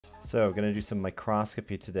So, gonna do some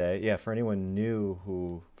microscopy today. Yeah, for anyone new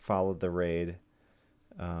who followed the raid,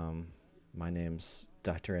 um, my name's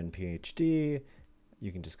Dr. NPhD.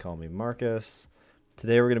 You can just call me Marcus.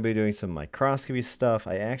 Today we're gonna be doing some microscopy stuff.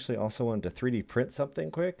 I actually also wanted to 3D print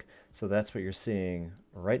something quick, so that's what you're seeing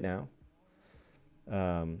right now.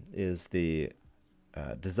 Is the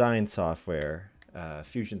design software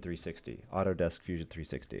Fusion 360, Autodesk Fusion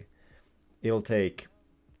 360. It'll take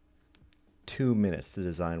 2 minutes to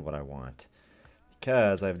design what I want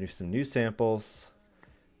because I have some new samples.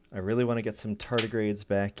 I really want to get some tardigrades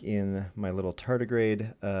back in my little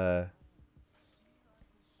tardigrade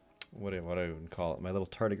what do I even call it, my little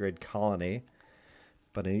tardigrade colony,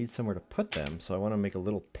 but I need somewhere to put them, so I want to make a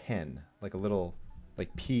little pen, like a little,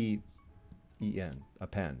 like P-E-N, a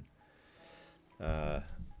pen, to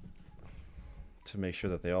make sure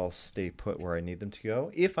that they all stay put where I need them to go,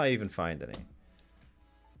 if I even find any.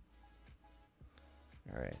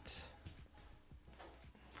 All right.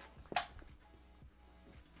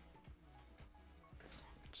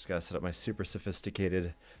 Just gotta set up my super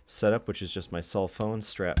sophisticated setup, which is just my cell phone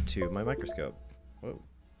strapped to my microscope. Whoa.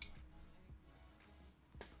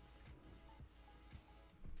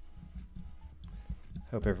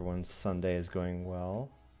 Hope everyone's Sunday is going well.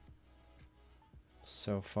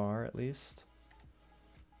 So far, at least.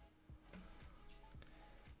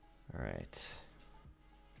 All right.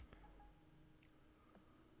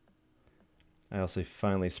 I also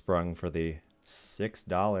finally sprung for the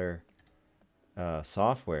 $6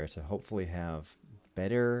 software to hopefully have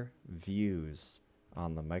better views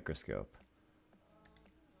on the microscope.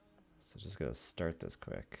 So just gonna start this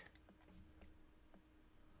quick.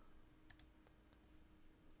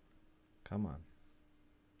 Come on.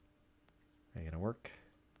 Are you gonna work?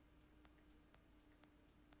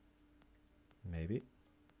 Maybe.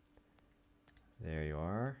 There you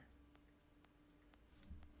are.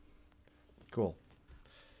 Cool.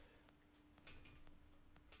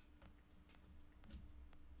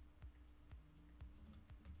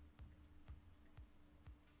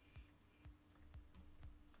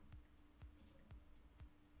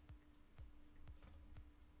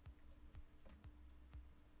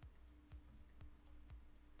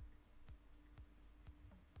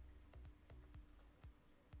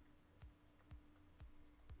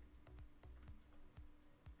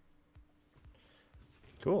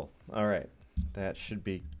 Cool. All right. That should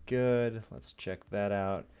be good. Let's check that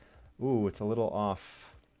out. Ooh, it's a little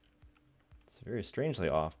off. It's very strangely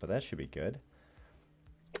off, but that should be good.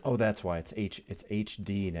 Oh, that's why it's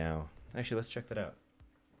HD now. Actually, let's check that out.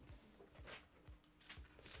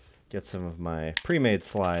 Get some of my pre-made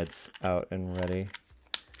slides out and ready.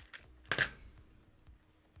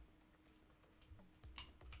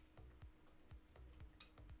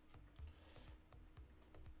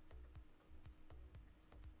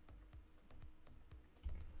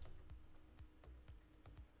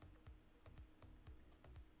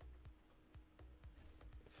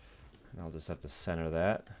 I'll just have to center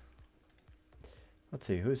that. Let's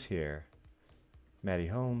see, who's here? Maddie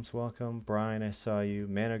Holmes, welcome. Brian, I saw you.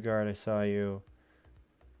 Manogard, I saw you.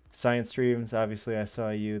 Science Streams, obviously I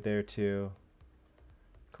saw you there too.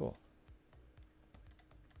 Cool.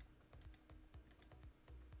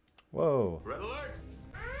 Whoa. Red alert!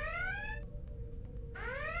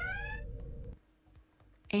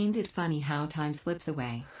 Ain't it funny how time slips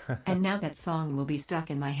away? And now that song will be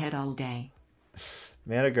stuck in my head all day.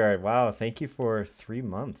 Manogard, wow, thank you for 3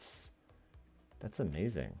 months. That's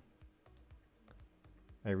amazing.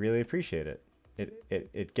 I really appreciate it.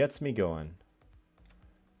 It gets me going.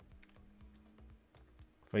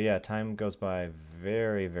 But yeah, time goes by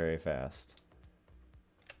very, very fast.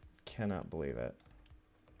 Cannot believe it.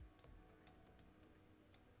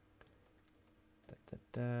 Da, da,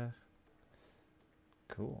 da.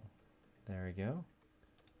 Cool. There we go.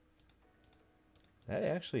 That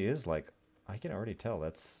actually is like, I can already tell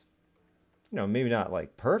that's, you know, maybe not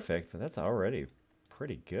like perfect, but that's already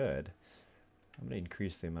pretty good. I'm going to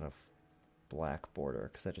increase the amount of black border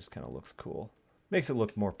because that just kind of looks cool. Makes it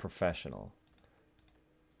look more professional.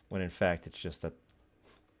 When in fact, it's just that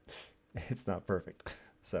it's not perfect.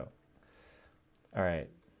 So, all right.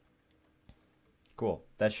 Cool.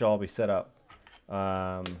 That should all be set up.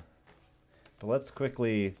 But let's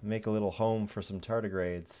quickly make a little home for some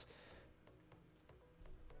tardigrades.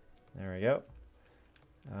 There we go.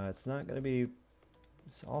 It's not going to be,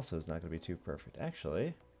 this also is not going to be too perfect.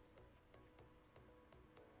 Actually,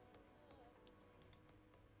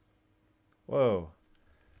 whoa.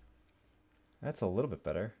 That's a little bit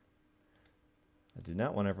better. I do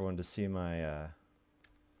not want everyone to see my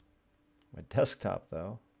my desktop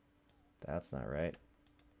though. That's not right.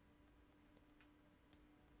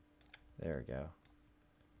 There we go.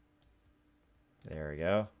 There we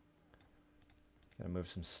go. Gotta move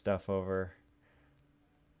some stuff over.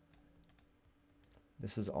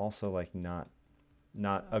 This is also like not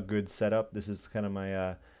a good setup. This is kind of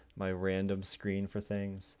my my random screen for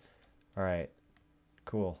things. All right,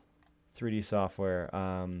 cool. 3D software.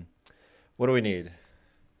 What do we need?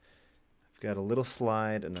 I've got a little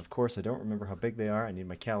slide, and of course I don't remember how big they are. I need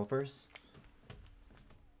my calipers.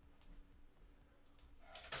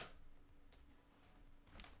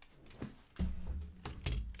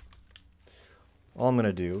 All I'm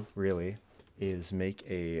gonna do really is make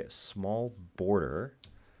a small border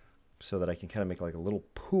so that I can kind of make like a little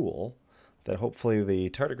pool that hopefully the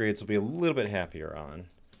tardigrades will be a little bit happier on.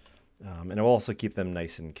 And it will also keep them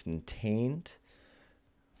nice and contained.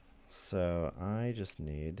 So I just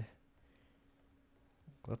need,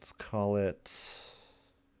 let's call it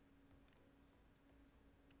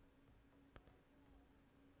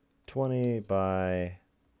 20 by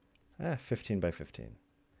 15 by 15.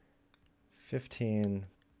 15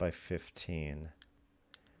 by 15.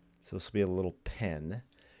 So this will be a little pen.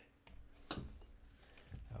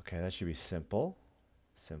 Okay, that should be simple.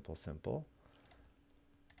 Simple, simple.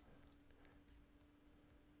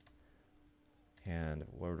 And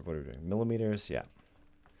what are we doing? Millimeters, yeah.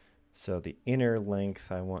 So the inner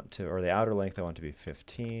length I want to, or the outer length I want to be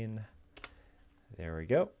 15. There we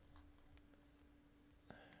go.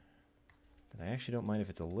 And I actually don't mind if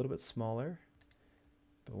it's a little bit smaller,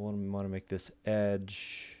 but we'll want to make this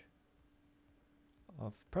edge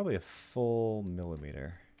of probably a full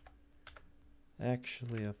millimeter.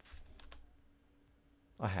 Actually,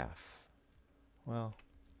 a half. Well,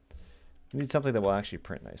 we need something that will actually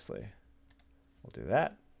print nicely. We'll do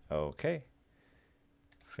that. Okay.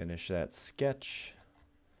 Finish that sketch.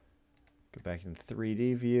 Go back in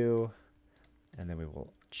 3D view. And then we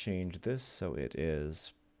will change this so it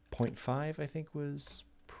is 0.5, I think was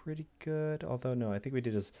pretty good. Although, no, I think we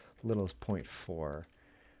did as little as 0.4.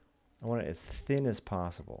 I want it as thin as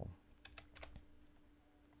possible.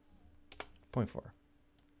 0.4.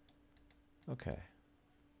 Okay.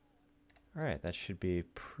 All right, that should be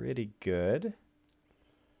pretty good.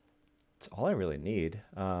 That's all I really need.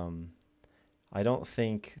 I don't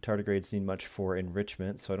think tardigrades need much for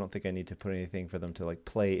enrichment, so I don't think I need to put anything for them to like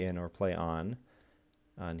play in or play on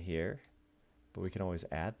here. But we can always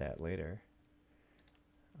add that later.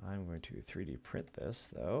 I'm going to 3D print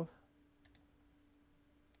this though.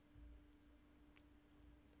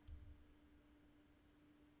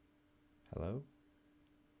 Hello?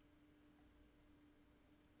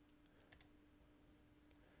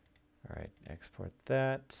 All right, export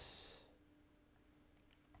that.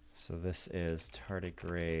 So this is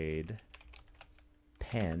tardigrade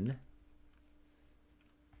pen.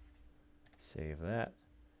 Save that.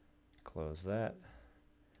 Close that.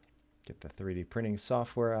 Get the 3D printing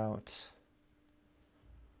software out.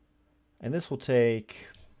 And this will take,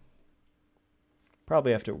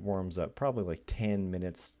 probably after it warms up, probably like 10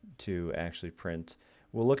 minutes to actually print.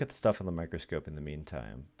 We'll look at the stuff on the microscope in the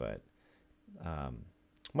meantime, but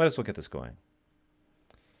might as well get this going.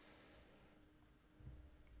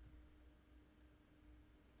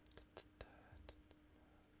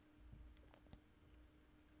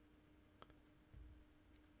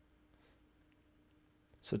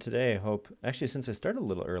 So today I hope, actually since I started a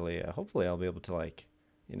little early, hopefully I'll be able to like,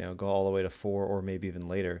 you know, go all the way to 4 or maybe even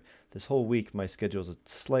later. This whole week my schedule is a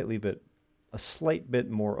slight bit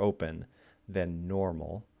more open than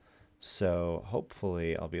normal. So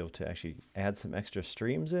hopefully I'll be able to actually add some extra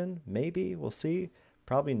streams in. Maybe, we'll see.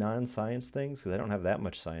 Probably non-science things because I don't have that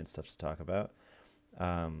much science stuff to talk about.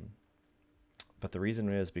 But the reason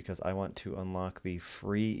is because I want to unlock the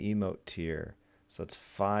free emote tier. So it's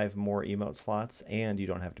 5 more emote slots and you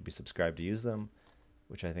don't have to be subscribed to use them,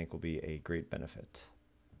 which I think will be a great benefit.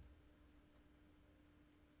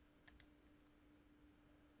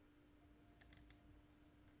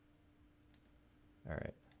 All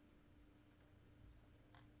right.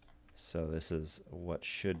 So this is what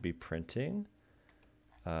should be printing.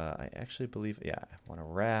 I actually believe, yeah, I want a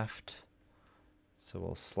raft. So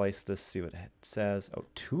we'll slice this, see what it says. Oh,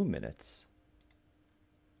 2 minutes.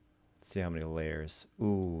 Let's see how many layers.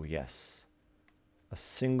 Ooh, yes. A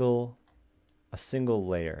single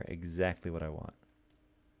layer, exactly what I want.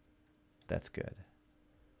 That's good.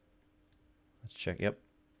 Let's check, yep.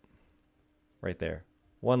 Right there.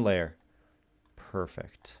 1 layer.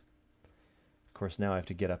 Perfect. Of course, now I have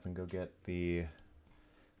to get up and go get the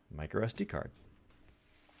micro SD card.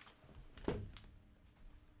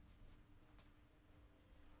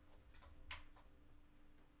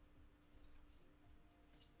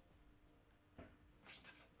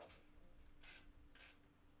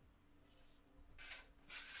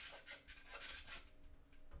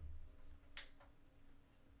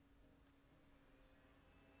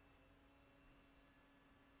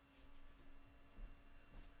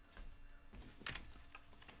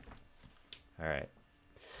 All right.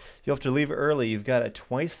 You'll have to leave early. You've got a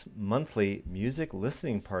twice monthly music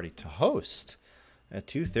listening party to host at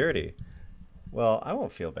 2:30. Well, I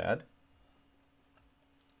won't feel bad.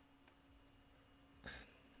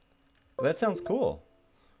 That sounds cool.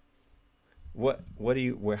 What do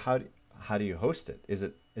you how do you host it? Is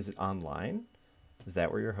it online? Is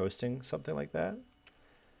that where you're hosting something like that?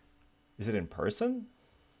 Is it in person?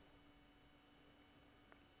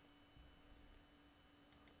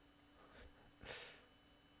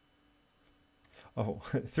 Oh,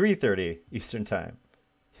 3:30 Eastern Time.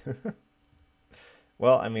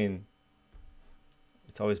 Well, I mean,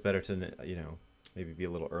 it's always better to, maybe be a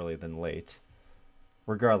little early than late.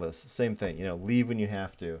 Regardless, same thing, leave when you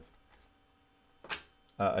have to.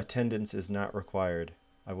 Attendance is not required.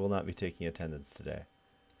 I will not be taking attendance today.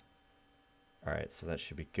 All right, so that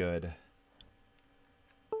should be good.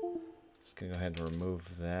 Just gonna go ahead and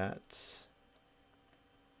remove that.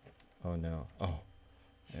 Oh no. Oh,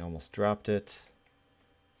 I almost dropped it.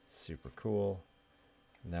 Super cool.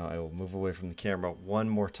 Now I will move away from the camera one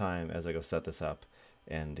more time as I go set this up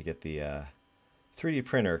and to get the 3D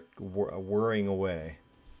printer whirring away.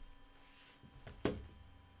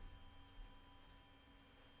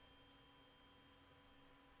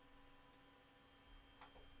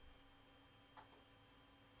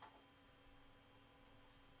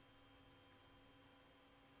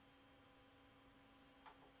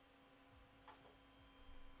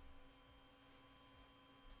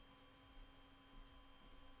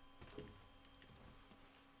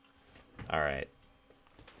 All right.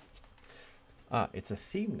 It's a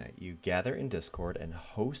theme night. You gather in Discord and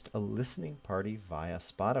host a listening party via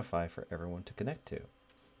Spotify for everyone to connect to.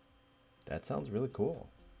 That sounds really cool.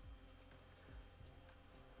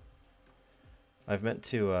 I've meant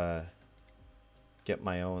to get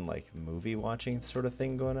my own movie watching sort of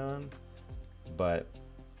thing going on, but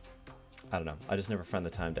I don't know. I just never find the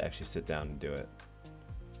time to actually sit down and do it.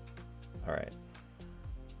 All right.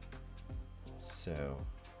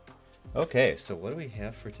 Okay, so what do we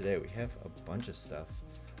have for today? We have a bunch of stuff,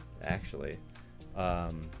 actually.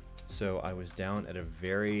 So I was down at a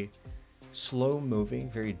very slow-moving,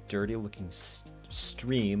 very dirty-looking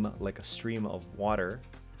stream, like a stream of water,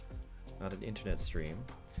 not an internet stream.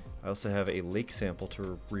 I also have a lake sample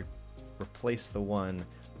to replace the one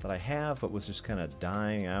that I have, but was just kind of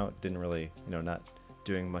dying out, didn't really, not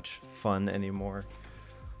doing much fun anymore.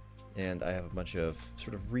 And I have a bunch of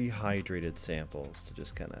sort of rehydrated samples to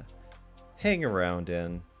just kind of hang around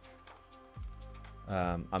in.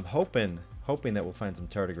 I'm hoping that we'll find some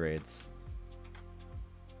tardigrades.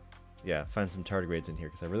 Yeah, find some tardigrades in here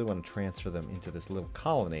because I really want to transfer them into this little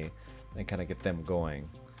colony and kind of get them going,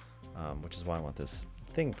 which is why I want this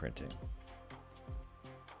thing printing.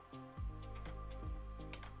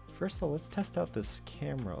 First though, let's test out this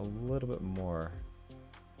camera a little bit more.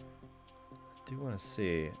 I do want to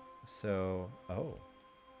see. So, oh.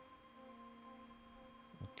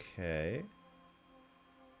 Okay.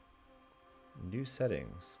 New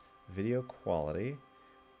settings. Video quality.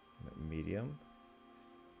 Medium.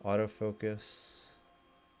 Autofocus.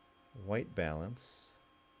 White balance.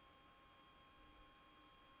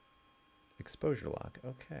 Exposure lock.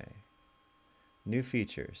 Okay. New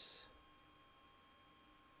features.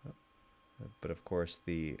 But of course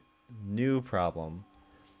the new problem,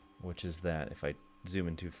 which is that if I zoom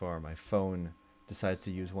in too far, my phone decides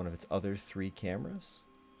to use one of its other 3 cameras.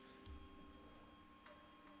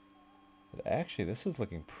 But actually, this is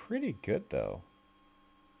looking pretty good, though.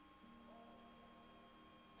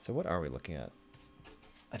 So what are we looking at?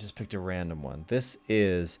 I just picked a random one. This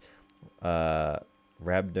is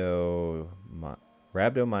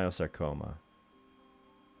rhabdomyosarcoma.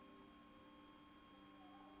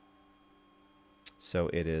 So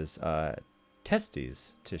it is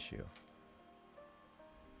testes tissue.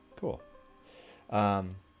 Cool.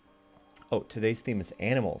 Oh, today's theme is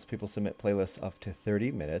animals. People submit playlists up to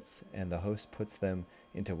 30 minutes, and the host puts them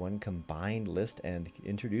into one combined list and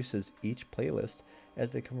introduces each playlist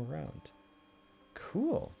as they come around.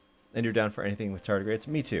 Cool. And you're down for anything with tardigrades?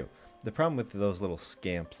 Me too. The problem with those little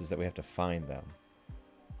scamps is that we have to find them,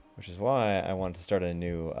 which is why I wanted to start a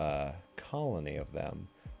new colony of them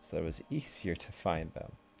so that it was easier to find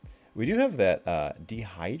them. We do have that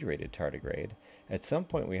dehydrated tardigrade. At some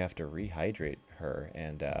point, we have to rehydrate her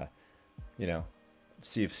and,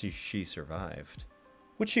 see if she survived,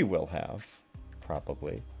 which she will have,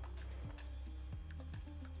 probably.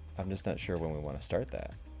 I'm just not sure when we want to start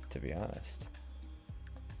that, to be honest.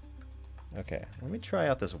 Okay, let me try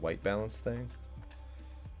out this white balance thing.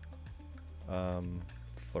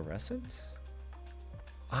 Fluorescent?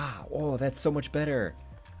 Oh, that's so much better.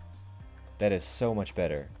 That is so much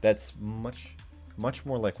better. That's much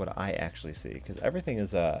more like what I actually see, because everything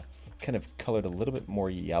is kind of colored a little bit more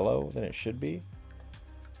yellow than it should be.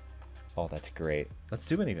 Oh, that's great. Let's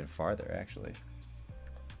zoom in even farther, actually.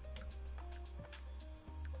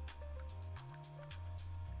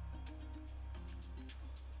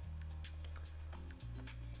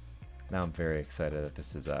 Now I'm very excited that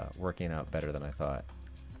this is working out better than I thought.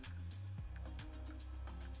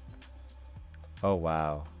 Oh,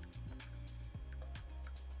 wow.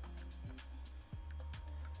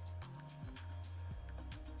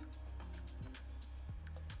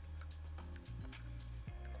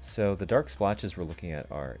 So the dark splotches we're looking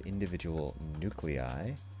at are individual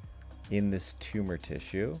nuclei in this tumor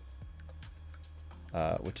tissue,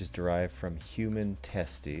 which is derived from human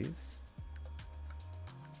testes.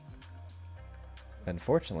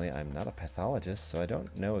 Unfortunately, I'm not a pathologist, so I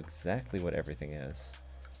don't know exactly what everything is.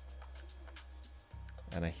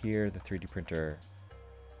 And I hear the 3D printer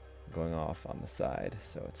going off on the side,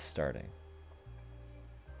 so it's starting.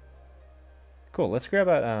 Cool, let's grab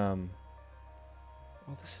out,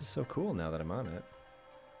 well, this is so cool now that I'm on it.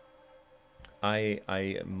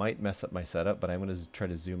 I might mess up my setup, but I'm going to try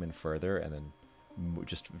to zoom in further and then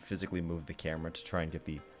just physically move the camera to try and get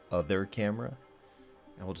the other camera.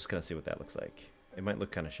 And we'll just kind of see what that looks like. It might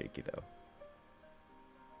look kind of shaky, though.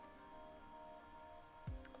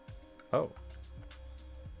 Oh.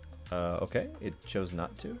 Okay, it chose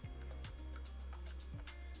not to.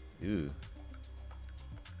 Ooh.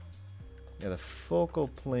 Yeah, the focal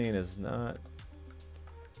plane is not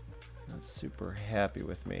super happy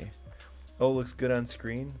with me. Oh, looks good on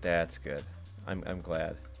screen? That's good. I'm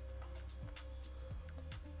glad.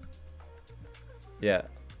 Yeah,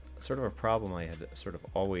 sort of a problem I had sort of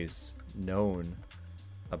always known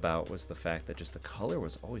about was the fact that just the color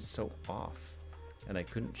was always so off, and I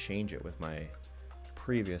couldn't change it with my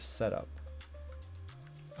previous setup.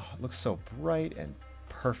 Oh, it looks so bright and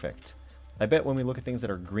perfect. I bet when we look at things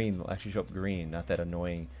that are green, they'll actually show up green, not that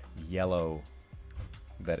annoying yellow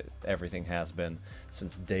that everything has been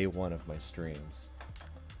since day one of my streams.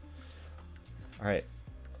 All right,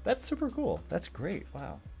 that's super cool. That's great.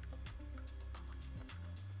 Wow.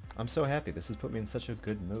 I'm so happy. This has put me in such a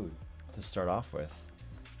good mood to start off with.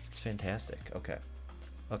 It's fantastic. Okay.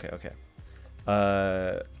 Okay.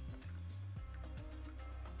 Trying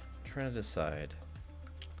to decide.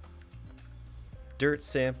 Dirt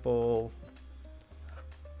sample.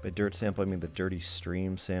 By dirt sample, I mean the dirty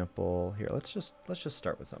stream sample. Here, let's just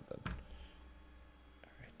start with something. All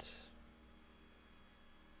right.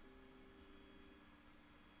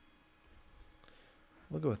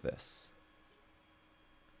 We'll go with this.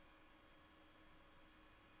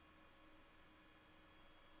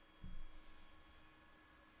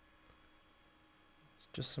 It's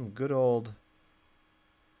just some good old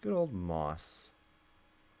moss.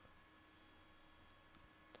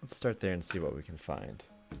 Let's start there and see what we can find.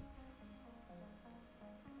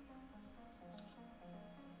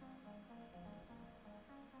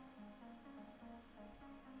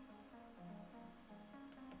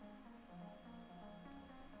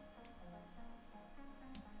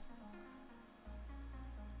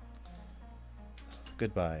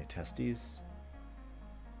 Goodbye, testes.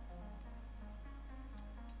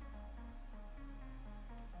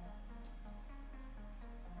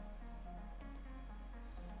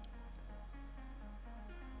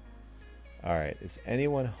 All right, is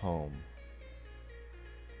anyone home?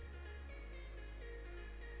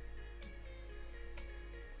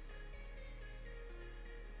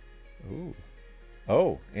 Ooh.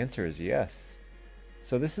 Oh, answer is yes.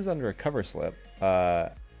 So this is under a cover slip.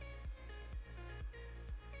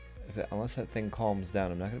 Unless that thing calms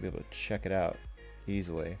down, I'm not going to be able to check it out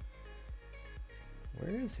easily.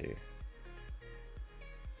 Where is he?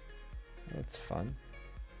 Oh, that's fun.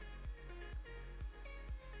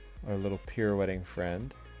 Our little pirouetting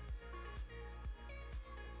friend.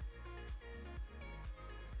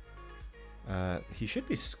 He should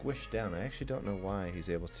be squished down. I actually don't know why he's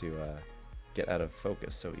able to get out of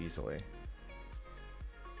focus so easily.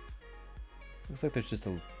 Looks like there's just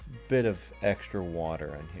a bit of extra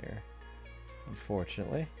water in here,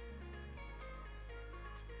 unfortunately.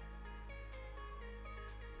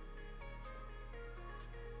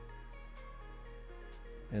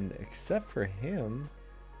 And except for him,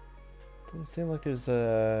 doesn't seem like there's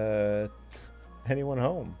anyone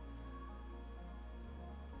home.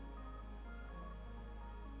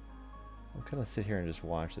 I'll kind of sit here and just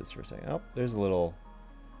watch this for a second. Oh, there's a little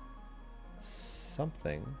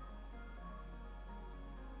something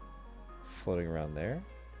floating around there.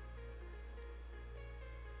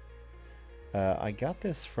 I got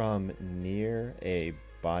this from near a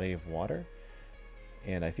body of water.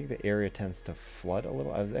 And I think the area tends to flood a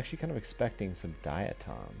little. I was actually kind of expecting some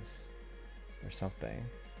diatoms or something.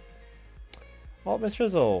 Oh, Miss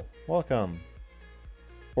Drizzle, welcome.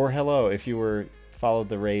 Or hello if you were followed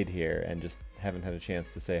the raid here and just haven't had a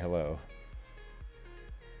chance to say hello.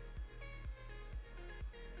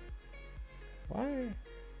 Why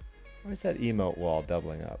is that emote wall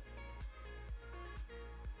doubling up?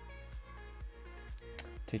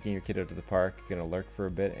 Taking your kiddo to the park, gonna lurk for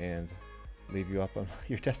a bit and leave you up on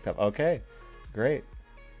your desktop. Okay, great.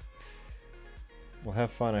 Well,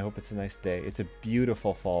 have fun. I hope it's a nice day. It's a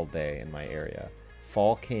beautiful fall day in my area.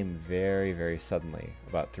 Fall came very, very suddenly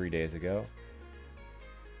about 3 days ago.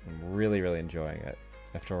 I'm really, really enjoying it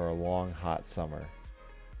after a long, hot summer.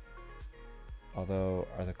 Although,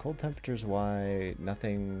 are the cold temperatures why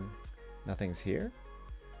nothing's here?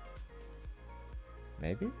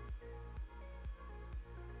 Maybe?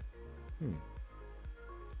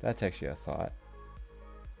 That's actually a thought.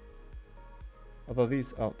 Although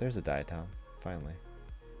these... Oh, there's a diatom. Finally.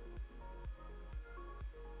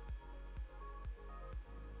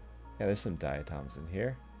 Yeah, there's some diatoms in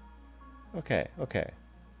here. Okay, okay.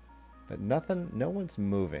 But nothing... No one's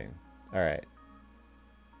moving. Alright.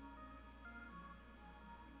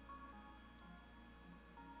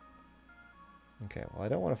 Okay, well, I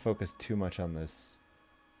don't want to focus too much on this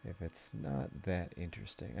if it's not that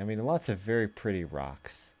interesting. I mean, lots of very pretty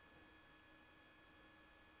rocks.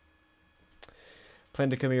 Plan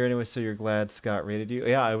to come here anyway, so you're glad Scott raided you?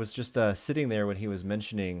 Yeah, I was just sitting there when he was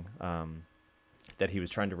mentioning that he was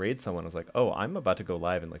trying to raid someone. I was like, oh, I'm about to go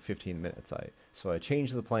live in like 15 minutes. So I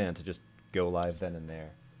changed the plan to just go live then and there.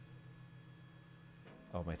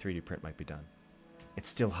 Oh, my 3D print might be done. It's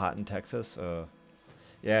still hot in Texas.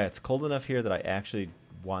 Yeah, it's cold enough here that I actually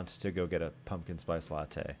want to go get a pumpkin spice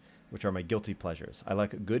latte, which are my guilty pleasures. I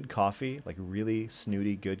like good coffee, like really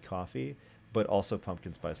snooty good coffee, but also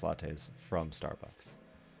pumpkin spice lattes from Starbucks.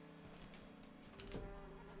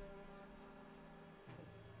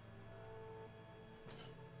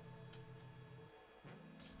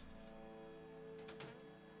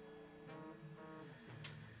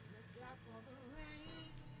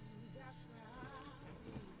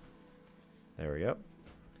 There we go.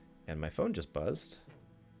 And my phone just buzzed.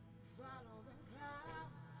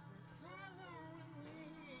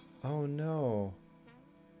 Oh no.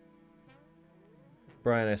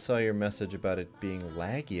 Brian, I saw your message about it being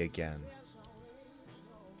laggy again.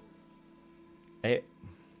 Hey,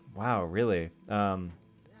 wow, really?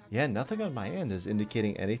 Yeah, nothing on my end is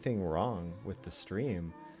indicating anything wrong with the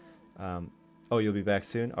stream. Oh, you'll be back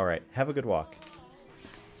soon? All right, have a good walk.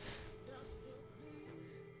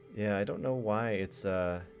 Yeah, I don't know why it's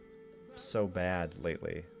so bad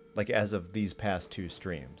lately. Like as of these past 2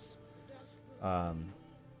 streams.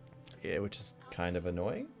 Yeah, which is kind of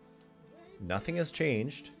annoying. Nothing has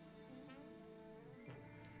changed.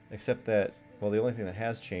 Except that, well, the only thing that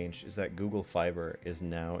has changed is that Google Fiber is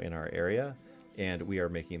now in our area, and we are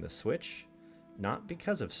making the switch. Not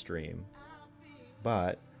because of stream,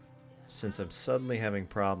 but since I'm suddenly having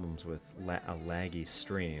problems with a laggy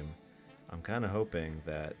stream, I'm kind of hoping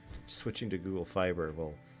that switching to Google Fiber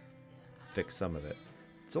will fix some of it.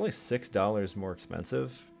 It's only $6 more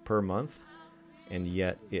expensive per month, and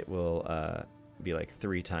yet it will be like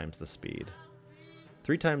 3 times the speed.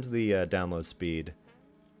 3 times the download speed,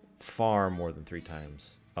 far more than 3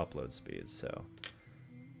 times upload speed. So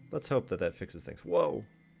let's hope that that fixes things. Whoa!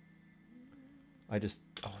 Oh,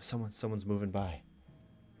 someone's moving by.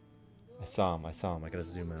 I saw him. I gotta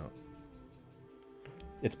zoom out.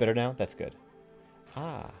 It's better now? That's good.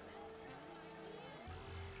 Ah.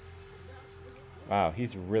 Wow,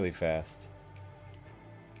 he's really fast.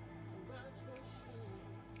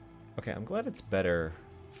 Okay, I'm glad it's better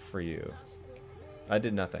for you. I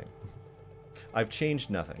did nothing. I've changed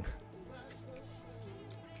nothing.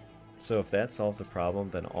 So if that solved the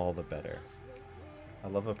problem, then all the better. I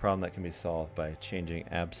love a problem that can be solved by changing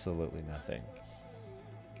absolutely nothing.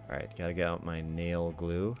 Alright, gotta get out my nail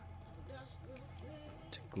glue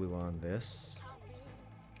to glue on this.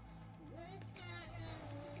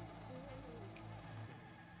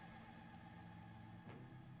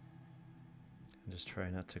 And just try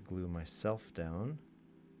not to glue myself down.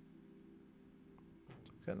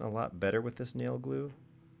 Gotten a lot better with this nail glue.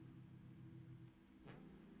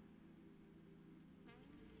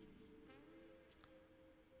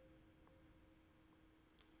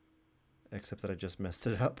 Except that I just messed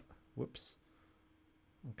it up. Whoops.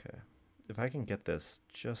 Okay. If I can get this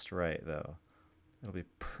just right, though, it'll be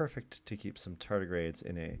perfect to keep some tardigrades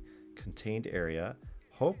in a contained area,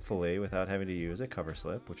 hopefully without having to use a cover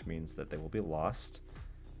slip, which means that they will be lost.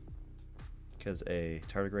 because a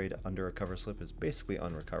tardigrade under a cover slip is basically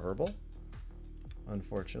unrecoverable,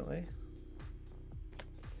 unfortunately.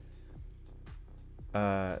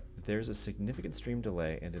 There's a significant stream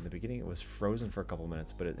delay, and in the beginning it was frozen for a couple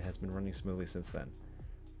minutes, but it has been running smoothly since then.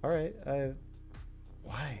 Alright,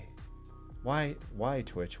 why? Why,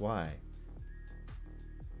 Twitch? Why?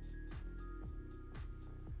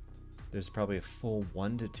 There's probably a full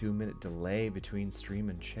 1 to 2 minute delay between stream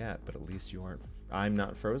and chat, but at least you aren't... I'm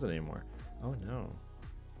not frozen anymore. Oh no.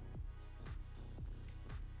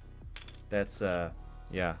 That's,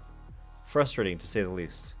 yeah. Frustrating, to say the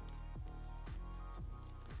least.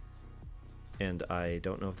 And I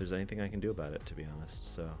don't know if there's anything I can do about it, to be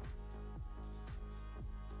honest, so...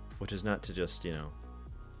 Which is not to just, you know,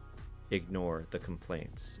 ignore the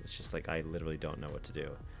complaints. It's just like, I literally don't know what to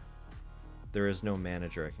do. There is no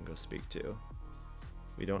manager I can go speak to.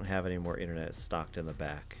 We don't have any more internet stocked in the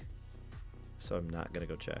back. So I'm not gonna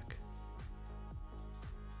go check.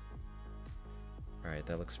 Alright,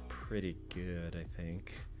 that looks pretty good, I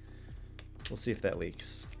think. We'll see if that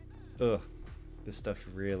leaks. Ugh. This stuff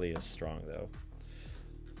really is strong, though.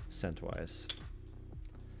 Scent-wise.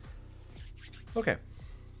 Okay.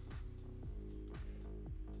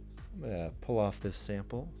 I'm gonna pull off this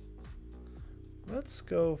sample. Let's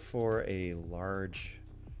go for a large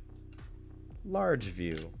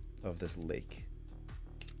view of this lake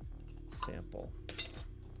sample.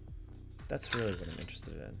 That's really what I'm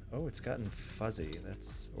interested in. Oh, it's gotten fuzzy.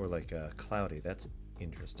 That's, or like cloudy. That's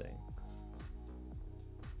interesting.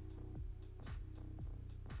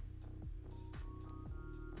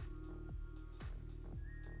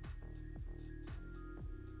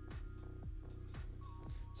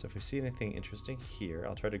 So if we see anything interesting here,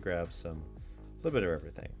 I'll try to grab some, a little bit of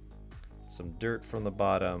everything. Some dirt from the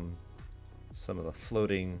bottom, some of the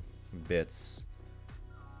floating bits.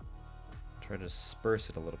 Try to disperse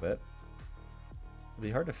it a little bit. It'll be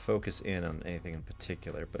hard to focus in on anything in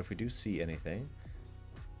particular, but if we do see anything,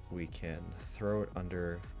 we can throw it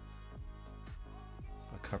under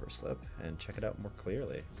a cover slip and check it out more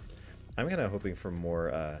clearly. I'm kind of hoping for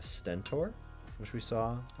more stentor, which we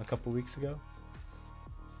saw a couple weeks ago.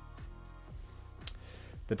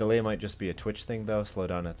 The delay might just be a Twitch thing, though. Slow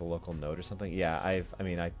down at the local node or something. Yeah, I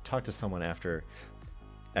mean, I talked to someone after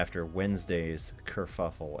Wednesday's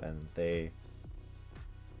kerfuffle, and they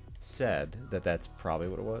said that that's probably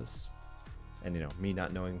what it was. And, you know, me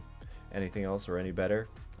not knowing anything else or any better,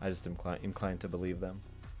 I just am inclined to believe them.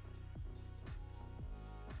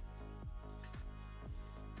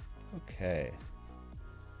 Okay.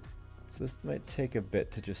 So this might take a bit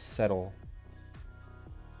to just settle,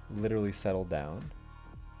 literally settle down.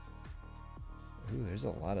 Ooh, there's a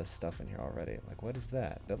lot of stuff in here already. Like, what is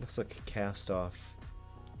that? That looks like a cast off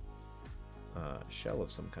shell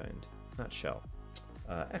of some kind. Not shell.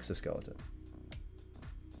 Exoskeleton.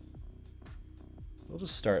 We'll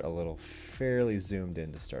just start a little fairly zoomed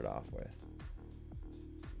in to start off with.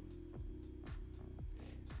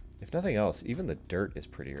 If nothing else, even the dirt is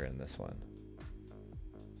prettier in this one.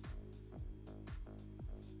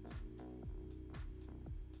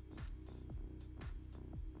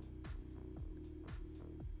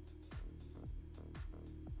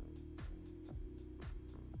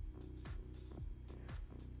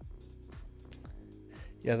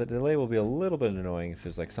 Yeah, the delay will be a little bit annoying if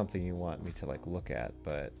there's like something you want me to like look at,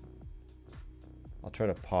 but I'll try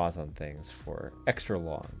to pause on things for extra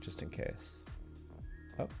long just in case.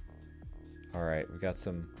 Oh, all right, we got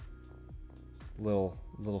some little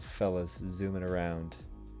fellas zooming around.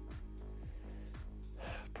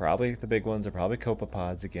 Probably the big ones are probably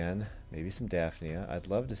copepods again. Maybe some Daphnia. I'd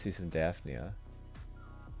love to see some Daphnia.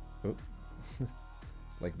 Oop.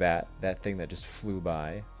 Like that thing that just flew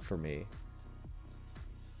by for me.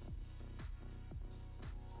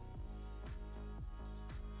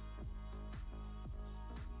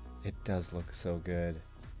 It does look so good.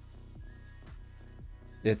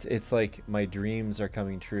 It's like my dreams are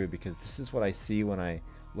coming true because this is what I see when I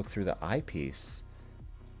look through the eyepiece.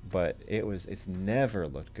 But it's never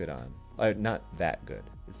looked good on, not that good.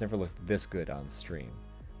 It's never looked this good on stream.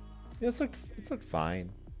 Yeah, it's looked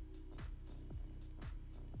fine.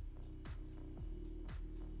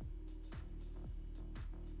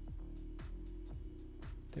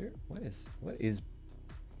 There, what is?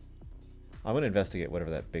 I'm gonna investigate whatever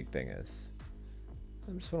that big thing is.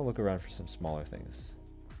 I just want to look around for some smaller things.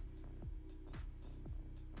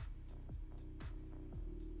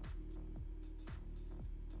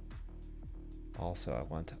 Also,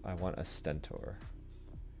 I want a stentor.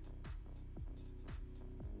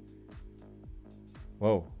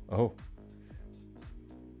 Whoa! Oh,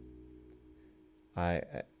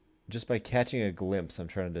 just by catching a glimpse, I'm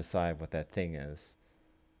trying to decide what that thing is.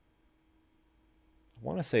 I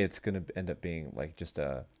want to say it's going to end up being like just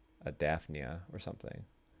a Daphnia or something.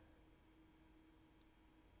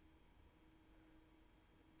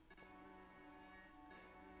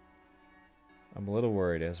 I'm a little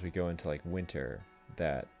worried as we go into like winter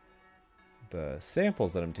that the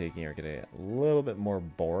samples that I'm taking are going to get a little bit more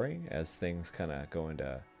boring as things kind of go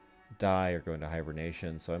into die or go into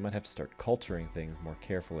hibernation. So I might have to start culturing things more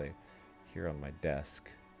carefully here on my desk.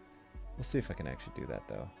 We'll see if I can actually do that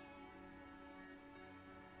though.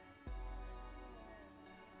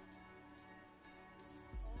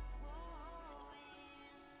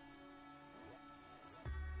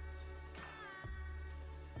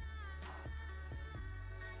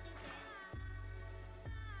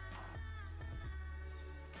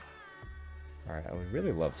 Alright, I would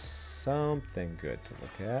really love something good to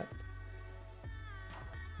look at.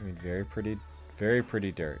 I mean, very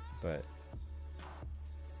pretty dirt, but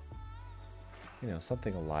you know,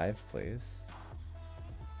 something alive, please.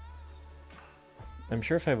 I'm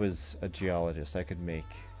sure if I was a geologist, I could make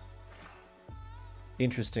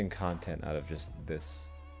interesting content out of just this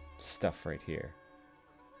stuff right here.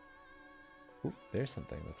 Oop, there's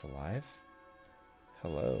something that's alive.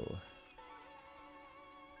 Hello.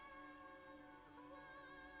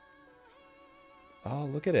 Oh,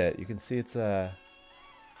 look at it. You can see it's a...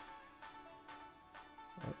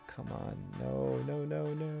 Oh, come on. No, no, no,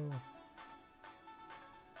 no.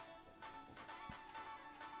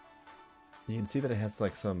 You can see that it has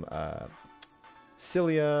like some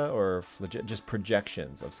cilia or just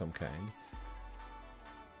projections of some kind.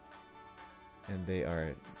 And they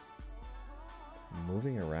are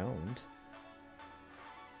moving around.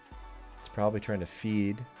 It's probably trying to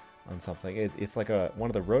feed on something. It's like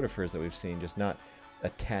one of the rotifers that we've seen, just not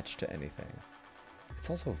attached to anything. It's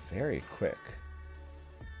also very quick.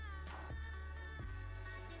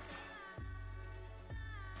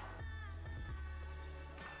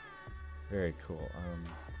 Very cool.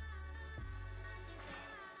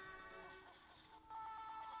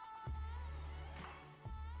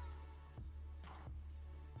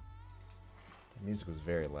 The music was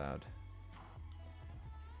very loud.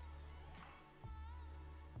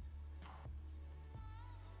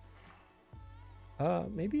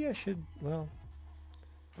 Maybe I should, well,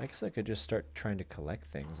 I guess I could just start trying to collect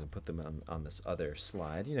things and put them on this other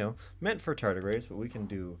slide. You know, meant for tardigrades, but we can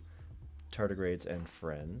do tardigrades and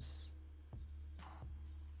friends.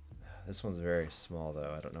 This one's very small,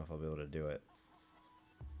 though. I don't know if I'll be able to do it.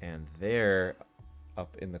 And there,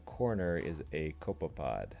 up in the corner, is a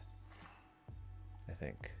copepod, I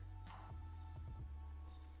think.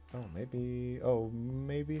 Oh,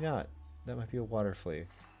 maybe not. That might be a water flea.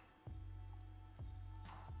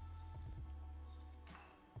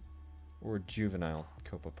 Or juvenile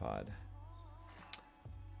copepod.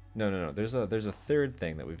 No. There's a third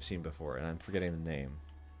thing that we've seen before, and I'm forgetting the name.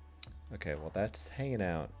 Okay, well that's hanging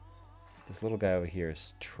out. This little guy over here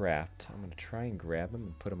is trapped. I'm gonna try and grab him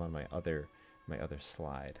and put him on my other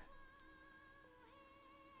slide.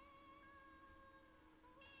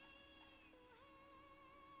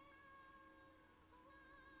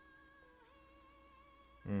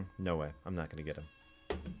 No way. I'm not gonna get him.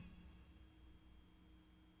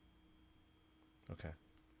 Okay.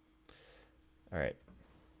 All right.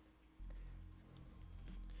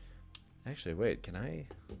 Actually, wait, can I?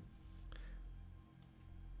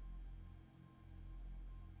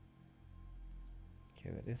 Okay,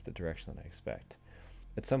 that is the direction that I expect.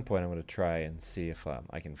 At some point, I'm going to try and see if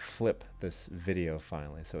I can flip this video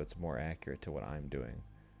finally so it's more accurate to what I'm doing.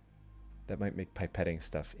 That might make pipetting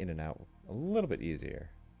stuff in and out a little bit easier.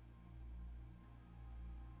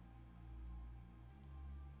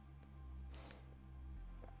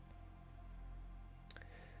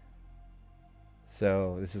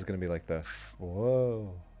 So this is going to be like the,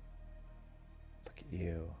 whoa, look at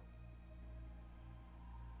you.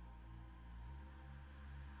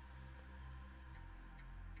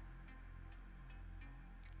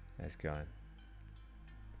 Nice going.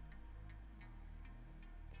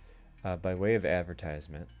 By way of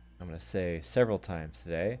advertisement, I'm going to say several times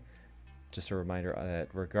today, just a reminder that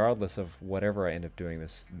regardless of whatever I end up doing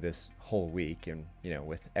this whole week, and you know,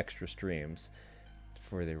 with extra streams,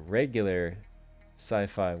 for the regular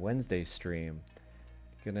Sci-Fi Wednesday stream,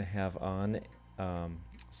 gonna have on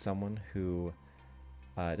someone who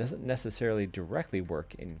doesn't necessarily directly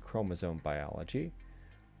work in chromosome biology,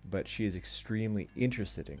 but she is extremely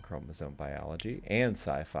interested in chromosome biology and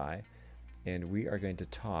sci-fi, and we are going to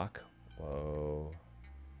talk, whoa,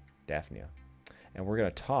 Daphnia, and we're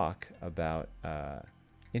going to talk about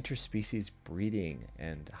interspecies breeding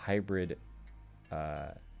and hybrid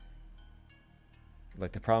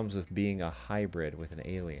Like the problems with being a hybrid with an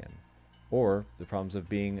alien, or the problems of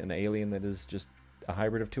being an alien that is just a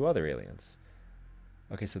hybrid of two other aliens.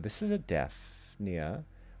 Okay, so this is a Daphnia.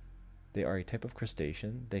 They are a type of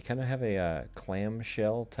crustacean. They kind of have a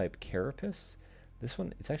clamshell type carapace. This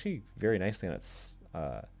one, it's actually very nicely on its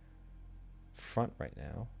front right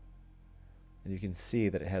now. And you can see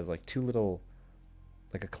that it has like two little,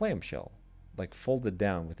 like a clamshell, like folded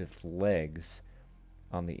down with its legs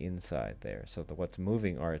on the inside there. So what's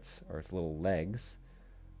moving are its little legs.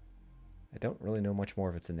 I don't really know much more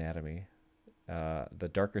of its anatomy. The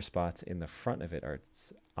darker spots in the front of it are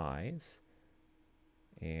its eyes.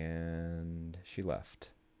 And she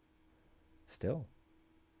left. Still.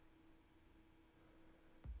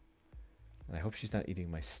 And I hope she's not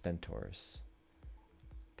eating my stentors.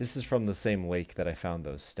 This is from the same lake that I found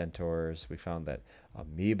those stentors. We found that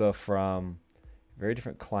amoeba from. Very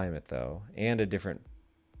different climate, though. And a different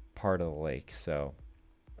part of the lake. So,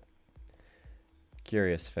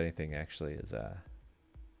 curious if anything actually is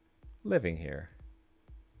living here.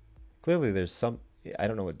 Clearly there's some... I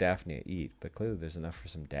don't know what Daphnia eat, but clearly there's enough for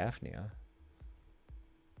some Daphnia.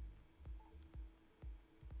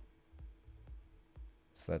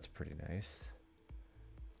 So that's pretty nice.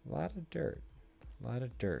 A lot of dirt. A lot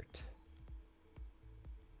of dirt.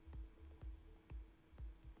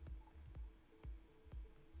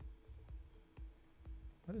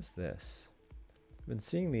 What is this? I've been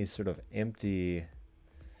seeing these sort of empty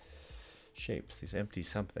shapes, these empty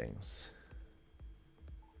somethings.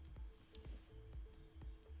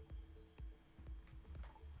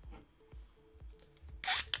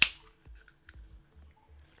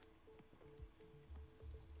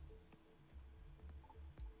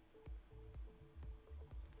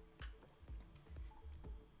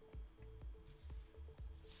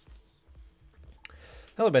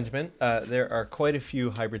 Hello, Benjamin. There are quite a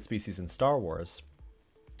few hybrid species in Star Wars,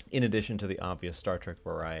 in addition to the obvious Star Trek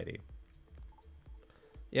variety.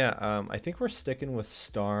 Yeah, I think we're sticking with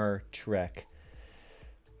Star Trek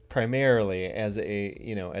primarily as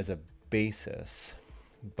a basis,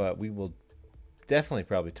 but we will definitely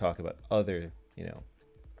probably talk about other,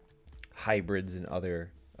 hybrids and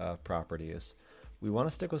other properties. We want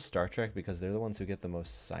to stick with Star Trek because they're the ones who get the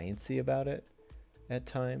most sciencey about it at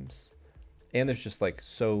times. And there's just like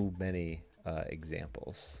so many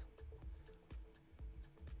examples.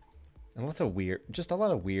 And lots of just a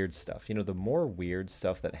lot of weird stuff. The more weird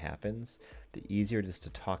stuff that happens, the easier it is to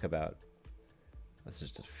talk about. That's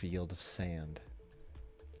just a field of sand.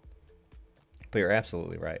 But you're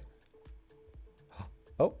absolutely right.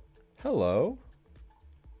 Oh, hello.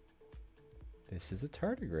 This is a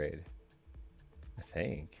tardigrade, I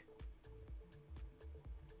think.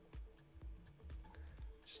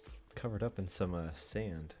 Covered up in some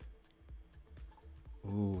sand.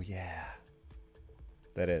 Ooh, yeah.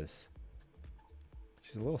 That is.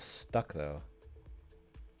 She's a little stuck, though.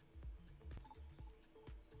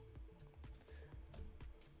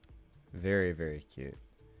 Very, very cute.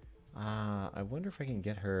 I wonder if I can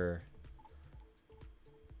get her...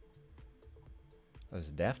 Oh, there's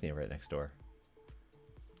Daphnia right next door.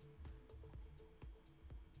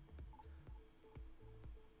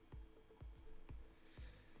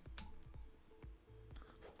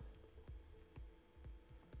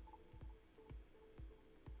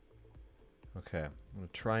 Okay, I'm going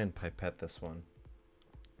to try and pipette this one.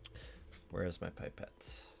 Where is my pipette?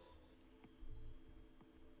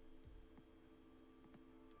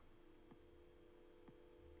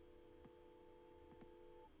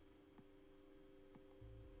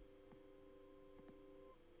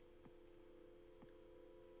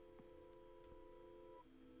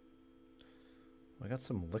 I got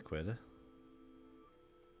some liquid.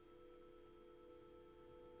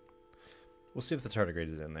 We'll see if the tardigrade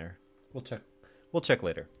is in there. We'll check. We'll check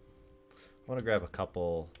later. I want to grab a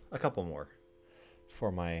couple more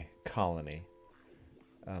for my colony.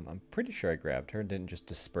 I'm pretty sure I grabbed her and didn't just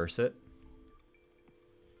disperse it.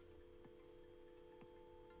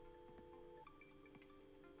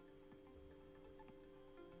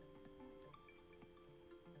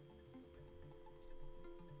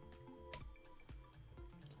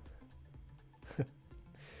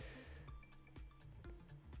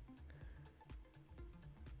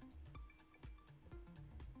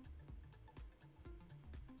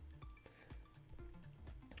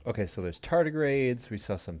 Okay, so there's tardigrades. We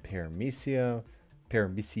saw some paramecium.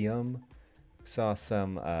 Saw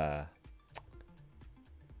some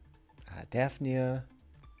Daphnia.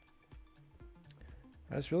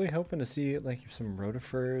 I was really hoping to see like some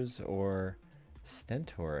rotifers or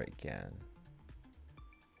stentor again.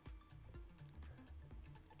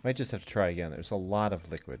 Might just have to try again. There's a lot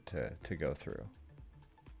of liquid to go through.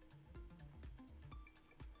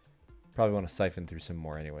 Probably want to siphon through some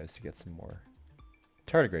more anyways to get some more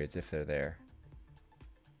tardigrades if they're there.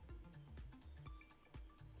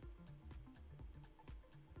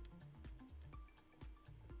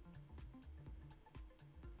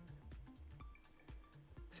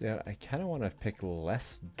 See, I kind of want to pick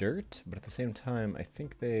less dirt, but at the same time, I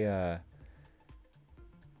think the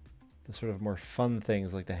sort of more fun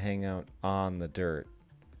things like to hang out on the dirt.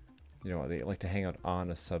 You know, they like to hang out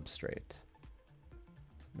on a substrate.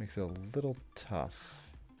 Makes it a little tough.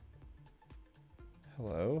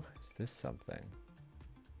 Hello? Is this something?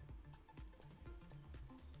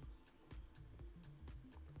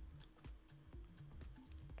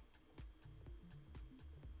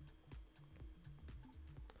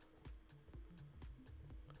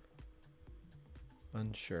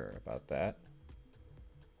 Unsure about that.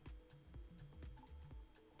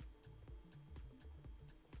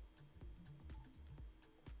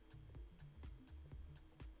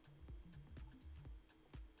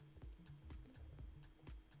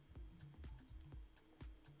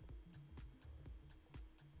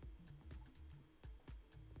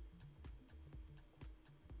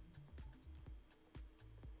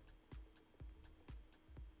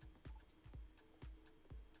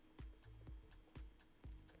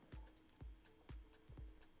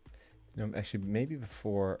 No, actually, maybe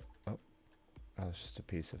before. Oh, it's just a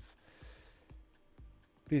piece of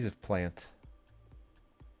plant.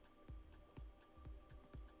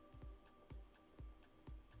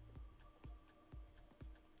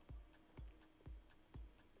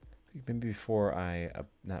 I think maybe before I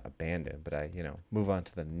not abandon, but I move on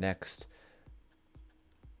to the next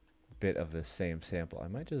bit of the same sample. I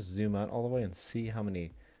might just zoom out all the way and see how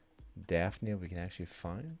many Daphnia we can actually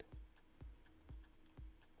find.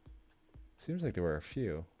 Seems like there were a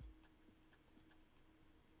few.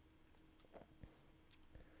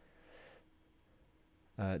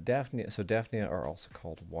 Daphnia. So Daphnia are also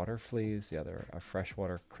called water fleas. Yeah, they're a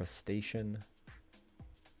freshwater crustacean.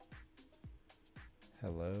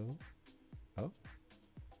 Hello. Oh.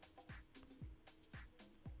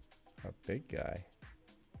 A big guy.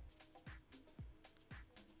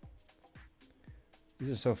 These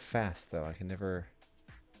are so fast, though. I can never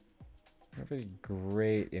get a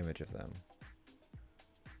great image of them.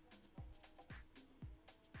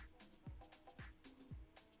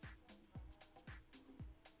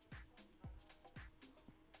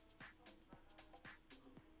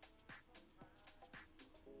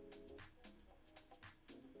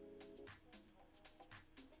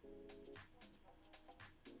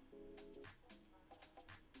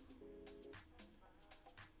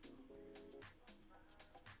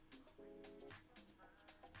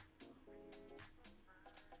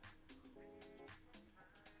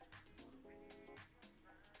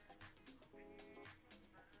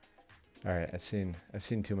 All right, I've seen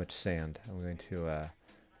too much sand. I'm going to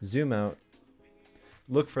zoom out,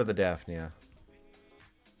 look for the Daphnia.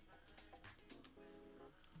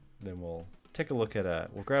 Then we'll take a look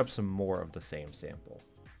at we'll grab some more of the same sample.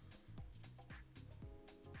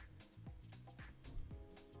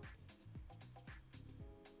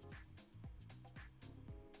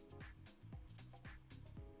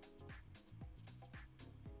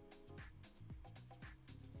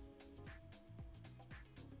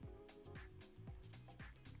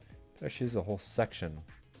 There actually is a whole section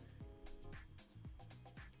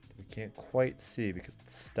that we can't quite see because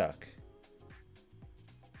it's stuck.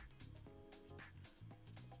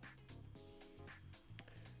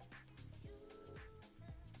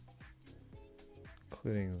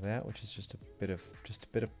 Including that, which is just a bit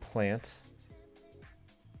of plant.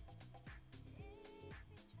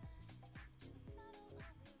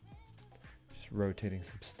 Just rotating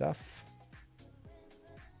some stuff.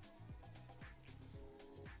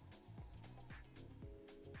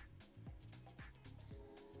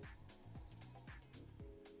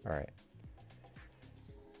 All right.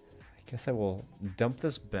 I guess I will dump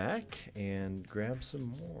this back and grab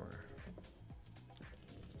some more.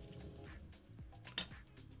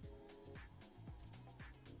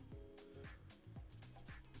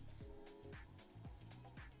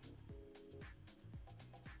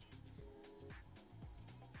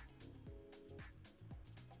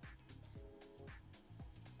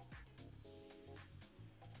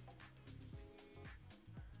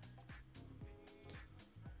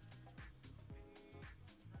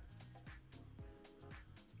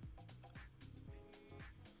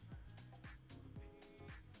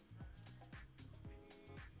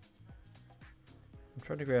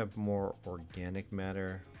 I'm trying to grab more organic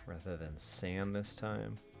matter rather than sand this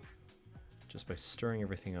time, just by stirring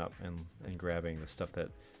everything up and grabbing the stuff that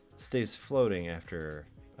stays floating after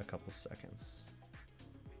a couple seconds.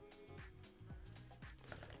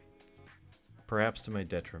 Perhaps to my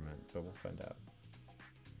detriment, but we'll find out.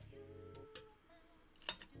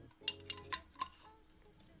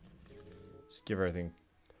 Just give everything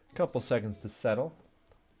a couple seconds to settle.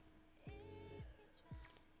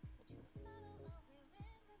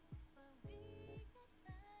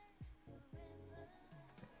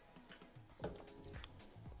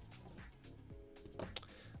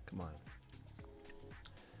 Come on.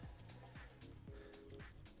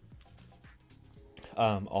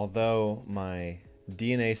 Although my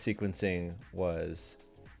DNA sequencing was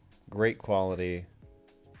great quality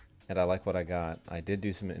and I like what I got, I did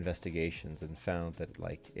do some investigations and found that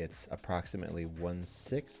like it's approximately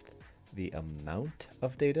 1/6 the amount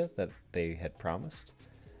of data that they had promised.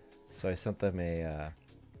 So I sent them a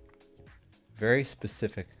very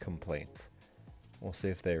specific complaint. We'll see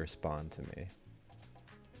if they respond to me.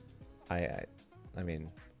 I mean,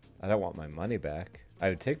 I don't want my money back. I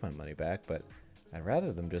would take my money back, but I'd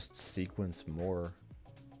rather them just sequence more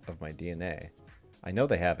of my DNA. I know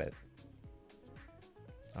they have it.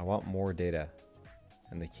 I want more data,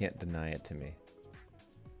 and they can't deny it to me.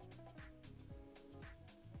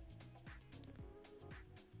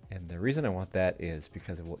 And the reason I want that is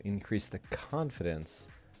because it will increase the confidence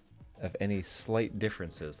of any slight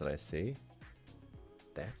differences that I see.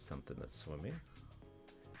 That's something that's swimming.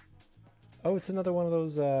 Oh, it's another one of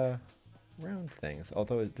those round things,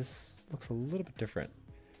 although this looks a little bit different.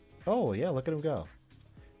 Oh yeah, look at him go.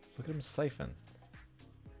 Look at him siphon.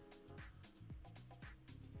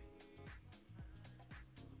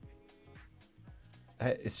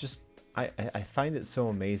 It's just, I find it so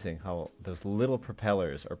amazing how those little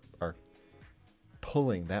propellers are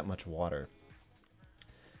pulling that much water.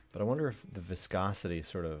 But I wonder if the viscosity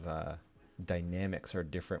sort of dynamics are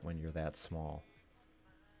different when you're that small.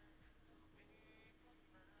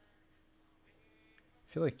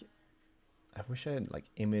 I feel like I wish I had like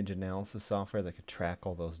image analysis software that could track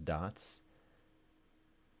all those dots.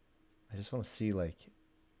 I just want to see like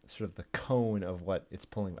sort of the cone of what it's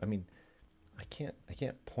pulling. I mean, I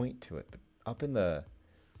can't point to it, but up in the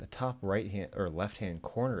top right hand or left hand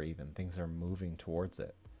corner even, things are moving towards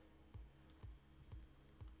it.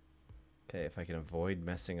 Okay, if I can avoid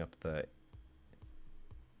messing up the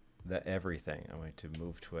everything, I'm going to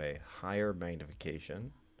move to a higher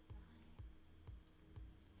magnification.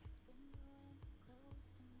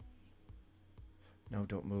 No,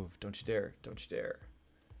 don't move. Don't you dare. Don't you dare.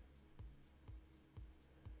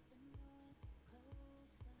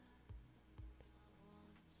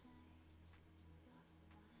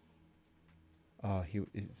 Oh, he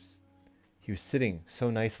was sitting so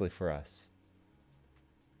nicely for us.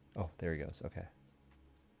 Oh, there he goes. Okay.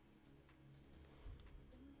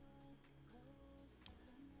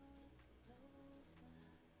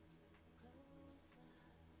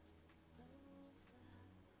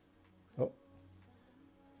 Oh.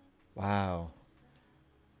 Wow.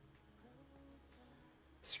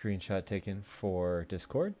 Screenshot taken for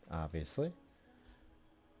Discord, obviously.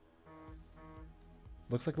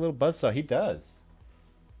 Looks like a little buzzsaw. He does.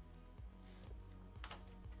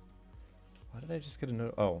 Why did I just get a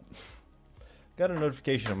note? Oh. Got a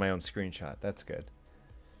notification on my own screenshot. That's good.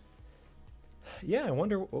 Yeah, I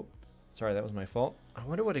wonder... Oh, sorry, that was my fault. I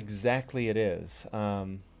wonder what exactly it is.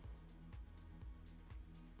 I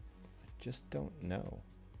just don't know.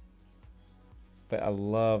 But I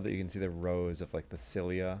love that you can see the rows of like the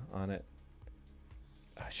cilia on it.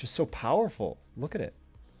 It's just so powerful. Look at it.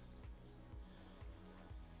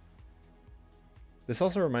 This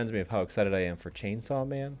also reminds me of how excited I am for Chainsaw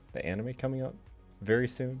Man, the anime coming out very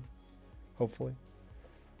soon, hopefully.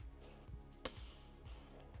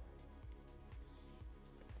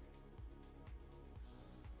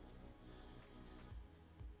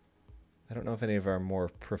 I don't know if any of our more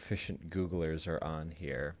proficient Googlers are on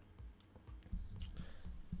here.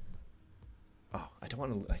 Oh, I don't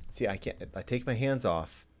want to see. I can't. I take my hands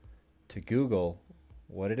off to Google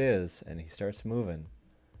what it is, and he starts moving.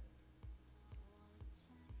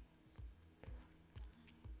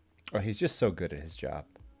 Oh, he's just so good at his job.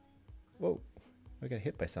 Whoa, I got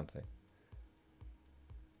hit by something.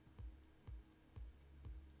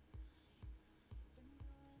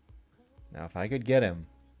 Now, if I could get him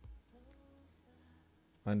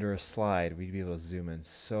under a slide, we'd be able to zoom in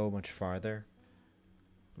so much farther.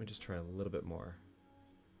 Let me just try a little bit more.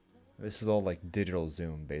 This is all like digital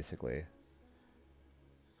zoom, basically.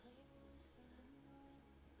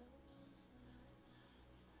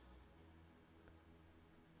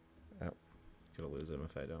 Oh, gonna lose him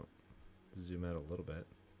if I don't zoom out a little bit.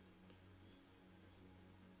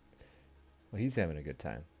 Well, he's having a good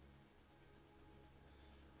time.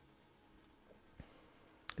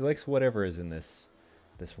 He likes whatever is in this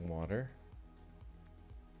water.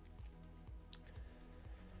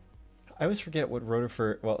 I always forget what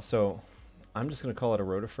rotifer. Well, so I'm just gonna call it a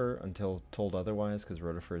rotifer until told otherwise, because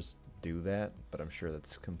rotifers do that. But I'm sure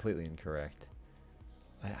that's completely incorrect.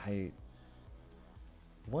 I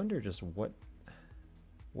wonder just what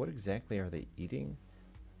exactly are they eating?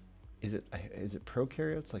 Is it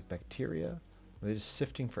prokaryotes like bacteria? Are they just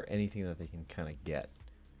sifting for anything that they can kind of get?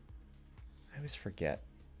 I always forget.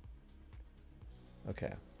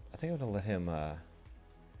 Okay, I think I'm gonna let him. I'm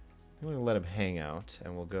gonna let him hang out,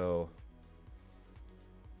 and we'll go.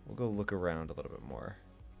 We'll go look around a little bit more.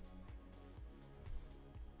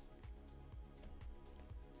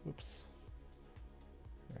 Oops.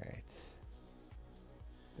 All right.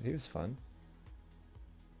 But he was fun.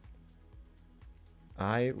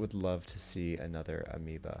 I would love to see another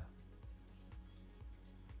amoeba.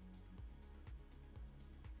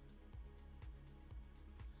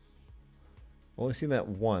 Only seen that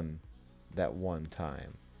one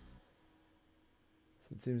time.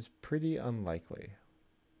 So it seems pretty unlikely.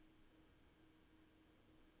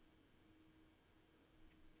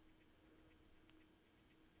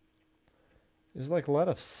 There's like a lot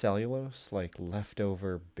of cellulose, like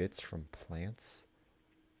leftover bits from plants.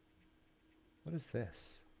 What is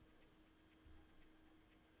this?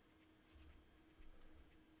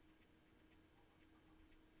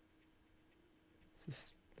 Is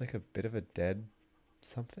this like a bit of a dead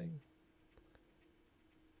something?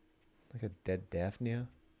 Like a dead Daphnia?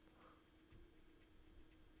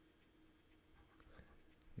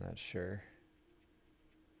 Not sure.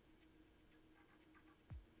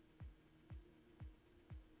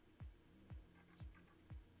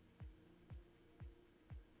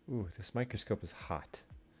 Ooh, this microscope is hot.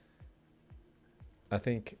 I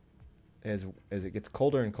think as it gets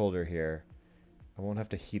colder and colder here, I won't have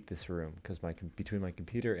to heat this room because between my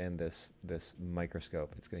computer and this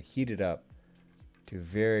microscope, it's going to heat it up to a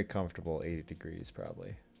very comfortable 80 degrees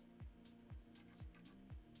probably.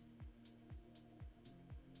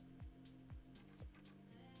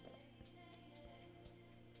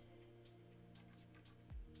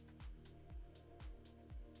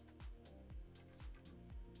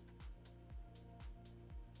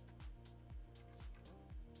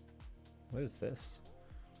 What is this?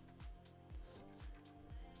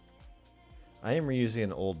 I am reusing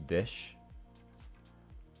an old dish.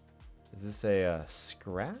 Is this a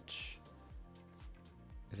scratch?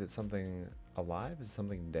 Is it something alive? Is it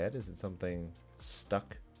something dead? Is it something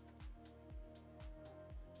stuck?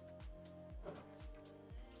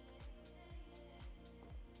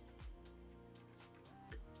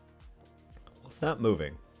 Well, it's not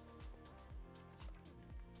moving.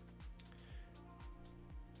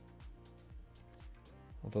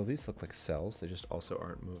 Although these look like cells, they just also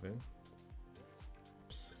aren't moving.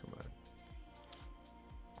 Oops, come on.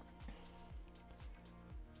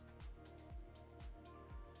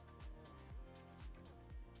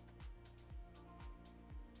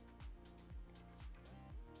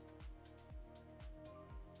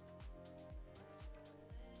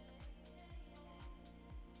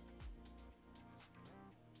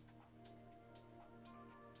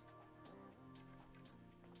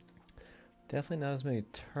 Definitely not as many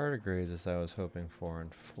tardigrades as I was hoping for,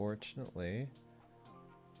 unfortunately.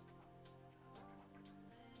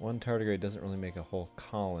 One tardigrade doesn't really make a whole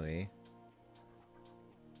colony.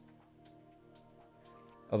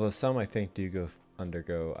 Although some, I think, do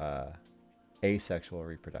undergo asexual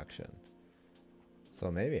reproduction.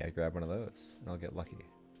 So maybe I grab one of those and I'll get lucky.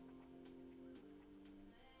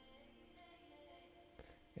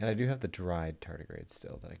 And I do have the dried tardigrade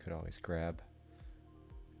still that I could always grab.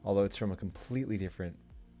 Although it's from a completely different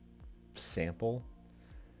sample,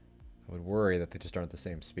 I would worry that they just aren't the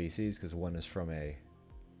same species because one is from a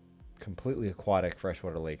completely aquatic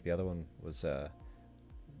freshwater lake. The other one was a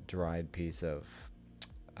dried piece of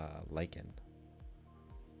lichen.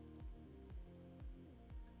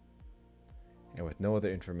 And with no other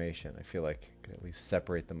information, I feel like I can at least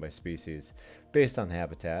separate them by species based on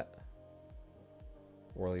habitat.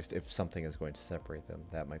 Or at least if something is going to separate them,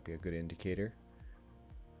 that might be a good indicator.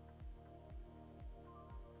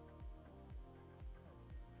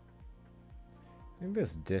 I think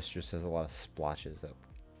this dish just has a lot of splotches that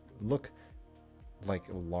look like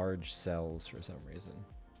large cells for some reason.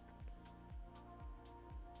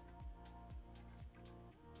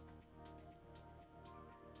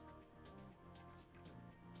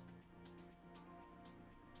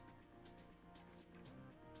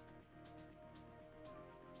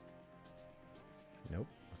 Nope.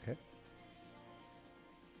 Okay.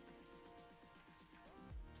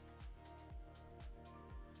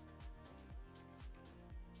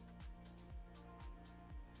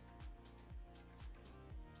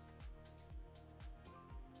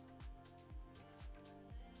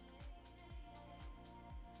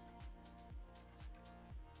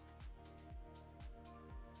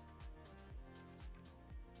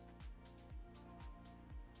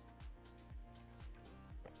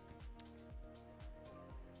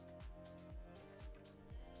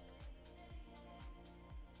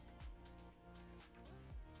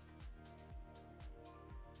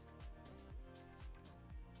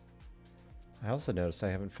 I also noticed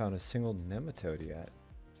I haven't found a single nematode yet.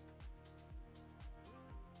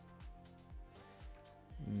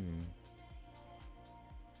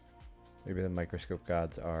 Maybe the microscope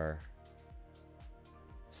gods are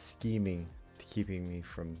scheming to keeping me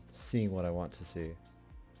from seeing what I want to see.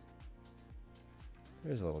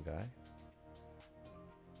 There's a little guy.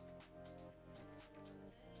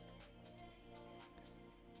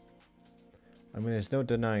 I mean, there's no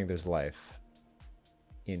denying there's life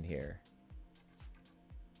in here.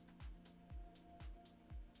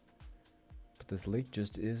 But this lake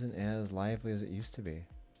just isn't as lively as it used to be.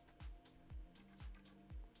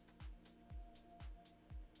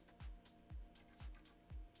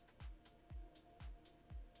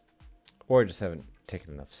 Or I just haven't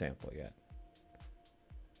taken enough sample yet.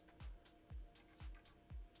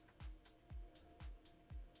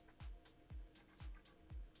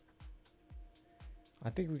 I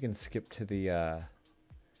think we can skip to the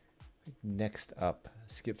next up.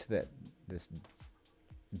 Skip to this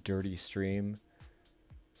dirty stream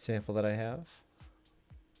sample that I have.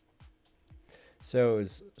 So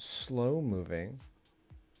it's slow moving,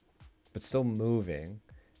 but still moving.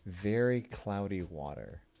 Very cloudy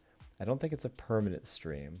water. I don't think it's a permanent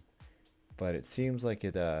stream, but it seems like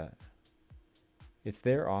it's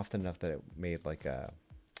there often enough that it made like a,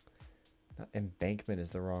 not embankment is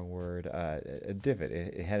the wrong word, a divot.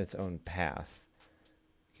 It had its own path.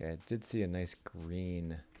 Okay, I did see a nice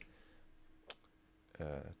green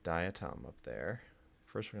diatom up there.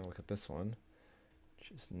 First we're gonna look at this one, which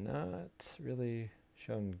is not really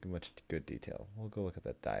showing much good detail. We'll go look at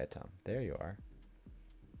that diatom. There you are.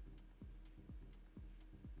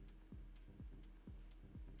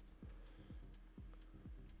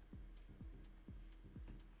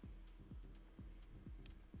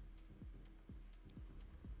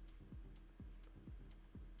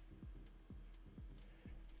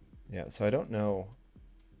 Yeah, so I don't know.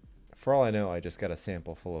 For all I know, I just got a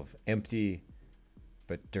sample full of empty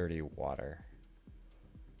but dirty water.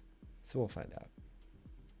 So we'll find out.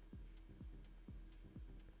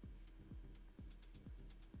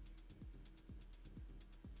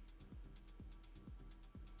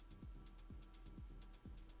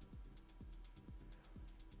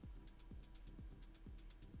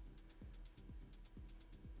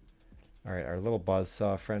 All right, our little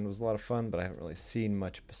buzzsaw friend was a lot of fun, but I haven't really seen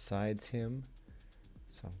much besides him.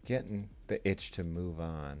 So I'm getting the itch to move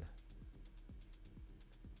on.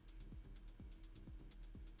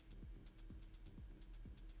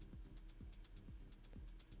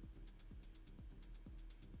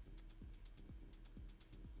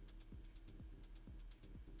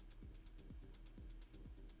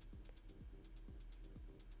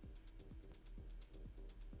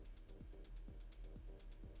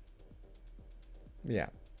 Yeah.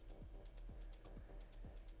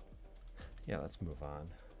 Yeah, let's move on.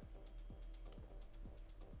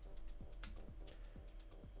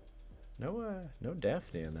 No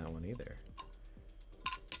Daphnia in that one either.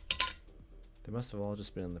 They must have all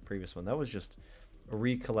just been in the previous one. That was just a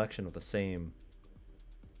recollection of the same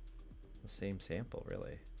sample,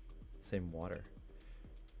 really. Same water.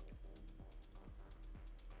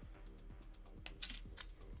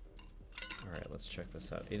 All right, let's check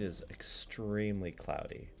this out. It is extremely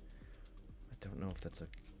cloudy. I don't know if that's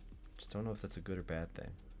just don't know if that's a good or bad thing.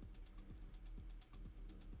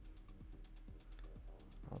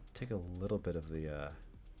 I'll take a little bit of the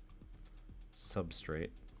substrate,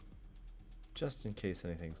 just in case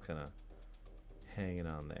anything's kind of hanging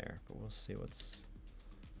on there. But we'll see what's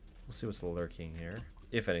lurking here,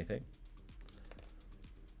 if anything.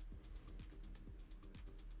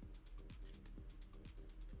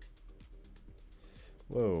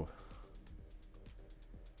 Whoa.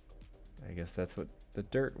 I guess that's what the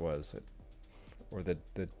dirt was, or the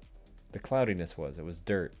cloudiness was. It was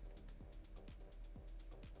dirt.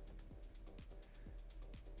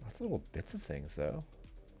 Lots of little bits of things, though.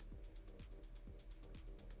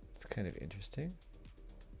 It's kind of interesting.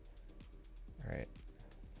 All right.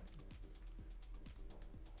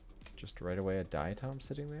 Just right away a diatom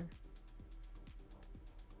sitting there.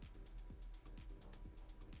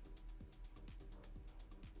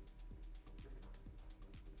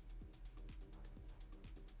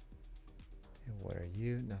 And what are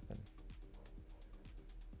you? Nothing.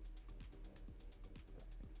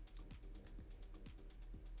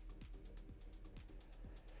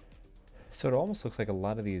 So it almost looks like a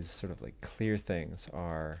lot of these sort of like clear things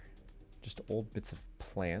are just old bits of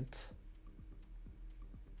plant.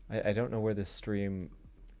 I don't know where this stream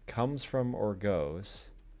comes from or goes,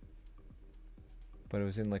 but it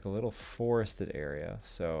was in like a little forested area,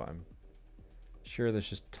 so I'm sure there's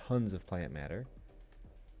just tons of plant matter.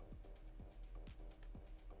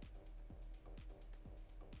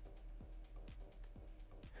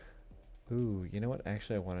 Ooh, you know what?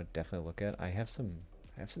 Actually, I want to definitely look at. I have some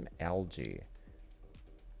algae.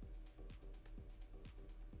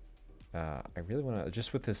 I really want to,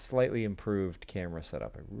 just with this slightly improved camera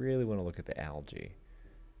setup, I really want to look at the algae.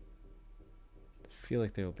 I feel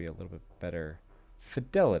like there will be a little bit better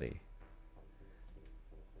fidelity.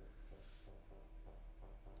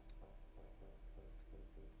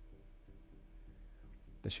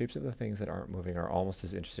 The shapes of the things that aren't moving are almost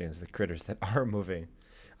as interesting as the critters that are moving.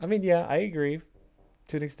 I mean, yeah, I agree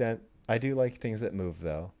to an extent. I do like things that move,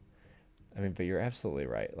 though. I mean, but you're absolutely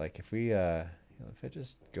right. Like, if we, if I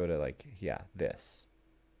just go to, like, yeah, this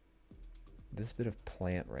bit of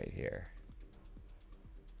plant right here.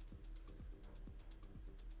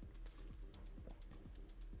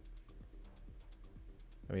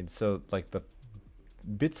 I mean, so, like, the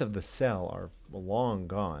bits of the cell are long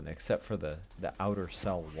gone, except for the outer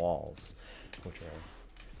cell walls, which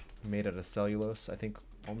are made out of cellulose, I think,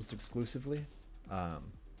 almost exclusively.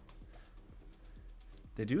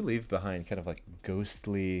 They do leave behind kind of like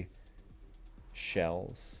ghostly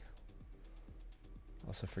shells.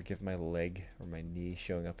 Also, forgive my leg or my knee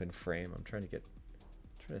showing up in frame. I'm trying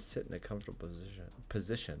to sit in a comfortable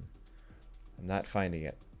position. I'm not finding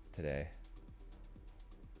it today.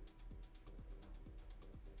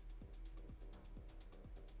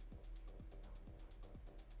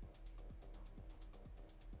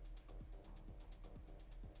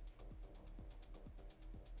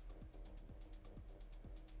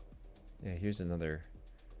 Yeah, here's another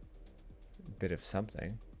bit of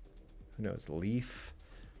something. Who knows? Leaf,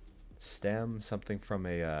 stem, something from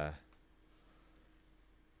a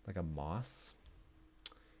like a moss.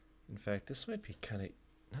 In fact, this might be kind of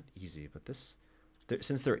not easy, but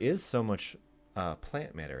since there is so much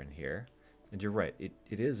plant matter in here, and you're right,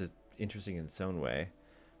 it is interesting in its own way.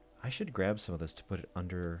 I should grab some of this to put it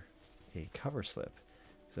under a cover slip,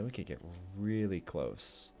 because then we could get really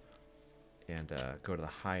close and go to the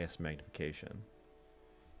highest magnification.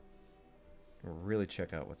 Really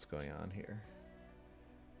check out what's going on here.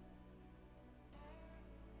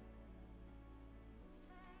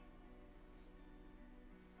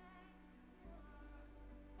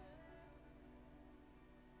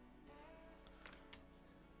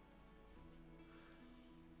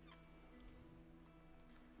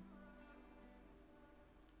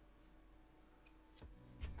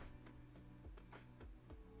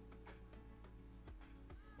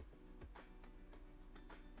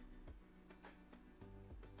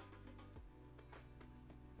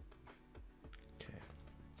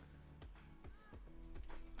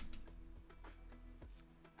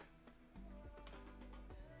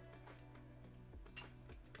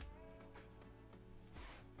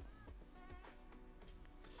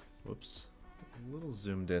 Whoops, a little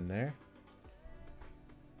zoomed in there.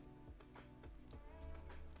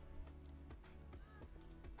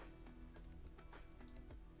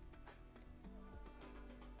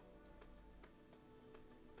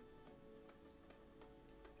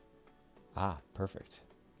 Ah, perfect.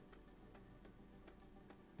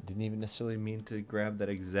 Didn't even necessarily mean to grab that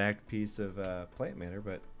exact piece of plant matter,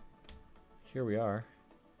 but here we are.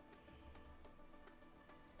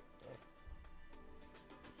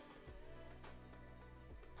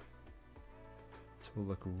 So we'll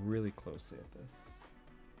look really closely at this.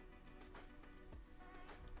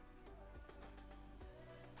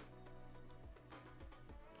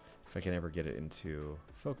 If I can ever get it into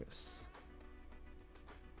focus.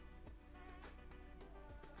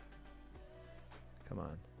 Come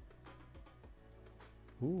on.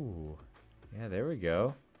 Ooh, yeah, there we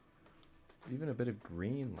go. Even a bit of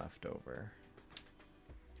green left over.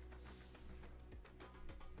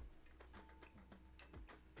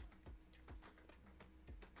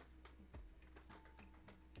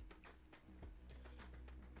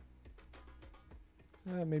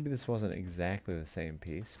 Maybe this wasn't exactly the same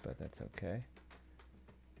piece, but that's okay.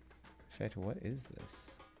 In fact, what is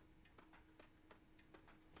this?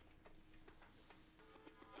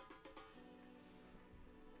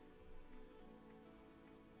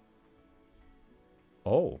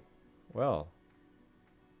 Oh, well.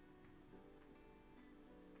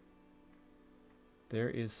 There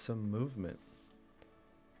is some movement.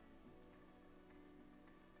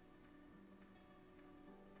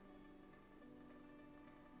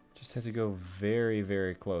 Just have to go very,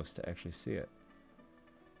 very close to actually see it.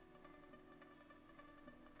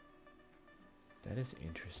 That is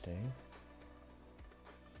interesting.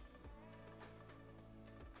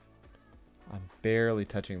 I'm barely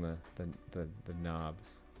touching the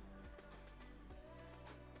knobs.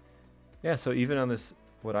 Yeah, so even on this,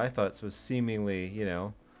 what I thought was seemingly, you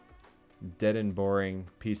know, dead and boring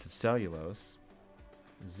piece of cellulose,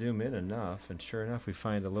 Zoom in enough, and sure enough, we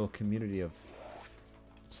find a little community of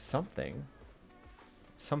something.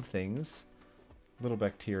 Some things. Little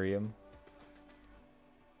bacterium.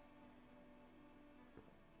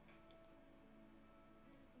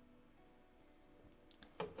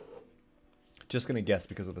 Just gonna guess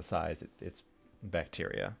because of the size, it's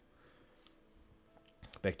bacteria.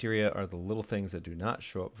 Bacteria are the little things that do not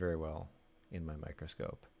show up very well in my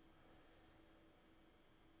microscope.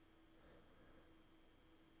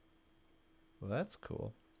 Well, that's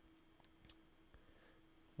cool.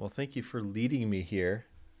 Well, thank you for leading me here,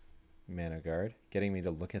 Manogard, getting me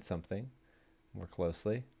to look at something more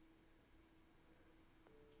closely.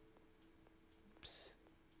 Oops.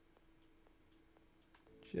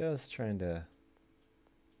 Just trying to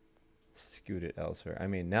scoot it elsewhere. I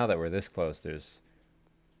mean, now that we're this close, there's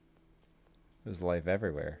life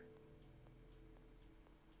everywhere.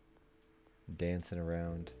 Dancing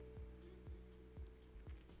around.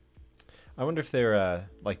 I wonder if they're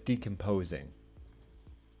like decomposing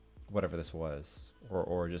whatever this was,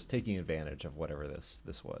 or just taking advantage of whatever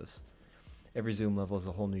this was. Every Zoom level is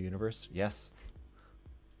a whole new universe. Yes.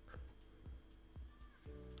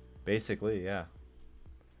 Basically, yeah.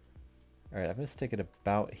 All right, I'm gonna stick it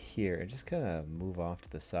about here and just kind of move off to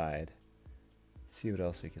the side. See what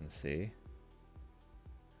else we can see.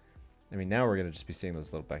 I mean, now we're gonna just be seeing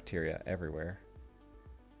those little bacteria everywhere.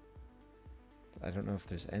 I don't know if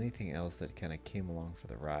there's anything else that kind of came along for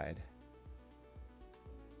the ride.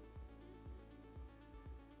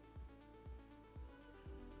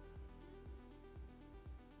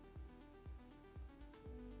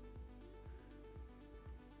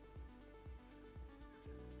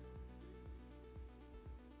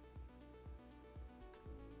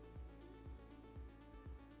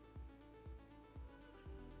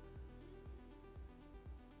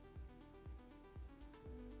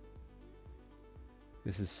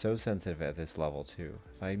 This is so sensitive at this level too.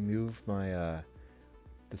 If I move my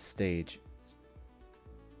the stage,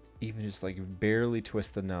 even just like barely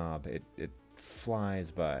twist the knob, it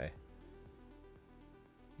flies by.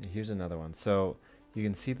 Here's another one. So you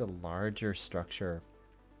can see the larger structure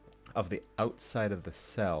of the outside of the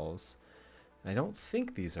cells. I don't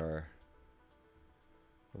think these are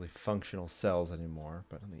really functional cells anymore,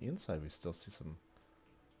 but on the inside we still see some.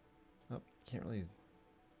 Oh, can't really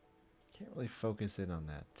focus in on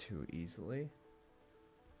that too easily.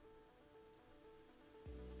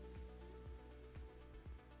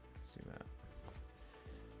 Zoom out.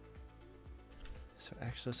 So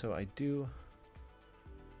actually, I do.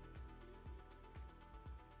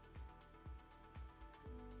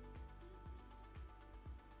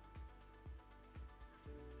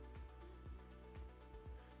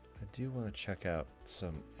 I do want to check out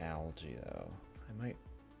some algae though. I might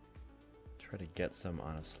try to get some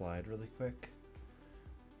on a slide really quick.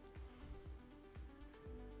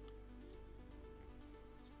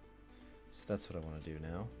 So that's what I want to do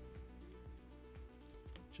now.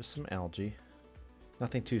 Just some algae.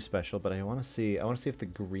 Nothing too special, but I want to see if the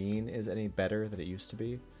green is any better than it used to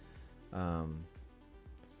be.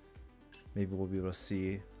 Maybe we'll be able to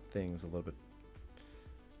see things a little bit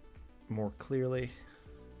more clearly.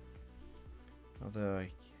 Although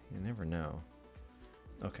you never know.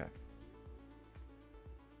 Okay.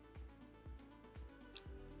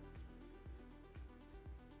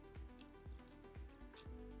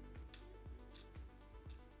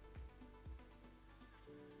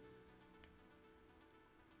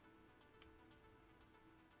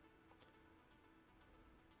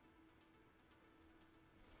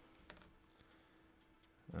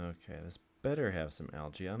 Okay, this better have some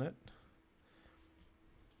algae on it.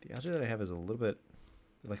 The algae that I have is a little bit,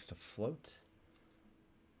 it likes to float.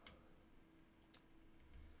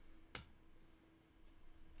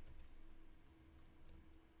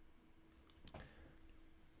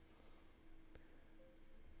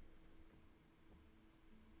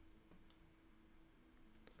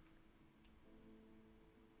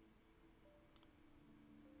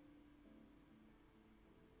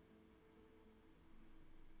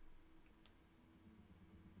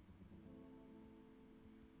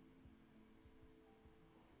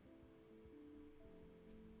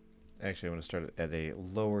 Actually, I want to start at a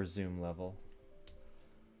lower zoom level,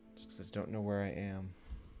 just because I don't know where I am.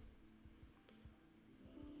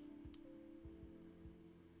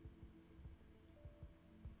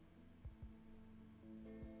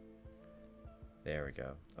 There we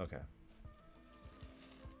go. Okay.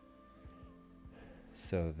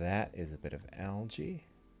 So that is a bit of algae.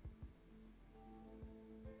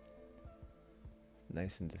 It's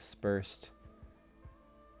nice and dispersed.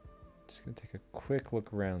 Just Just going to take a quick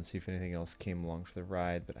look around, see if anything else came along for the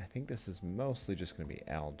ride, but I think this is mostly just going to be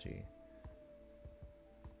algae.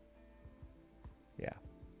 Yeah,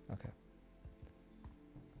 okay.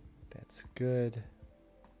 That's good.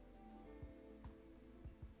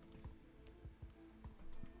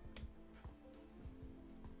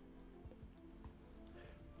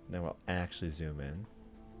 Now we'll actually zoom in.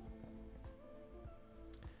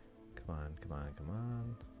 Come on, come on, come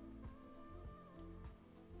on.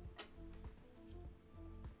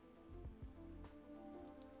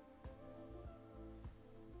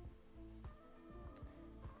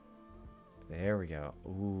 There we go.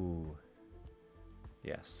 Ooh.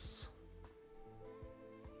 Yes.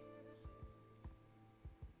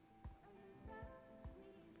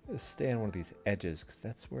 Let's stay on one of these edges because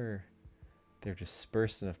that's where they're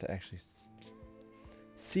dispersed enough to actually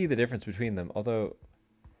see the difference between them. Although,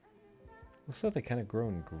 looks like they kind of grow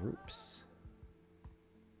in groups.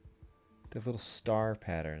 They have little star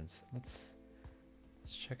patterns. Let's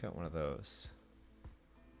check out one of those.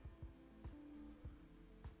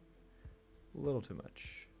 A little too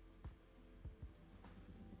much.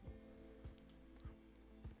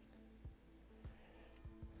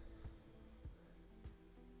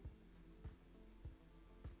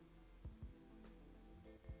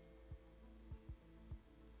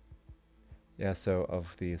 Yeah, so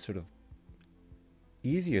of the sort of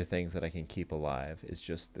easier things that I can keep alive is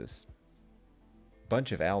just this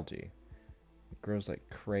bunch of algae. It grows like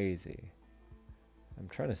crazy. I'm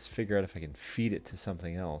trying to figure out if I can feed it to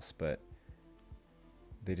something else, but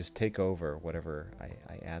they just take over whatever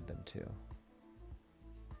I add them to.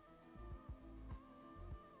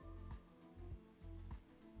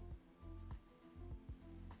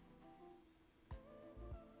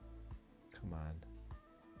 Come on.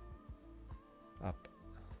 Up.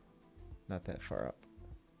 Not that far up.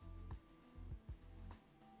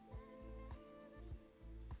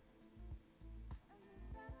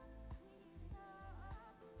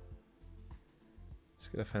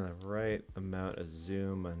 Just gotta find the right amount of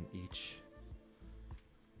zoom on each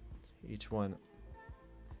one.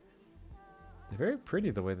 They're very pretty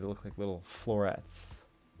the way they look like little florets.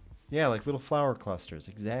 Yeah, like little flower clusters,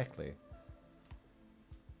 exactly.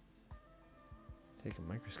 Take a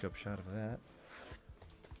microscope shot of that.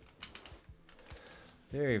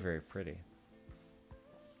 Very, very pretty.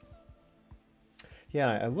 Yeah,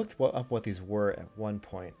 I looked up what these were at one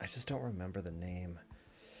point. I just don't remember the name. I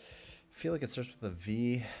feel like it starts with a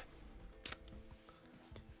V.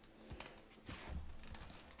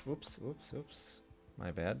 Oops, oops, oops.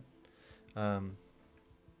 My bad. So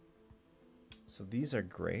these are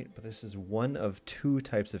great, but this is one of two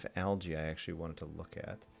types of algae I actually wanted to look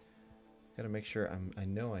at. Gotta make sure I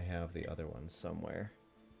know I have the other one somewhere.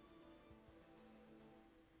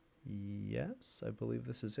 Yes, I believe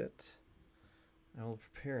this is it. I will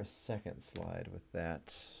prepare a second slide with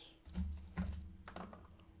that,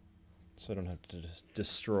 so I don't have to just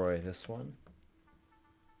destroy this one.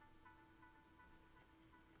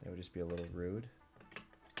 That would just be a little rude.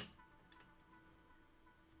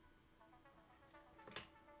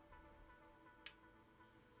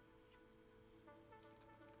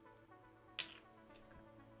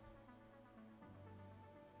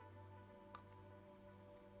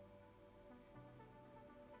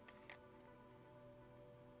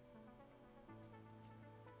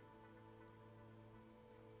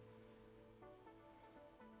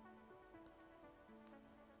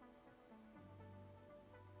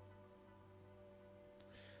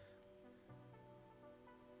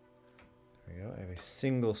 There we go. I have a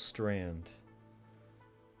single strand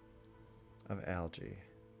of algae.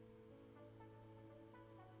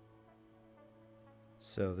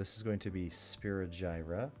 So this is going to be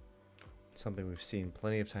Spirogyra, something we've seen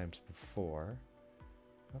plenty of times before.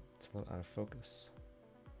 Oh, it's a little out of focus.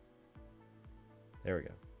 There we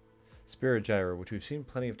go. Spirogyra, which we've seen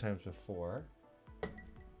plenty of times before.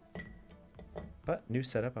 But new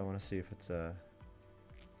setup, I want to see if it's if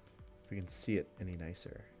we can see it any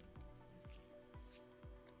nicer.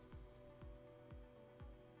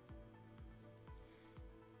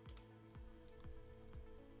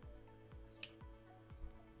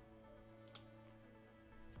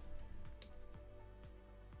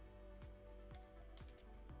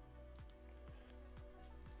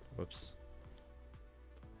 Whoops.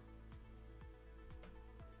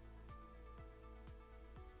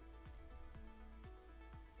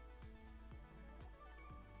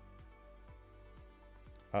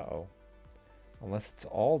 Uh-oh. Unless it's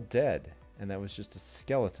all dead, and that was just a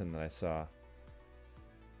skeleton that I saw.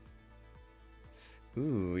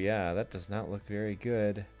 Ooh, yeah, that does not look very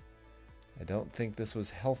good. I don't think this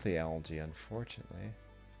was healthy algae, unfortunately.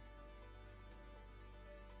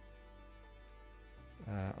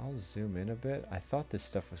 I'll zoom in a bit. I thought this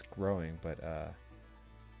stuff was growing, but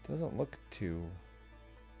doesn't look too.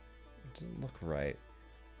 It doesn't look right.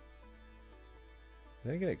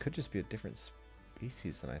 Then again, it could just be a different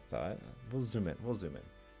species than I thought. We'll zoom in. We'll zoom in.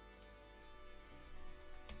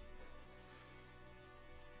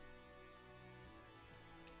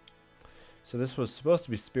 So this was supposed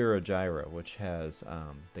to be Spirogyra, which has,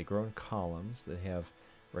 they grow in columns. They have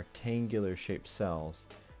rectangular shaped cells.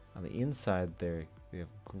 On the inside, they have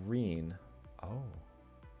green. Oh.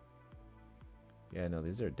 Yeah, no,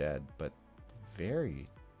 these are dead, but very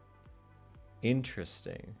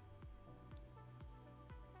interesting.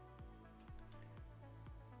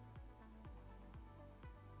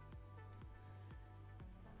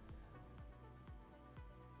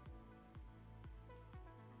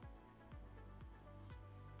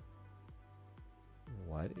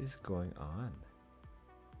 What is going on?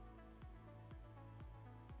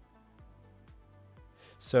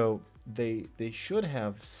 So they should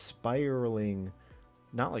have spiraling,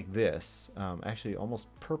 not like this, actually almost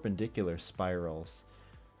perpendicular spirals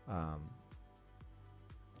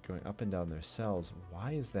going up and down their cells.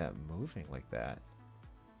 Why is that moving like that?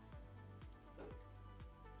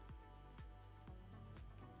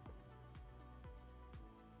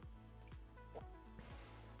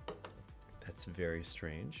 That's very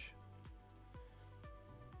strange.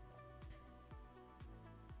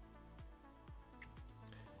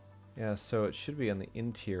 Yeah, so it should be on the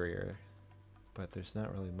interior, but there's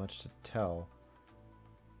not really much to tell,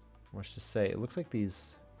 much to say. It looks like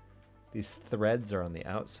these threads are on the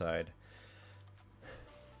outside.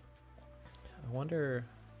 I wonder,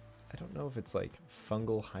 I don't know if it's like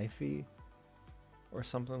fungal hyphae or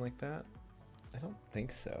something like that. I don't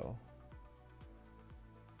think so.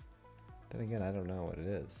 Then again, I don't know what it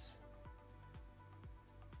is.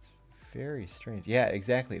 It's very strange. Yeah,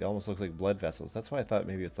 exactly. It almost looks like blood vessels. That's why I thought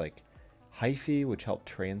maybe it's like hyphae, which help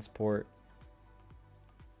transport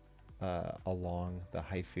along the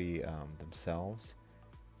hyphae themselves.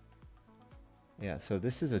 Yeah, so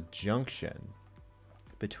this is a junction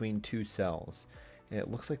between two cells. And it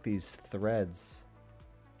looks like these threads,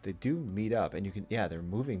 they do meet up, and you can, yeah, they're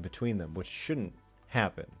moving between them, which shouldn't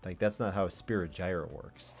happen. Like, that's not how a Spirogyra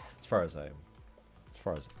works. As far as I'm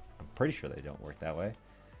pretty sure they don't work that way.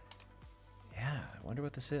 Yeah, I wonder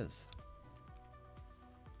what this is.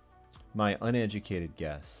 My uneducated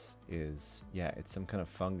guess is, yeah, it's some kind of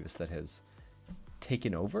fungus that has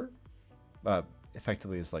taken over.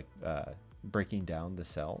 Effectively is like breaking down the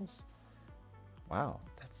cells. Wow,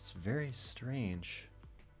 that's very strange.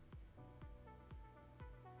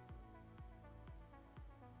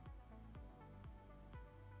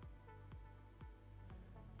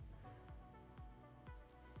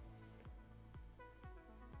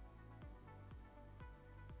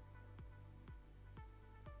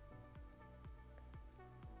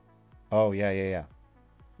 Oh, yeah.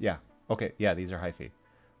 Yeah, okay, yeah, these are hyphae.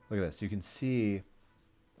 Look at this. You can see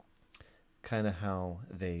kind of how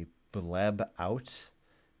they bleb out,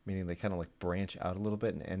 meaning they kind of like branch out a little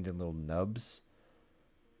bit and end in little nubs.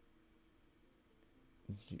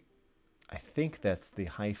 I think that's the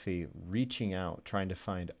hyphae reaching out, trying to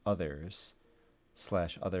find others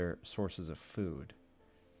 / other sources of food.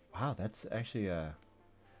 Wow, that's actually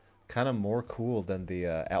kind of more cool than the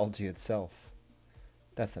algae itself.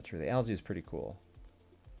 That's not true. The algae is pretty cool.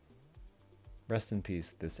 Rest in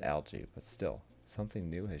peace, this algae, but still, something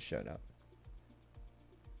new has shown up.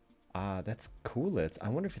 Ah, that's cool. I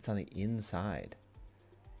wonder if it's on the inside.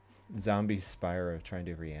 Zombie Spyro trying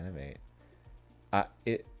to reanimate.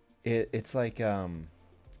 It's like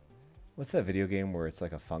what's that video game where it's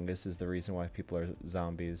like a fungus is the reason why people are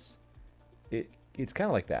zombies? It's kind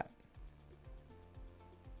of like that.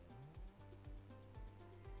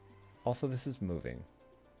 Also, this is moving.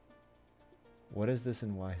 What is this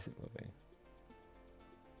and why is it moving?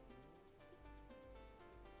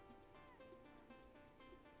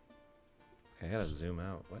 Okay, I gotta zoom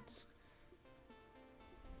out. What's...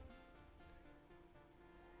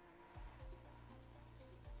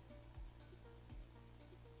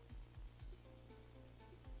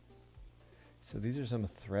 So these are some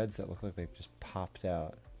threads that look like they've just popped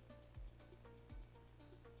out.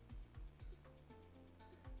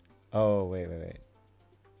 Oh, wait.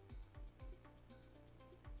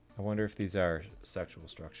 I wonder if these are sexual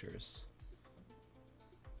structures.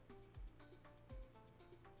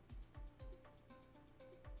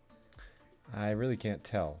 I really can't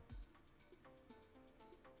tell.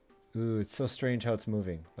 Ooh, it's so strange how it's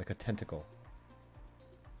moving, like a tentacle.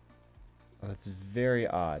 Oh, that's very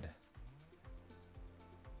odd.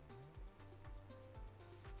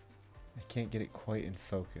 I can't get it quite in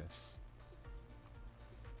focus.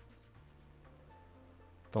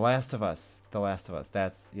 The Last of Us. The Last of Us.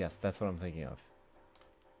 Yes, that's what I'm thinking of.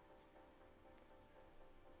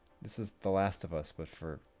 This is The Last of Us, but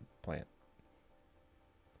for plant.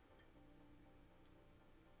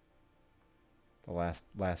 The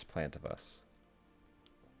last Plant of Us.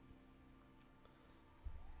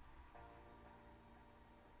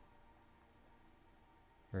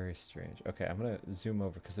 Very strange. Okay, I'm going to zoom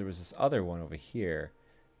over because there was this other one over here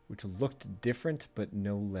which looked different but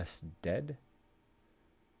no less dead.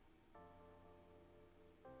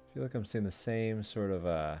 I feel like I'm seeing the same sort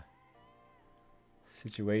of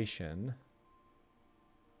situation.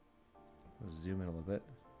 Let's zoom in a little bit.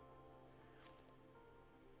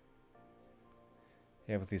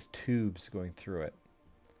 Yeah, with these tubes going through it.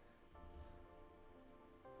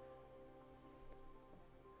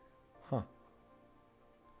 Huh.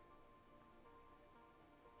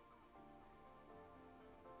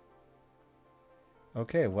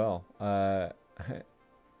 Okay, well,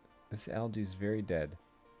 this algae is very dead.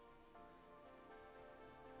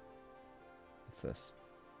 What's this?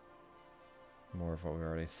 More of what we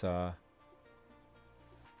already saw.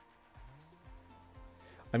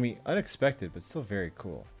 I mean, unexpected, but still very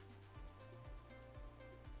cool.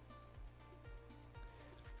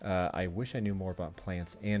 I wish I knew more about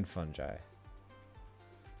plants and fungi.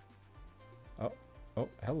 Oh,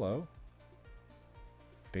 hello.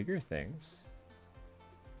 Bigger things.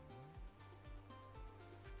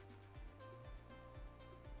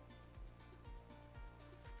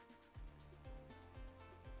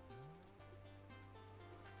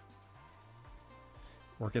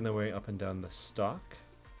 Working their way up and down the stalk.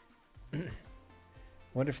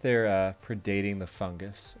 Wonder if they're predating the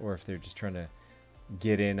fungus or if they're just trying to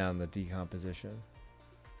get in on the decomposition.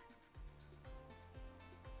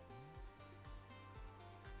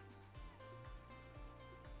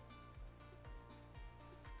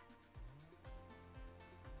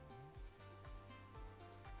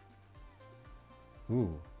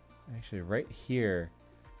 Ooh, actually right here,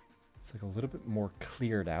 it's like a little bit more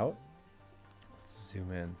cleared out. Let's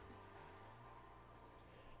zoom in.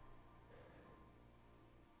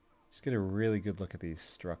 Just get a really good look at these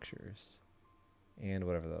structures and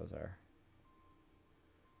whatever those are.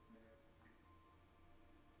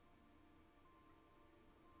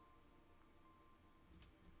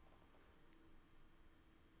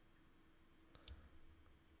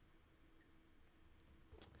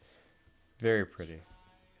 Very pretty.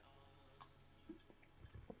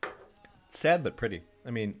 Sad but pretty. I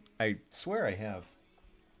mean, I swear I have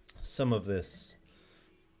some of this.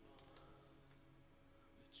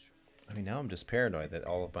 I mean, now I'm just paranoid that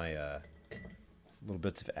all of my little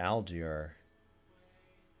bits of algae are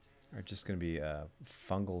just going to be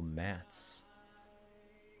fungal mats.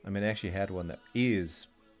 I mean, I actually had one that is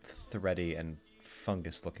thready and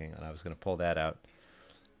fungus looking, and I was going to pull that out.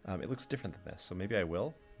 It looks different than this, so maybe I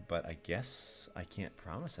will, but I guess I can't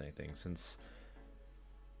promise anything since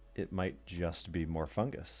it might just be more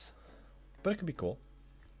fungus. But it could be cool.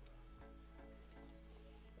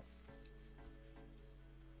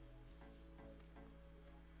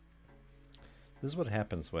 This is what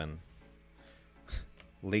happens when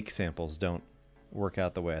lake samples don't work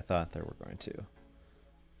out the way I thought they were going to.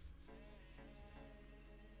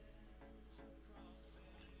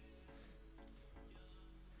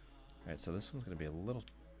 Alright, so this one's going to be a little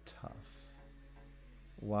tough.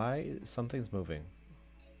 Why? Something's moving.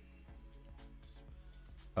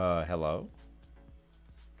 Hello?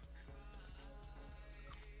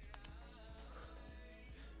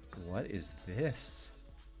 What is this?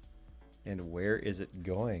 And where is it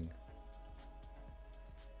going?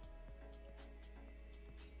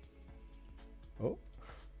 Oh.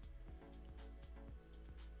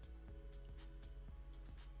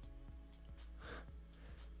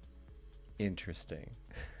 Interesting.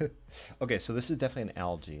 Okay, so this is definitely an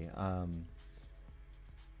algae.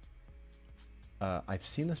 I've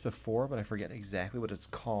seen this before, but I forget exactly what it's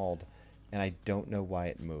called, and I don't know why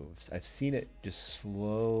it moves. I've seen it just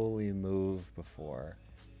slowly move before.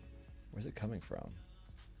 Where's it coming from?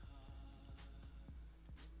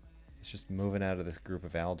 It's just moving out of this group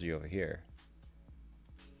of algae over here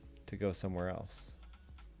to go somewhere else.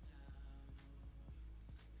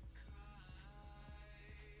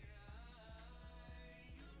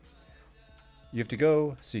 You have to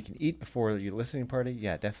go so you can eat before your listening party?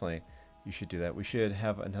 Yeah, definitely. You should do that. We should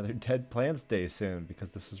have another Dead Plants Day soon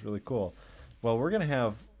because this is really cool. Well, we're going to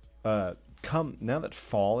have, now that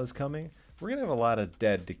fall is coming, we're going to have a lot of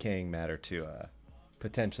dead decaying matter to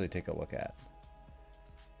potentially take a look at.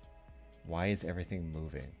 Why is everything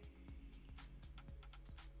moving?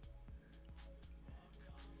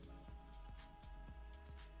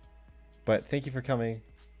 But thank you for coming.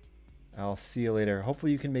 I'll see you later.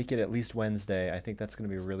 Hopefully you can make it at least Wednesday. I think that's going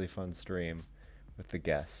to be a really fun stream with the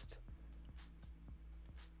guest.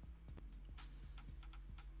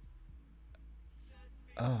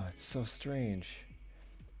 Oh, it's so strange.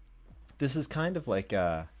 This is kind of like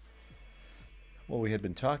what we had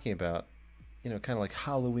been talking about, you know, kind of like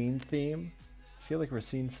Halloween theme. I feel like we're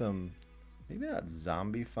seeing some, maybe not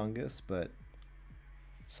zombie fungus, but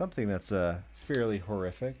something that's fairly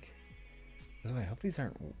horrific. Oh, I hope these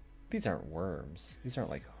aren't worms. These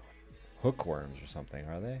aren't like hookworms or something,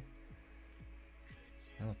 are they?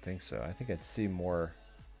 I don't think so. I think I'd see more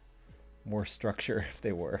structure if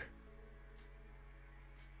they were.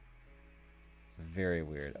 Very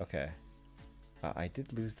weird. Okay. I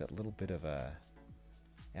did lose that little bit of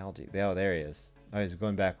algae. Oh, there he is. Oh, he's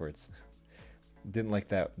going backwards. Didn't like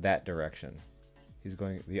that direction. He's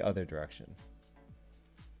going the other direction.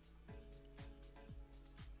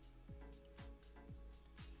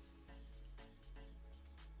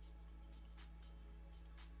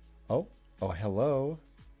 Oh, hello.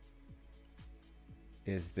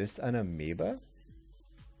 Is this an amoeba?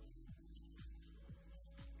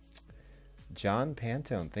 John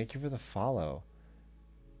Pantone, thank you for the follow.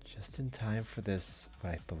 Just in time for this,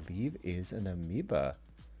 what I believe is an amoeba.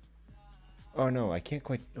 Oh no, I can't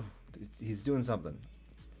quite. Oh, he's doing something.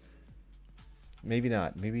 Maybe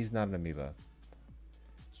not. Maybe he's not an amoeba.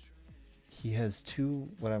 He has two,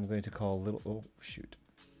 what I'm going to call little. Oh, shoot.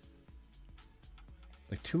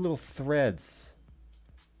 Like two little threads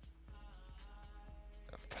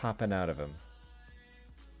popping out of him.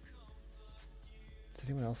 Does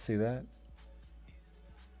anyone else see that?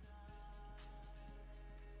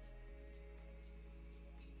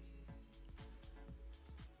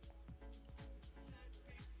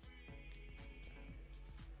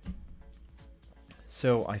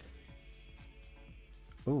 So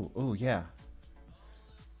oh yeah.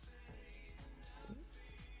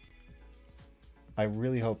 I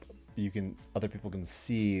really hope other people can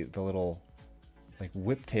see the little like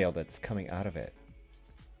whiptail that's coming out of it.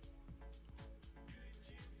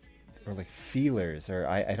 Or like feelers, or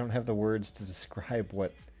I don't have the words to describe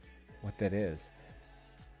what that is.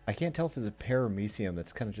 I can't tell if it's a paramecium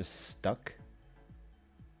that's kind of just stuck,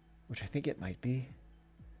 which I think it might be.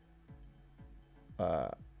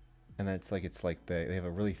 And then it's like they have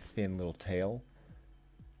a really thin little tail,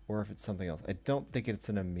 or if it's something else. I don't think it's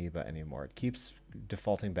an amoeba anymore. It keeps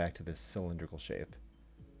defaulting back to this cylindrical shape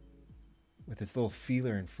with its little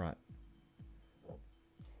feeler in front.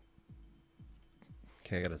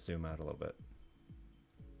 Okay, I gotta zoom out a little bit.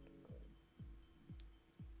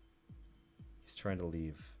 He's trying to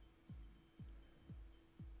leave.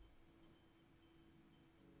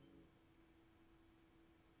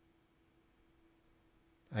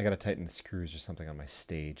 I gotta tighten the screws or something on my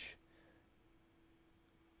stage,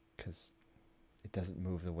 because it doesn't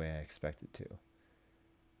move the way I expect it to.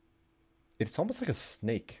 It's almost like a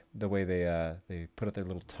snake, the way they put out their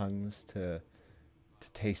little tongues to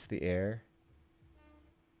taste the air.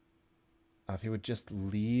 If you would just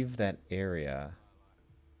leave that area.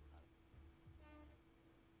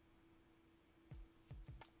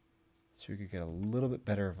 So we could get a little bit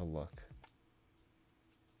better of a look.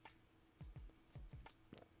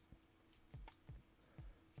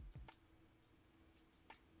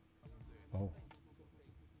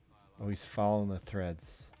 Oh, he's following the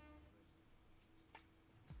threads.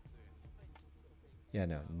 Yeah,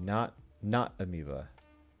 no, not amoeba.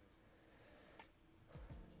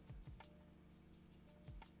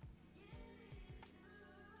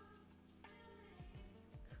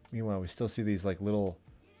 Meanwhile, we still see these like little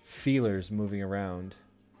feelers moving around.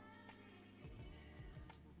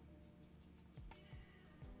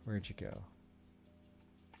 Where'd you go?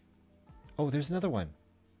 Oh, there's another one.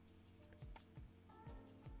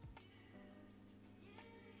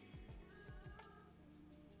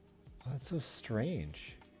 Oh, that's so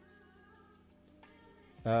strange.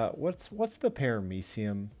 What's the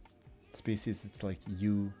paramecium species? It's like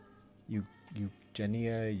Eugenia,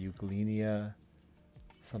 Euglenia,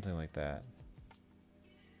 something like that.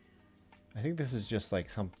 I think this is just like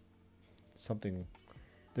something.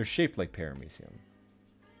 They're shaped like paramecium,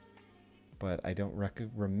 but I don't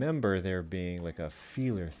remember there being like a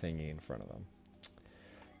feeler thingy in front of them.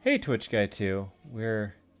 Hey, Twitch guy 2,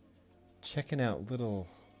 we're checking out little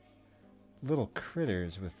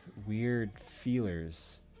critters with weird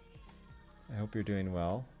feelers. I hope you're doing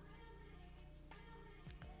well.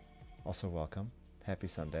 Also, welcome. Happy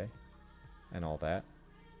Sunday and all that.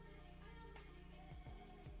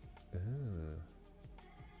 Ooh.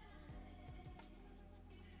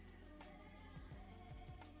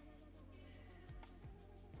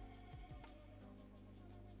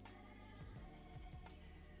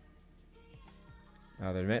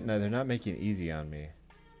 Oh, they're not making it easy on me.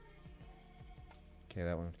 Okay,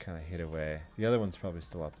 that one kind of hid away. The other one's probably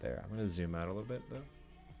still up there. I'm gonna zoom out a little bit though.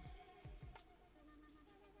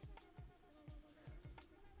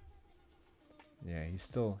 Yeah, he's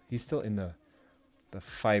still in the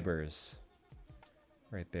fibers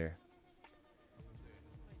right there.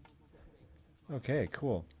 Okay,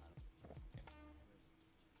 cool.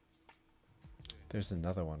 There's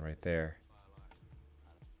another one right there.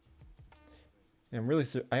 And I'm really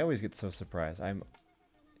I always get so surprised. I'm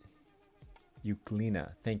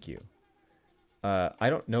Euglena, thank you. I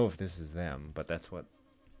don't know if this is them, but that's what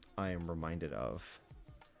I am reminded of.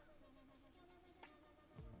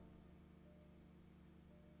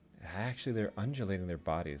 Actually, they're undulating their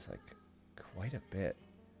bodies like quite a bit.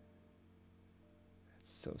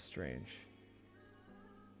 It's so strange.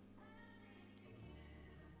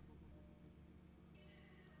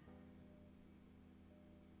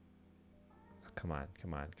 Oh, come on,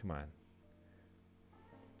 come on, come on.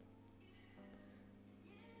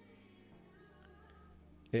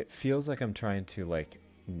 It feels like I'm trying to like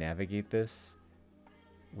navigate this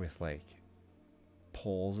with like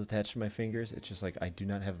poles attached to my fingers. It's just like I do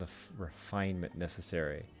not have the refinement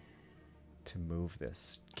necessary to move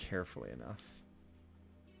this carefully enough.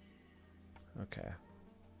 Okay.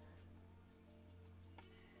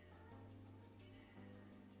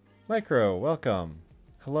 Micro, welcome.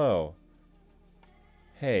 Hello.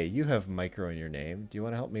 Hey, you have Micro in your name. Do you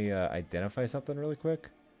want to help me identify something really quick?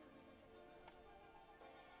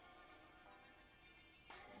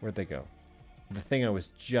 Where'd they go? The thing I was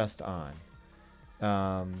just on.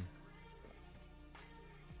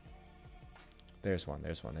 There's one,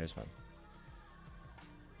 there's one, there's one.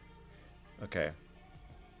 Okay.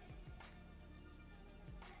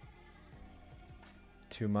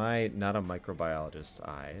 To my not a microbiologist's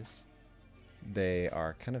eyes, they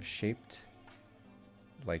are kind of shaped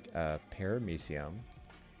like a paramecium.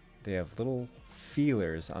 They have little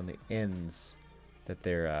feelers on the ends that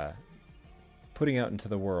they're putting out into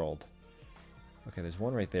the world. Okay, there's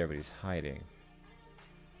one right there, but he's hiding.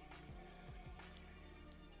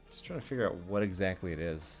 Just trying to figure out what exactly it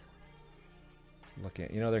is. Looking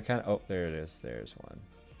at, you know, they're kind of, oh, there it is. There's one.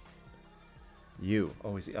 You.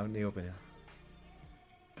 Oh, is he out in the open?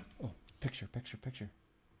 Oh, picture, picture, picture.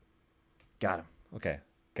 Got him. Okay,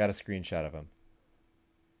 got a screenshot of him.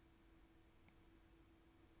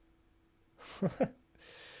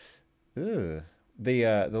 Ugh.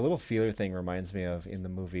 The little feeler thing reminds me of in the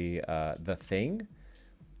movie The Thing.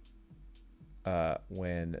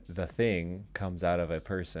 When the Thing comes out of a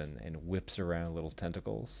person and whips around little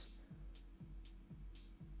tentacles.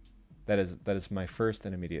 That is my first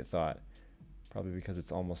and immediate thought. Probably because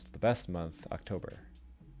it's almost the best month, October.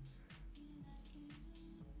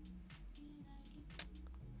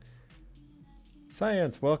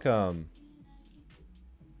 Science, welcome.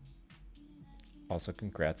 Also,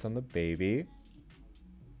 congrats on the baby.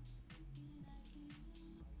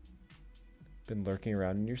 Been lurking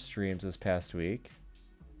around in your streams this past week.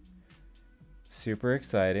 Super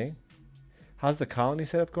exciting. How's the colony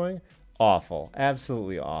setup going? Awful.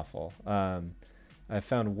 Absolutely awful. I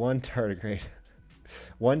found one tardigrade.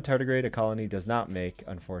 One tardigrade a colony does not make,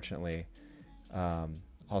 unfortunately.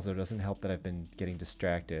 Also, it doesn't help that I've been getting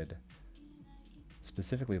distracted.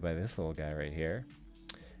 Specifically by this little guy right here.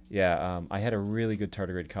 Yeah, I had a really good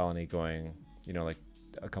tardigrade colony going, you know, like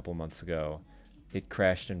a couple months ago. It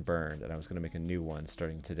crashed and burned, and I was going to make a new one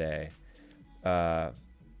starting today. You know,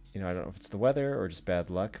 I don't know if it's the weather or just bad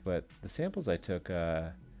luck, but the samples I took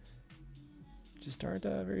just aren't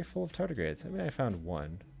very full of tardigrades. I mean, I found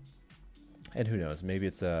one. And who knows, maybe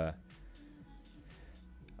it's a...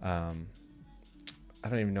 I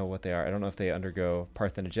don't even know what they are. I don't know if they undergo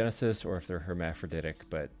parthenogenesis or if they're hermaphroditic,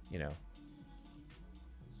 but, you know.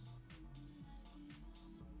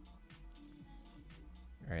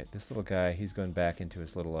 Alright, this little guy, he's going back into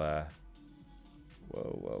his little, whoa, whoa,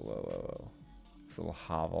 whoa, whoa, whoa. This little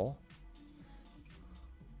hovel.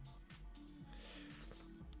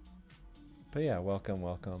 But yeah, welcome,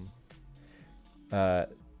 welcome.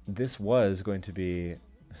 This was going to be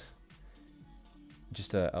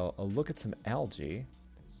just a look at some algae,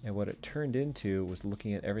 and what it turned into was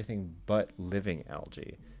looking at everything but living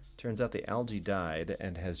algae. Turns out the algae died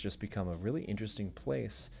and has just become a really interesting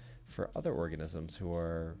place for other organisms who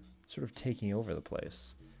are sort of taking over the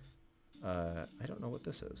place. I don't know what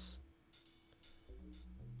this is.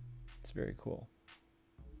 It's very cool.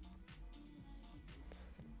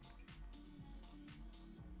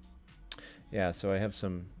 Yeah, so I have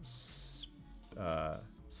some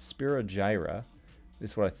Spirogyra.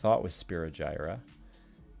 This is what I thought was Spirogyra.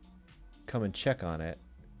 Come and check on it.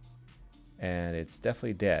 and it's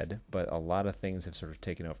definitely dead, but a lot of things have sort of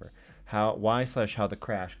taken over. Why/how the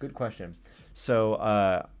crash? Good question. So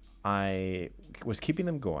I was keeping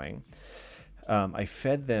them going. I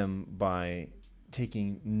fed them by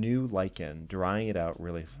taking new lichen, drying it out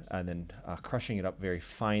really, and then crushing it up very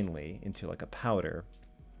finely into like a powder,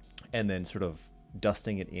 and then sort of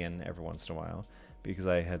dusting it in every once in a while, because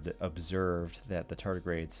I had observed that the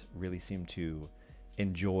tardigrades really seem to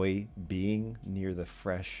enjoy being near the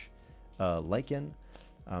fresh lichen,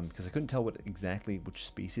 because I couldn't tell exactly which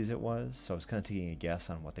species it was, so I was kind of taking a guess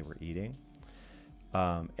on what they were eating.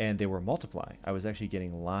 And they were multiplying. I was actually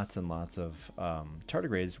getting lots and lots of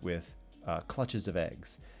tardigrades with clutches of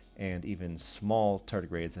eggs, and even small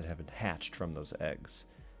tardigrades that haven't hatched from those eggs.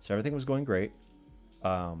 So everything was going great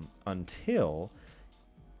until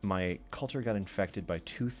my culture got infected by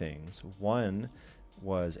two things. One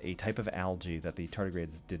was a type of algae that the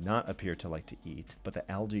tardigrades did not appear to like to eat, but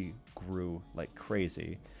the algae grew like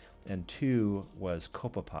crazy. And two was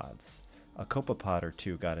copepods. A copepod or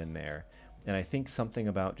two got in there, and I think something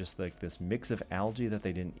about just like this mix of algae that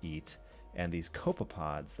they didn't eat and these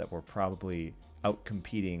copepods that were probably out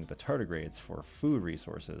competing the tardigrades for food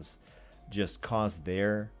resources just caused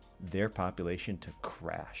their population to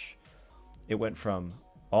crash. It went from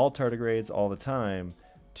all tardigrades all the time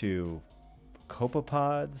to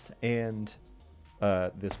copepods and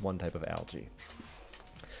this one type of algae.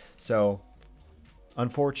 So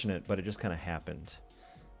unfortunate, but it just kind of happened.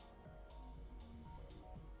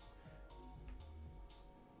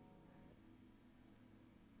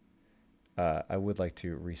 I would like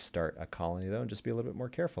to restart a colony though and just be a little bit more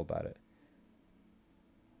careful about it.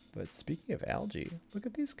 But speaking of algae, look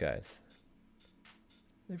at these guys.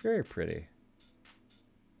 They're very pretty.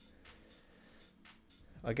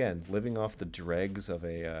 Again, living off the dregs of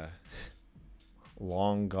a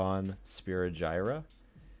long gone Spiragyra.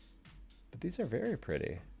 But these are very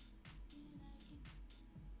pretty.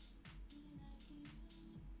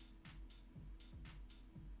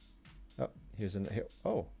 Oh, here's an here.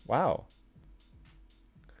 Oh, wow.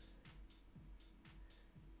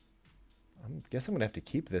 I guess I'm gonna have to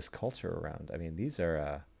keep this culture around. I mean, these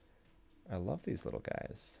are I love these little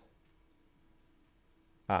guys.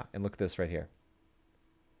 Ah, and look at this right here.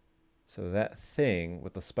 So that thing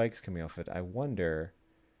with the spikes coming off it, I wonder.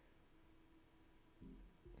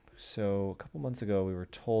 So a couple months ago, we were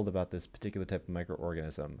told about this particular type of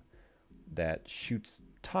microorganism that shoots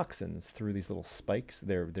toxins through these little spikes.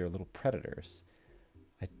 They're little predators.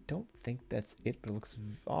 I don't think that's it, but it looks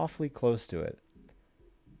awfully close to it.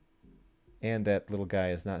 And that little guy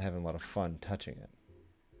is not having a lot of fun touching it.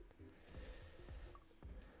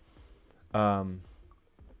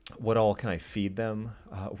 What all can I feed them?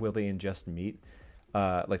 Will they ingest meat?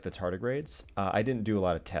 Like the tardigrades? I didn't do a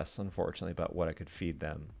lot of tests, unfortunately, about what I could feed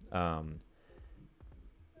them.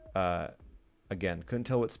 Again, couldn't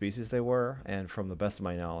tell what species they were, and from the best of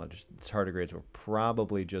my knowledge, the tardigrades were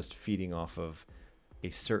probably just feeding off of a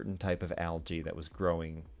certain type of algae that was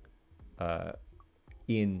growing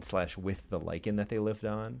in/with the lichen that they lived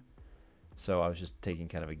on. So I was just taking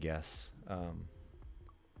kind of a guess.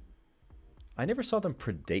 I never saw them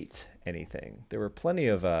predate anything. There were plenty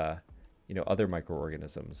of other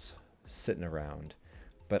microorganisms sitting around,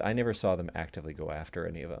 but I never saw them actively go after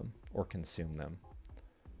any of them or consume them.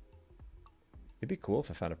 It'd be cool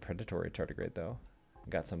if I found a predatory tardigrade though.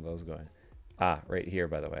 Got some of those going. Ah, right here,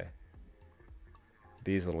 by the way.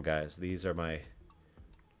 These little guys. These are my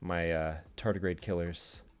tardigrade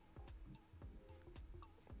killers.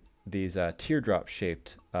 These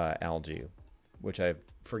teardrop-shaped algae, which I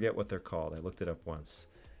forget what they're called. I looked it up once.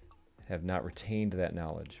 Have not retained that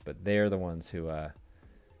knowledge, but they're the ones who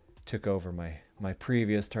took over my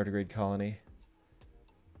previous tardigrade colony.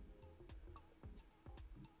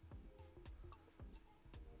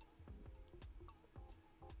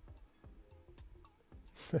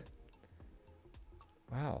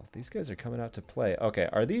 Wow, these guys are coming out to play. Okay,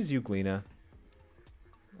 are these Euglena?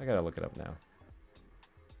 I gotta look it up now.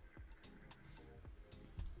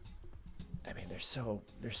 I mean, they're so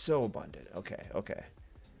abundant. Okay.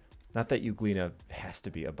 Not that Euglena has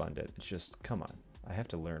to be abundant. It's just, come on. I have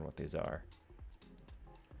to learn what these are.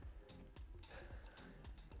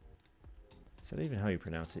 Is that even how you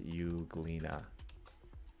pronounce it? Euglena.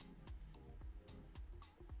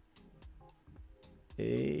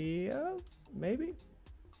 Yeah, maybe.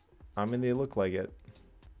 I mean, they look like it.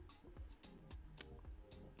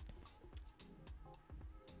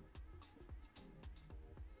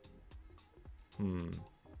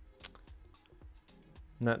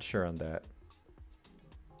 Not sure on that.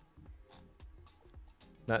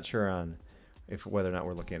 Not sure on if whether or not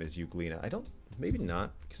we're looking at is euglena. I don't, maybe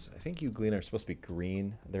not, because I think euglena are supposed to be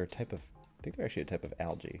green. They're a type of, I think they're actually a type of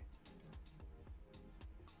algae.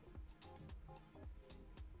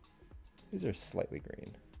 These are slightly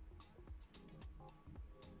green.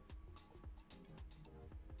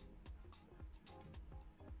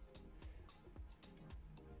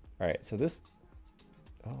 All right, so this,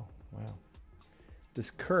 oh, wow.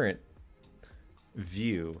 This current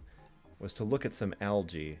view was to look at some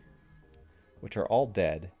algae, which are all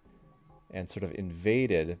dead, and sort of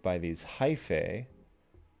invaded by these hyphae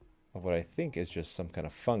of what I think is just some kind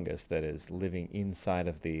of fungus that is living inside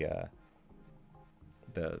of the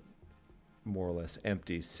more or less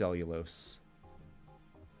empty cellulose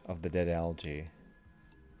of the dead algae.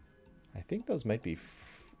 I think those might be,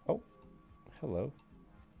 oh, hello.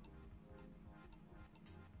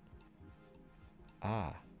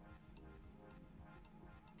 Ah.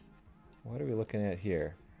 What are we looking at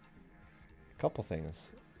here? A couple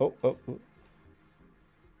things. Oh.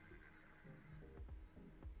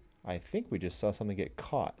 I think we just saw something get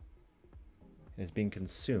caught and is being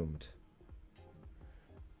consumed.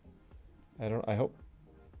 I hope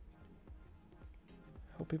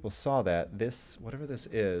people saw that. This, whatever this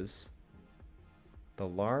is, the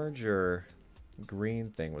larger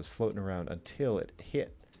green thing was floating around until it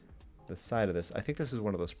hit the side of this. I think this is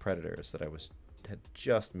one of those predators that had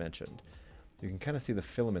just mentioned. You can kind of see the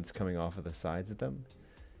filaments coming off of the sides of them.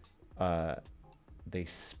 They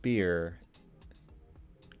spear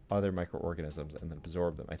other microorganisms and then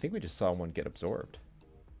absorb them. I think we just saw one get absorbed.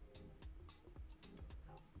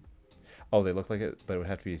 Oh, they look like it, but it would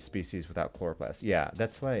have to be a species without chloroplast. Yeah,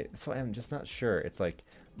 that's why I'm just not sure. It's like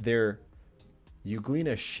they're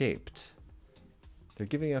euglena shaped. They're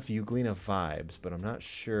giving off euglena vibes, but I'm not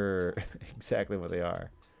sure exactly what they are.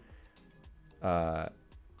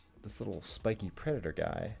 This little spiky predator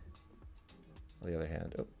guy, on the other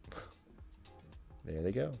hand, oh, there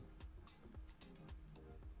they go.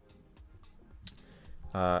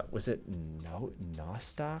 Was it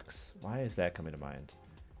nostocs? Why is that coming to mind?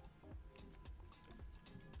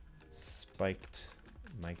 Spiked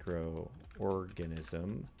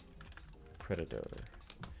microorganism predator.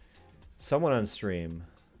 Someone on stream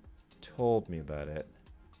told me about it,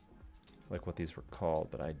 like what these were called,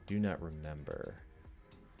 but I do not remember.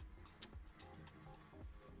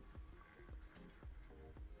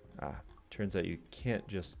 Turns out you can't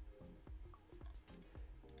just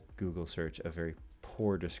Google search a very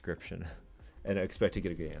poor description and expect to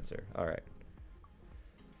get a good answer. All right.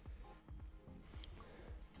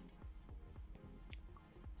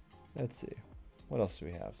 Let's see. What else do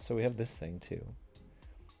we have? So we have this thing too.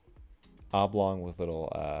 Oblong with little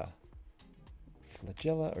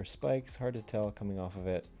flagella or spikes, hard to tell, coming off of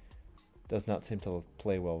it. Does not seem to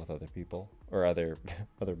play well with other people or other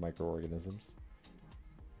microorganisms.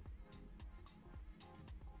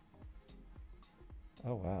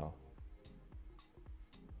 Oh wow.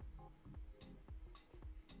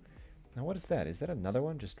 Now what is that? Is that another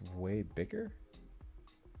one just way bigger?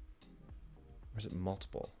 Or is it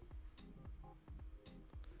multiple?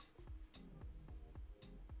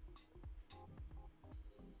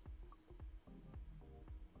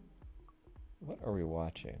 What are we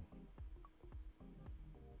watching?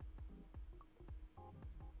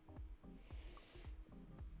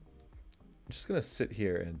 I'm just gonna sit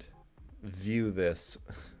here and view this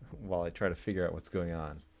while I try to figure out what's going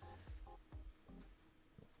on.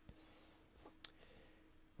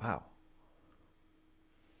 Wow.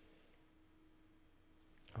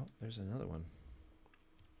 Oh, there's another one.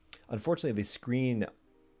 Unfortunately, the screen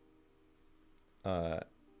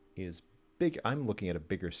is big. I'm looking at a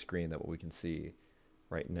bigger screen than what we can see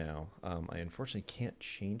right now. I unfortunately can't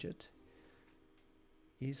change it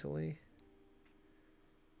easily.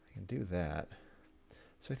 I can do that.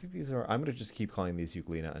 So I think these are, I'm going to just keep calling these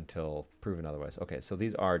euglena until proven otherwise. Okay, so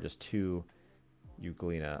these are just two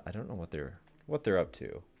euglena. I don't know what they're up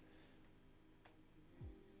to.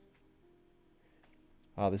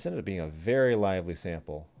 This ended up being a very lively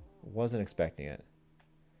sample. Wasn't expecting it.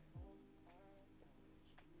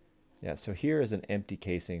 Yeah, so here is an empty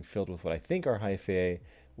casing filled with what I think are hyphae,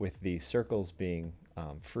 with the circles being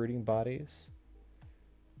fruiting bodies.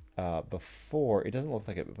 Before, it doesn't look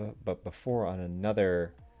like it, but before on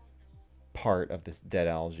another part of this dead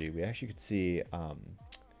algae, we actually could see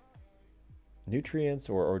nutrients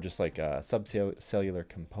or just like subcellular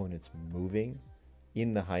components moving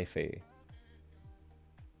in the hyphae,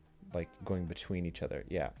 like going between each other.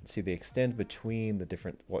 Yeah, see, they extend between the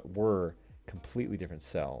different, what were completely different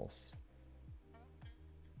cells.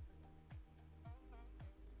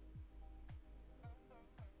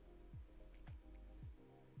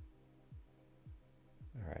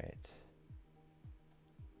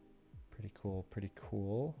 cool, pretty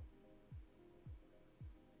cool.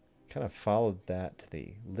 Kind of followed that to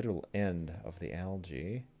the literal end of the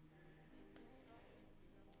algae.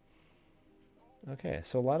 Okay,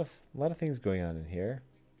 so a lot of things going on in here.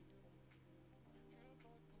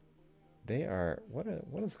 They are what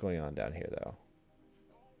is going on down here though?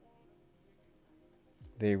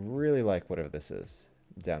 They really like whatever this is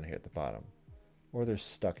down here at the bottom, or they're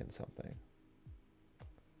stuck in something.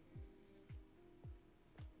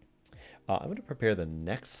 I'm going to prepare the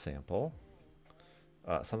next sample.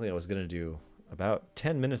 Something I was going to do about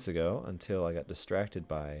 10 minutes ago until I got distracted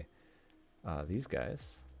by these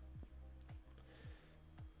guys.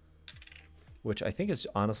 Which I think is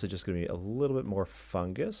honestly just going to be a little bit more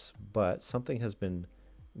fungus, but something has been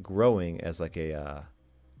growing as like a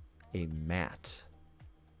mat,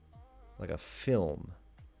 like a film.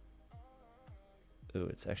 Ooh,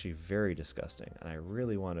 it's actually very disgusting, and I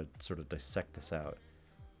really want to sort of dissect this out.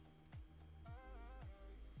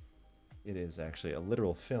 It is actually a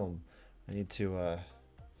literal film. I need to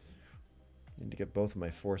get both of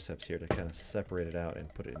my forceps here to kind of separate it out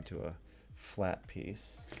and put it into a flat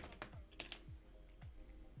piece.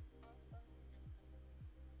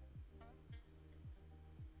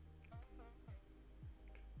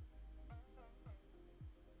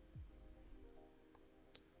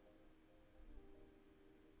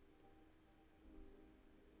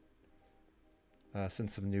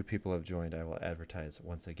 Since some new people have joined, I will advertise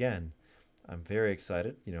once again. I'm very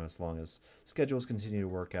excited, as long as schedules continue to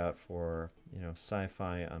work out for,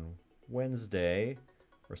 sci-fi on Wednesday,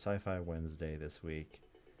 or Sci-Fi Wednesday this week.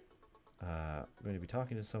 I'm going to be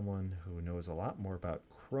talking to someone who knows a lot more about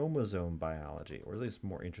chromosome biology, or at least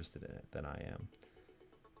more interested in it than I am.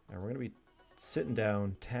 And we're going to be sitting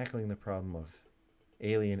down, tackling the problem of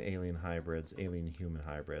alien hybrids, alien-human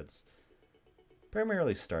hybrids,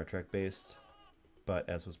 primarily Star Trek based. But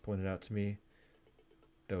as was pointed out to me,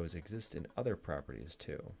 those exist in other properties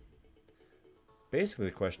too. Basically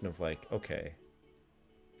the question of like, okay,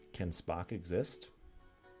 can Spock exist?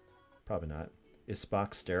 Probably not. Is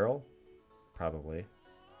Spock sterile? Probably.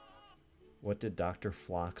 What did Dr.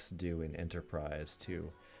 Phlox do in Enterprise to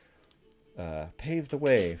pave the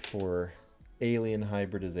way for alien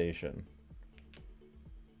hybridization?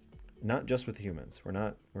 Not just with humans. We're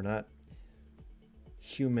not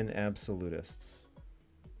human absolutists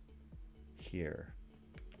here.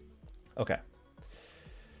 Okay.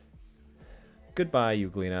 Goodbye,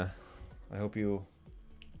 Euglena. I hope you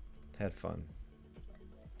had fun.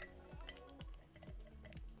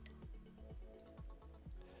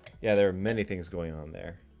 Yeah, there are many things going on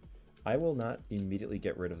there. I will not immediately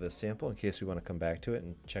get rid of this sample in case we want to come back to it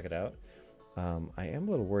and check it out. I am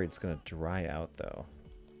a little worried it's going to dry out, though.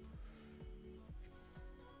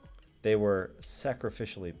 They were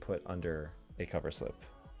sacrificially put under a cover slip.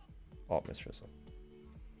 Alt Miss Frizzle.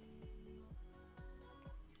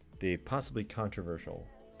 The possibly controversial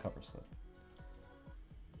cover slip,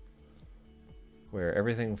 where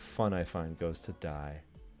everything fun I find goes to die.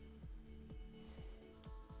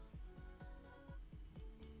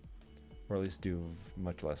 Or at least do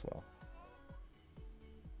much less well.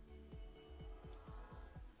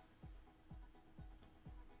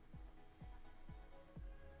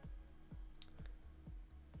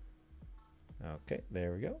 Okay,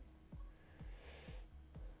 there we go.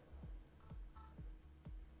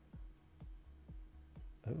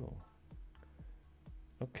 Oh.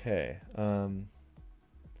 Okay.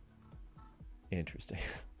 Interesting.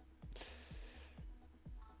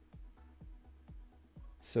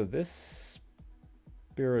 So this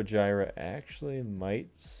Spirogyra actually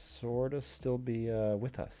might sort of still be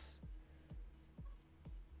with us.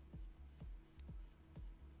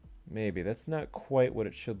 Maybe. That's not quite what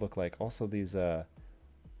it should look like. Also, these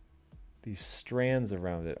strands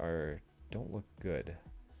around it don't look good.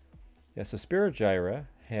 Yeah, so Spirogyra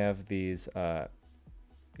have these, yeah,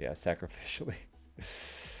 sacrificially.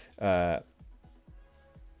 I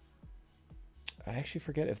actually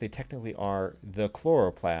forget if they technically are the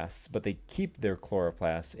chloroplasts, but they keep their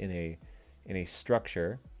chloroplasts in a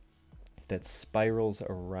structure that spirals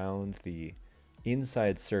around the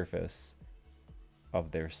inside surface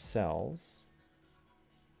of their cells.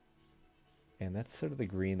 And that's sort of the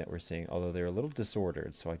green that we're seeing, although they're a little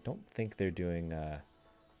disordered, so I don't think they're doing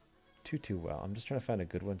too well. I'm just trying to find a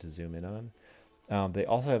good one to zoom in on. They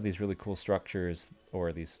also have these really cool structures,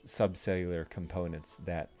 or these subcellular components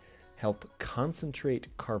that help concentrate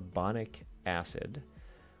carbonic acid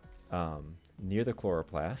near the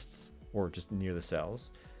chloroplasts, or just near the cells.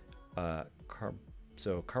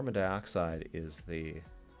 So carbon dioxide is the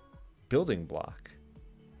building block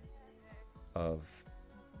of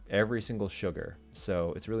every single sugar.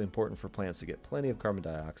 So it's really important for plants to get plenty of carbon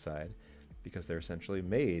dioxide because they're essentially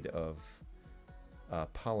made of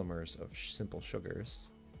polymers of simple sugars,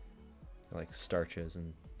 like starches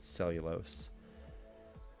and cellulose.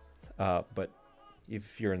 But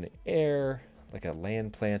if you're in the air, like a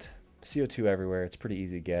land plant, CO2 everywhere, it's pretty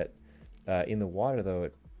easy to get. In the water, though,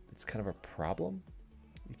 it's kind of a problem.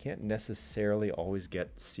 You can't necessarily always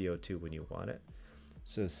get CO2 when you want it.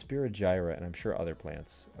 So Spirogyra, and I'm sure other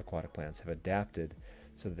plants, aquatic plants, have adapted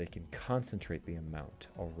so that they can concentrate the amount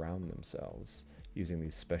around themselves using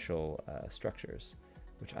these special structures,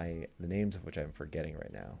 the names of which I'm forgetting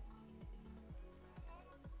right now.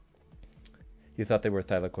 You thought they were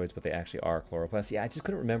thylakoids, but they actually are chloroplasts. Yeah, I just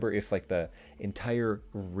couldn't remember if like the entire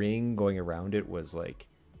ring going around it was like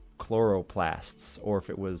chloroplasts or if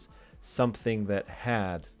it was something that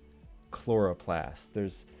had chloroplasts.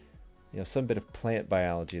 There's some bit of plant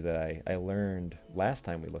biology that I learned last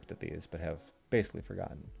time we looked at these, but have basically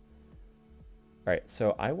forgotten. All right,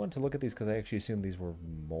 so I want to look at these because I actually assumed these were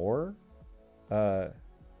more dead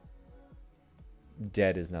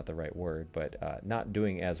is not the right word, but not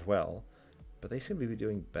doing as well. But they seem to be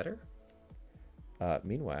doing better.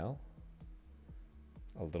 Meanwhile,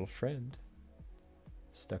 a little friend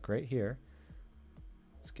stuck right here.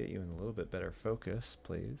 Let's get you in a little bit better focus,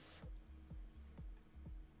 please.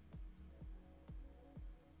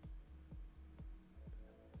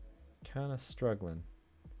 Kind of struggling.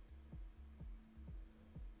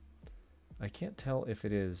 I can't tell if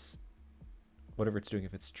it is, whatever it's doing,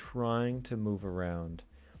 if it's trying to move around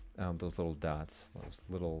those little dots, those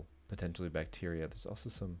little potentially bacteria. There's also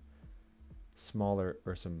some smaller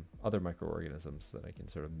or some other microorganisms that I can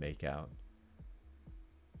sort of make out.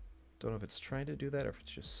 Don't know if it's trying to do that or if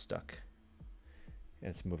it's just stuck and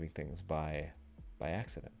it's moving things by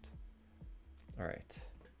accident. All right.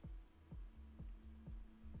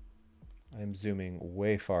 I'm zooming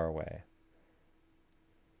way far away.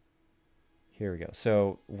 Here we go.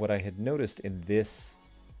 So what I had noticed in this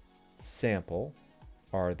sample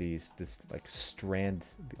are all these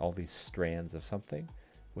strands of something,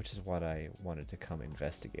 which is what I wanted to come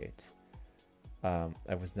investigate.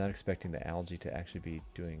 I was not expecting the algae to actually be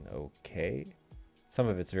doing okay. Some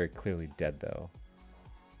of it's very clearly dead, though.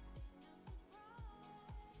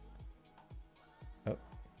 Oh.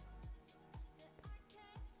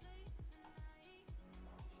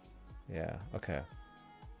 Yeah, okay.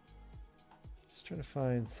 Just trying to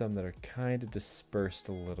find some that are kind of dispersed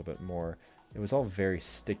a little bit more. It was all very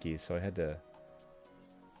sticky, so I had to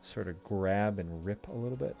sort of grab and rip a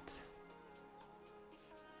little bit.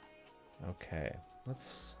 Okay,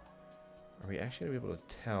 are we actually going to be able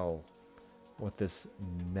to tell what this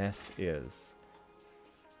mess is?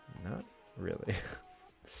 Not really.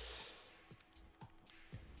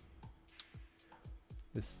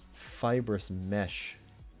 This fibrous mesh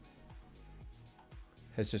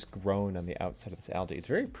has just grown on the outside of this algae. It's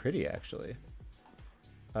very pretty, actually.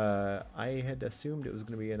 I had assumed it was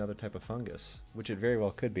going to be another type of fungus, which it very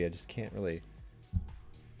well could be. I just can't really.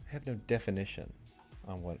 I have no definition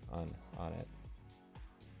on what on it.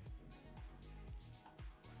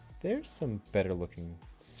 There's some better looking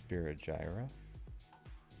Spirogyra.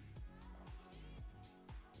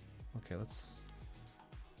 Okay, let's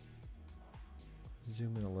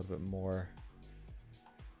zoom in a little bit more.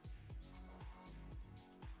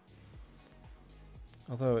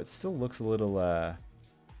 Although it still looks a little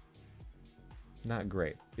not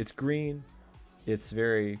great. It's green, it's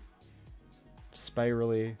very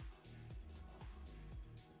spirally,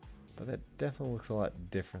 but that definitely looks a lot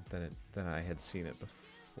different than I had seen it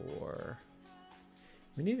before.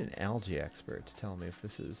 We need an algae expert to tell me if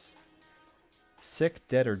this is sick,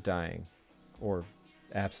 dead, or dying, or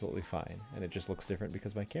absolutely fine. And it just looks different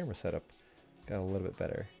because my camera setup got a little bit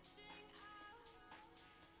better.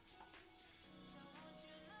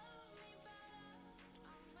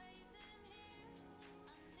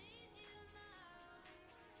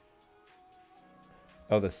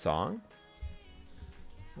 Oh, the song?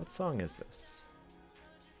 What song is this?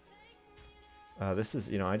 This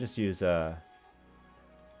is, I just use a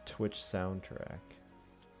Twitch soundtrack.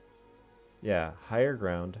 Yeah, Higher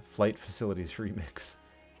Ground, Flight Facilities Remix.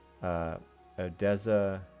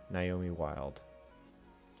 Odessa, Naomi Wild.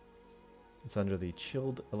 It's under the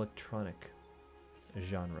chilled electronic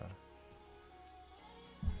genre.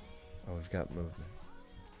 Oh, we've got movement.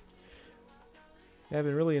 Yeah, I've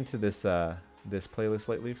been really into this this playlist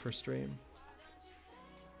lately for stream.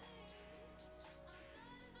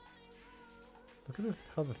 Look at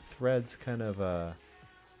how the threads kind of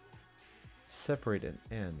separate and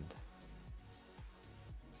end.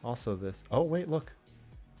 Also this, oh wait, look.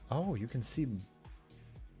 Oh, you can see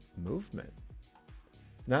movement.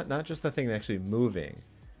 Not just the thing actually moving,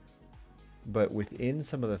 but within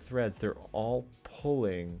some of the threads, they're all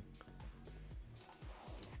pulling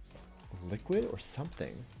liquid or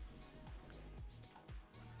something.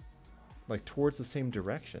 Like towards the same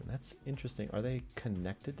direction. That's interesting. Are they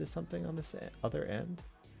connected to something on this other end?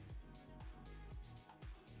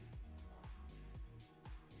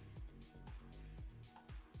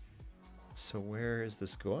 So where is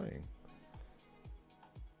this going?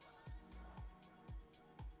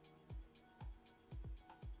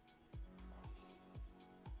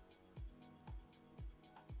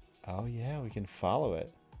 Oh yeah, we can follow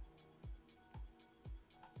it.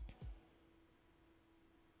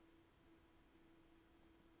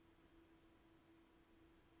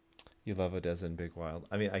 You love Odessa and Big Wild.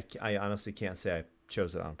 I mean, I honestly can't say I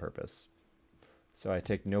chose it on purpose. So I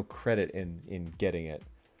take no credit in getting it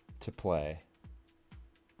to play.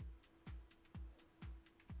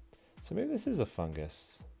 So maybe this is a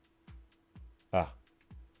fungus. Ah.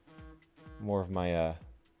 More of my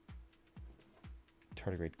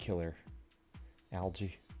tardigrade killer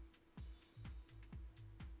algae.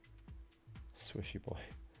 Swishy boy.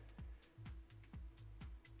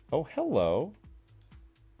 Oh, hello.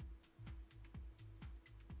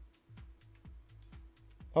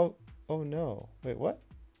 Oh no. Wait, what?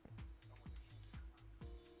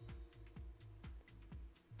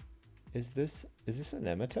 Is this a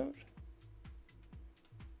nematode?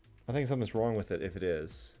 I think something's wrong with it if it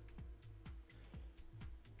is.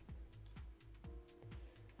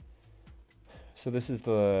 So this is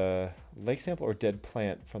the lake sample or dead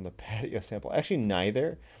plant from the patio sample? Actually,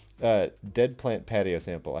 neither. Dead plant patio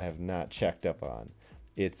sample I have not checked up on.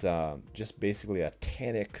 It's just basically a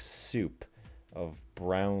tannic soup of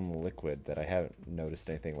brown liquid that I haven't noticed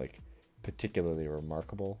anything like particularly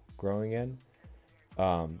remarkable growing in.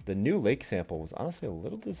 The new lake sample was honestly a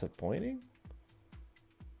little disappointing.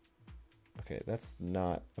 Okay, that's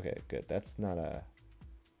not... Okay, good. That's not a...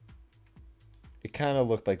 It kind of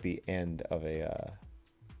looked like the end of a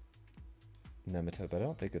nematode, but I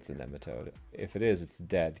don't think it's a nematode. If it is, it's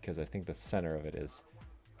dead, because I think the center of it is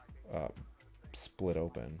split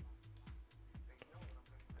open.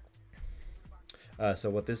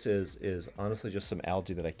 So what this is honestly just some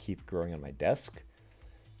algae that I keep growing on my desk.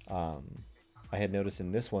 I had noticed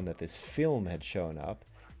in this one that this film had shown up.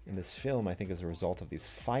 And this film, I think, is a result of these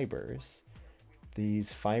fibers.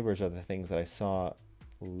 These fibers are the things that I saw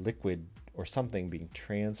liquid or something being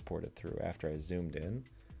transported through after I zoomed in.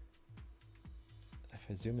 If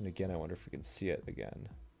I zoom in again, I wonder if we can see it again.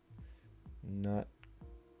 Not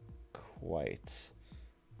quite.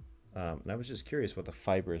 And I was just curious what the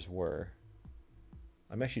fibers were.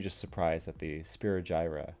 I'm actually just surprised that the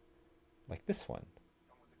Spirogyra, like this one,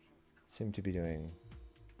 seem to be doing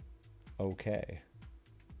okay.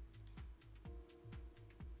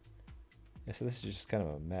 Yeah, so this is just kind of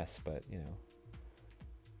a mess, but you know.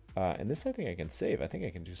 And this I think I can save. I think I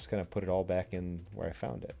can just kind of put it all back in where I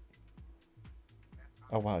found it.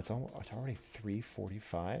 Oh wow, it's already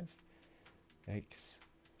 3:45. Yikes.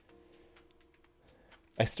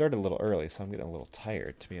 I started a little early, so I'm getting a little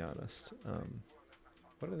tired, to be honest.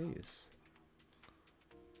 What are these?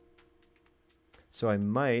 So I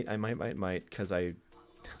might, because I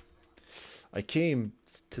came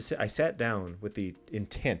to I sat down with the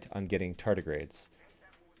intent on getting tardigrades,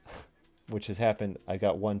 which has happened. I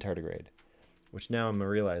got one tardigrade, which now I'm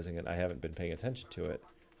realizing that I haven't been paying attention to it.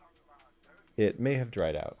 It may have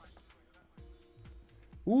dried out.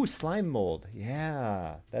 Ooh, slime mold.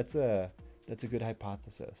 Yeah, that's a good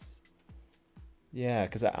hypothesis. Yeah,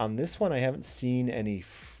 because on this one I haven't seen any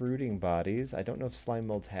fruiting bodies. I don't know if slime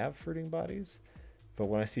molds have fruiting bodies, but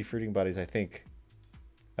when I see fruiting bodies, I think,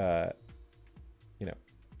 I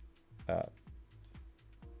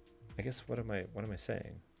guess what am I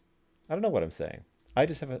saying? I don't know what I'm saying. I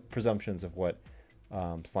just have presumptions of what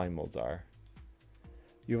slime molds are.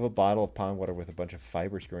 You have a bottle of pond water with a bunch of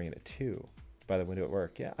fibers growing in it too, by the window at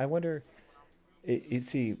work. Yeah, I wonder.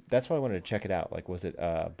 See, that's why I wanted to check it out. Like, was it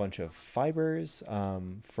a bunch of fibers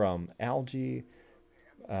from algae,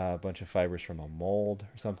 a bunch of fibers from a mold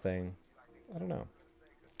or something? I don't know.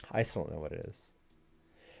 I still don't know what it is.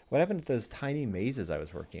 What happened to those tiny mazes I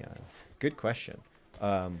was working on? Good question.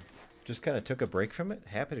 Just kind of took a break from it.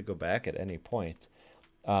 Happy to go back at any point.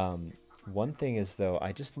 One thing is, though,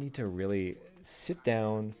 I just need to really sit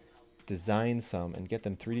down, design some, and get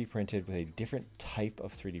them 3D printed with a different type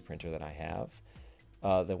of 3D printer that I have.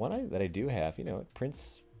 The one that I do have, it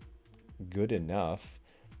prints good enough,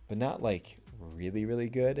 but not like really, really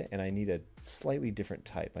good. And I need a slightly different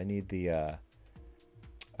type. I need the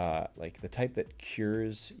like the type that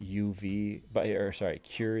cures UV,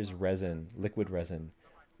 cures resin, liquid resin,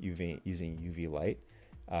 UV using UV light,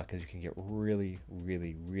 because you can get really,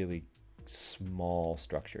 really, really small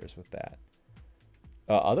structures with that.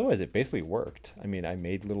 Otherwise, it basically worked. I mean, I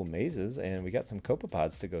made little mazes, and we got some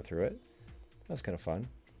copepods to go through it. That was kind of fun.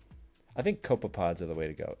 I think copepods are the way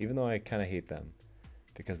to go, even though I kind of hate them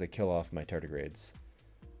because they kill off my tardigrades.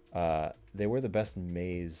 They were the best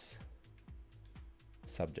maze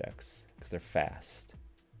subjects because they're fast.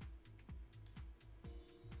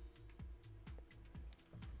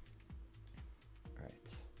 All right.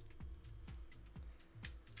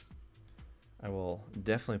 I will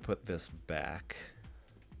definitely put this back.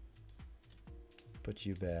 Put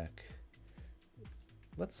you back.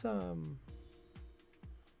 Let's what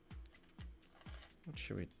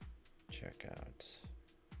should we check out?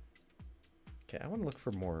 Okay, I want to look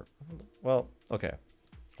for more. Well, okay.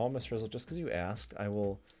 Almost Frizzle, just because you asked, I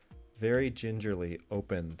will very gingerly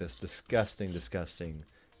open this disgusting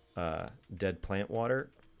dead plant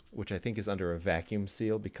water, which I think is under a vacuum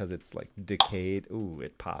seal because it's like decayed. Ooh,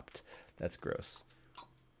 it popped. That's gross.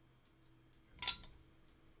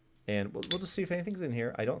 And we'll just see if anything's in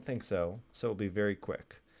here. I don't think so, so it'll be very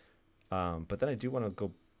quick. But then I do want to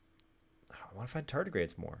go. I want to find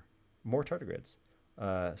tardigrades more tardigrades.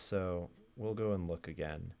 So we'll go and look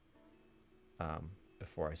again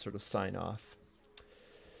before I sort of sign off.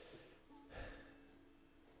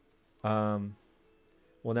 Well,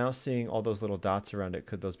 now seeing all those little dots around it,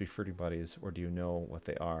 could those be fruiting bodies, or do you know what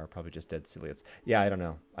they are? Probably just dead ciliates. Yeah, I don't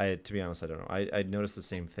know. To be honest, I don't know. I noticed the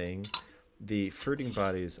same thing. The fruiting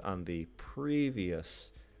bodies on the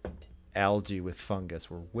previous algae with fungus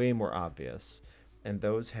were way more obvious, and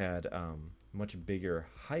those had much bigger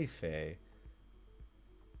hyphae.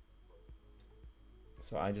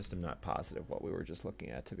 So I just am not positive what we were just looking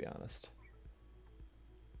at, to be honest.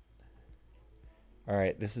 All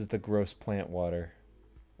right, this is the gross plant water.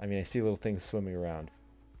 I mean, I see little things swimming around,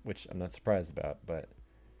 which I'm not surprised about, but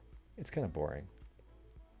it's kind of boring.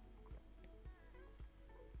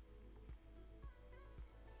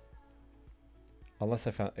 Unless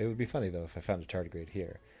I found, it would be funny though if I found a tardigrade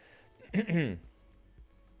here.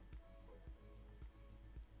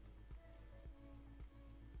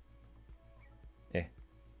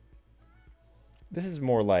 This is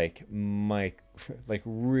more like like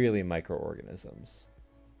really microorganisms.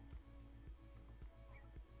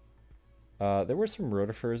 There were some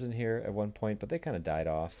rotifers in here at one point, but they kind of died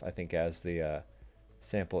off, I think, as the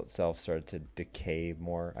sample itself started to decay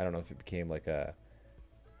more. I don't know if it became like a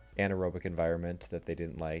anaerobic environment that they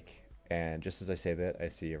didn't like. And just as I say that, I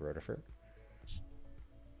see a rotifer.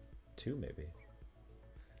 Two, maybe.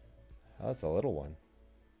 Oh, that's a little one.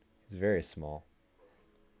 He's very small.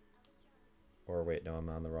 Or wait, no, I'm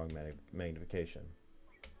on the wrong magnification.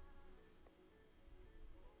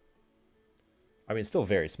 I mean, still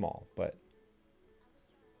very small, but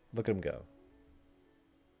look at him go.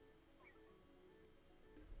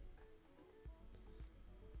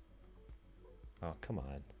 Oh, come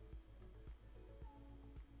on.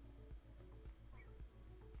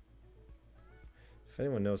 If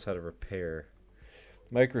anyone knows how to repair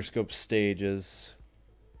microscope stages,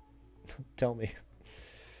 tell me.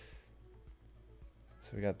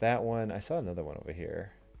 So we got that one. I saw another one over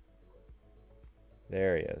here.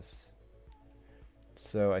 There he is.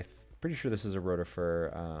 So I'm pretty sure this is a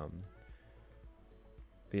rotifer.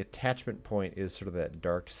 The attachment point is sort of that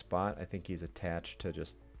dark spot. I think he's attached to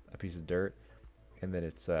just a piece of dirt. And then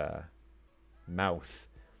its mouth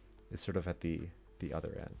is sort of at the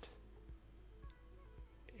other end.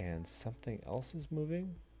 And something else is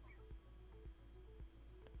moving?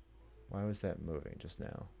 Why was that moving just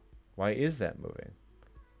now? Why is that moving?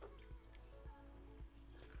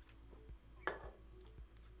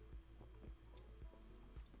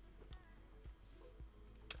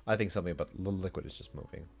 I think something about the liquid is just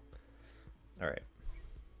moving. All right.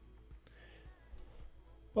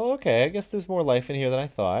 Well, okay, I guess there's more life in here than I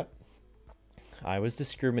thought. I was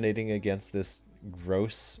discriminating against this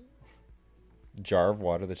gross jar of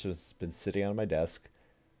water that's just been sitting on my desk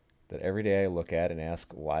that every day I look at and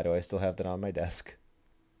ask, why do I still have that on my desk?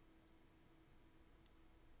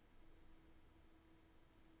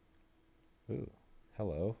 Ooh,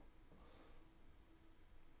 hello.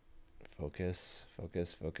 Focus,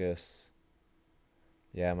 focus, focus.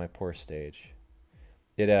 Yeah, my poor stage.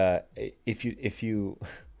 It if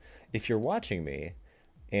you're watching me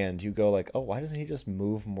and you go like, oh, why doesn't he just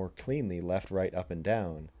move more cleanly left, right, up, and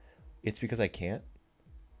down? It's because I can't.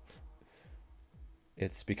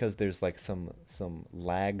 It's because there's like some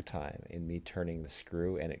lag time in me turning the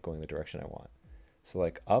screw and it going the direction I want. So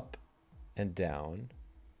like up and down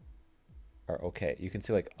are okay. You can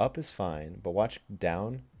see like up is fine, but watch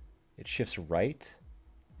down, it shifts right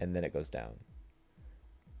and then it goes down.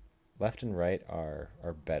 Left and right are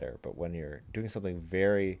better, but when you're doing something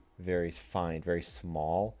very, very fine, very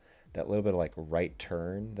small, that little bit of like right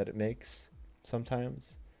turn that it makes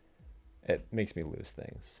sometimes, it makes me lose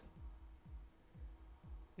things.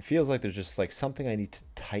 It feels like there's just like something I need to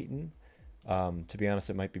tighten. To be honest,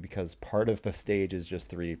 it might be because part of the stage is just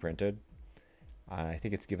 3D printed. I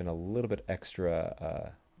think it's given a little bit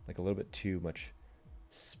extra, like a little bit too much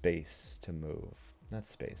space to move. Not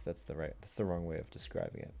space, that's the wrong way of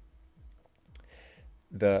describing it.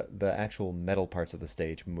 The actual metal parts of the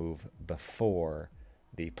stage move before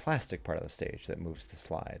the plastic part of the stage that moves the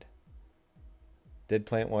slide. Dead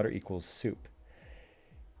plant water equals soup.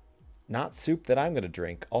 Not soup that I'm going to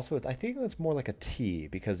drink. Also, I think it's more like a tea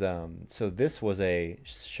because so this was a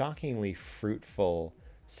shockingly fruitful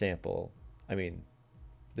sample. I mean,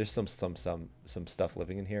 there's some stuff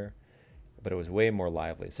living in here, but it was way more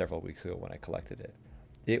lively several weeks ago when I collected it.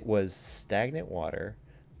 It was stagnant water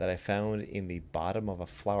that I found in the bottom of a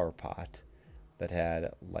flower pot that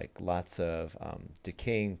had like lots of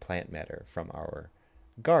decaying plant matter from our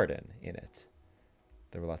garden in it.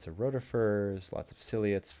 There were lots of rotifers, lots of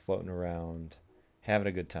ciliates floating around, having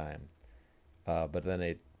a good time. But then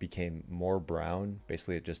it became more brown.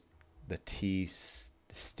 Basically, the tea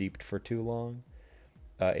steeped for too long.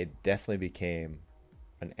 It definitely became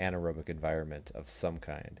an anaerobic environment of some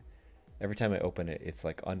kind. Every time I open it, it's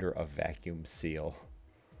like under a vacuum seal.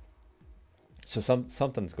 So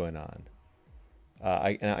something's going on.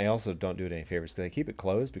 I also don't do it any favors because I keep it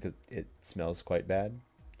closed because it smells quite bad.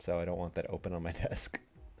 So I don't want that open on my desk.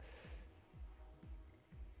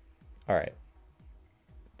 All right.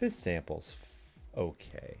 This sample's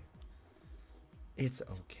okay. It's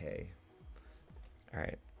okay. All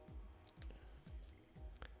right.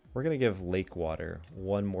 We're going to give lake water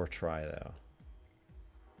one more try, though.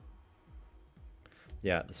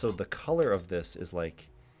 Yeah, so the color of this is like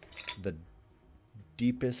the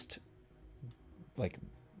deepest, like,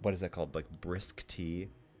 what is that called? Like brisk tea.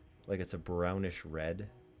 Like it's a brownish red.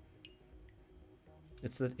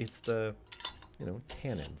 It's the you know,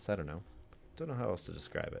 tannins. I don't know. Don't know how else to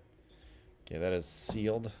describe it. Okay, that is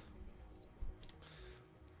sealed.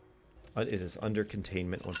 It is under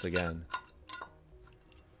containment once again.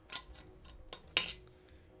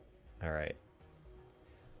 All right.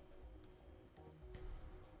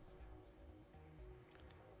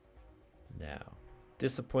 Now,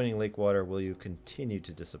 disappointing lake water, will you continue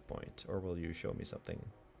to disappoint, or will you show me something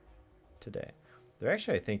today? They're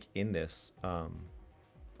actually, I think, in this,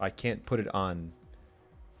 I can't put it on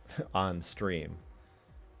stream,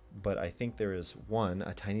 but I think there is one,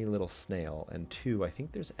 a tiny little snail, and two, I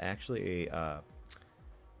think there's actually a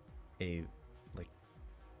like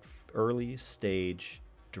early stage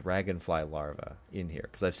dragonfly larva in here,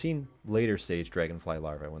 because I've seen later stage dragonfly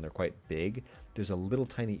larvae when they're quite big. There's a little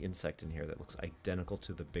tiny insect in here that looks identical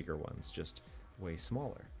to the bigger ones, just way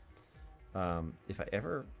smaller. If I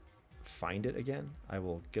ever find it again, I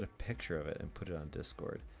will get a picture of it and put it on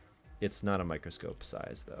Discord. It's not a microscope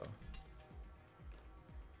size, though.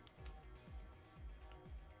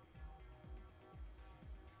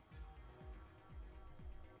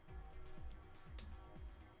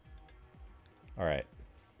 All right.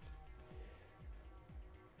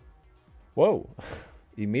 Whoa.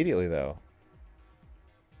 Immediately, though.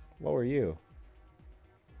 What were you?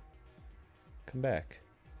 Come back.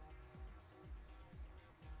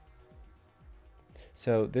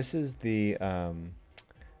 So this is the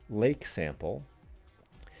lake sample.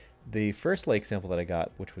 The first lake sample that I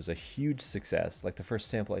got, which was a huge success, like the first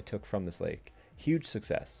sample I took from this lake, huge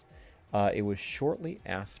success. It was shortly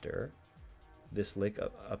after this lake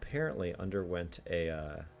apparently underwent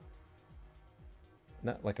a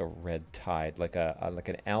not like a red tide, like like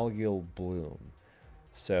an algal bloom.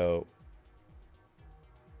 So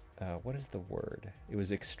what is the word? It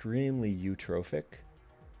was extremely eutrophic,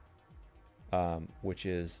 which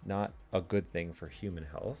is not a good thing for human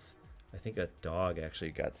health. I think a dog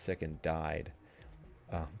actually got sick and died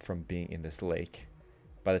from being in this lake.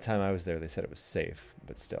 By the time I was there, they said it was safe,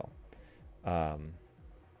 but still.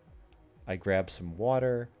 I grabbed some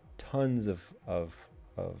water, tons of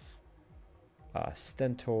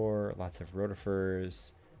stentor, lots of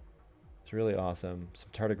rotifers. It's really awesome. Some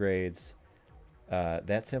tardigrades.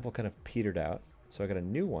 That sample kind of petered out, so I got a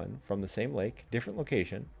new one from the same lake, different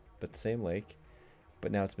location, but the same lake.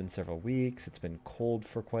 But now it's been several weeks. It's been cold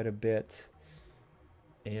for quite a bit,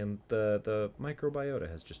 and the microbiota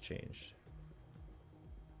has just changed.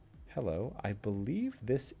 Hello, I believe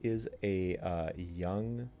this is a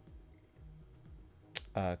young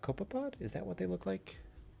Copepod? Is that what they look like?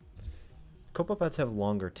 Copepods have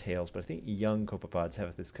longer tails, but I think young copepods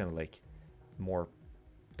have this kind of like more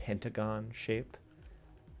pentagon shape.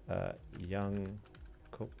 Young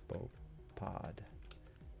copepod. How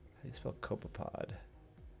do you spell copepod?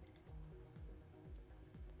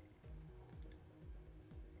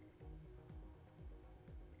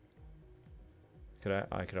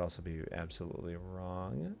 I could also be absolutely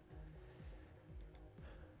wrong.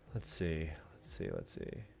 Let's see.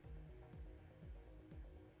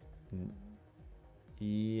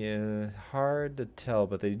 Yeah, hard to tell,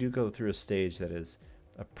 but they do go through a stage that is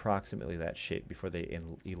approximately that shape before they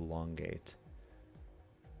elongate.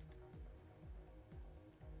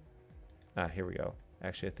 Ah, here we go.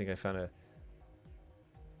 Actually, I think I found a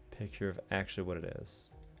picture of actually what it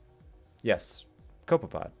is. Yes,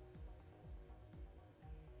 copepod.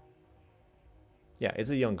 Yeah,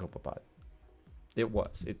 it's a young copepod. It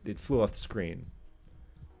was. It flew off the screen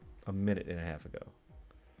a minute and a half ago.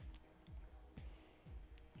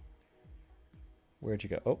 Where'd you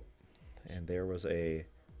go? Oh, and there was a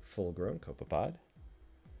full-grown copepod.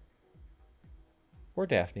 Or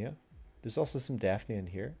Daphnia. There's also some Daphnia in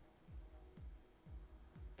here.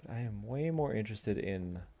 But I am way more interested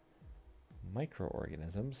in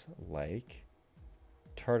microorganisms like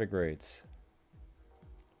tardigrades.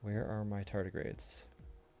 Where are my tardigrades?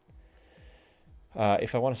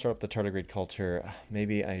 If I want to start up the tardigrade culture,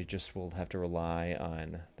 maybe I just will have to rely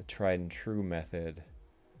on the tried and true method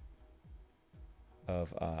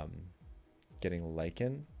of getting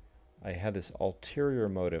lichen. I had this ulterior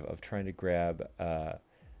motive of trying to grab of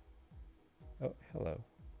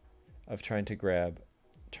trying to grab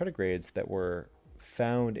tardigrades that were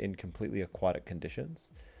found in completely aquatic conditions.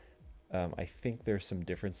 I think there's some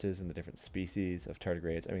differences in the different species of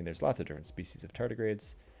tardigrades. I mean, there's lots of different species of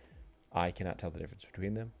tardigrades. I cannot tell the difference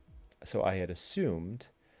between them. So I had assumed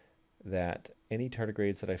that any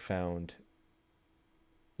tardigrades that I found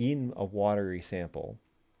in a watery sample,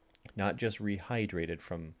 not just rehydrated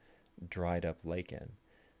from dried up lichen,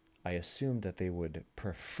 I assumed that they would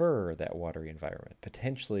prefer that watery environment,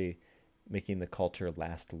 potentially making the culture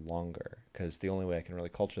last longer, because the only way I can really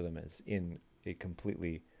culture them is in a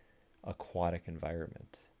completely aquatic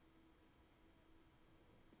environment.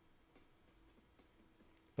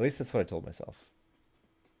 At least that's what I told myself.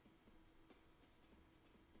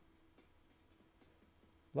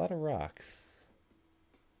 A lot of rocks.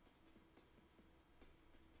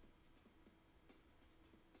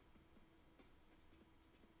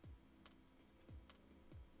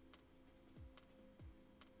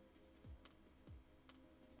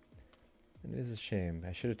 And it is a shame.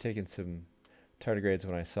 I should have taken some tardigrades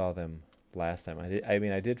when I saw them last time.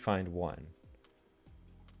 I did find one.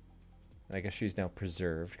 I guess she's now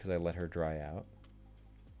preserved because I let her dry out.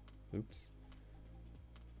 Oops.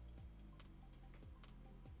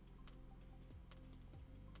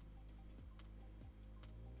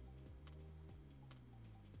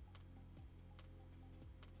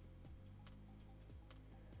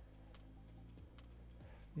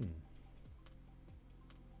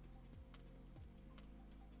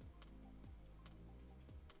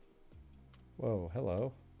 Whoa,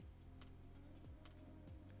 hello.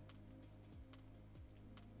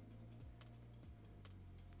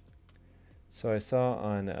 So I saw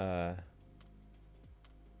on,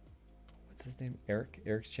 what's his name?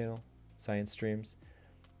 Eric's channel, Science Streams,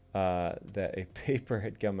 that a paper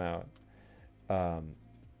had come out,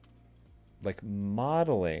 like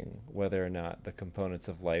modeling whether or not the components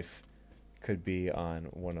of life could be on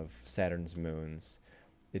one of Saturn's moons.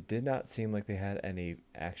 It did not seem like they had any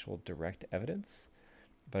actual direct evidence,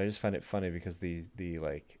 but I just find it funny because the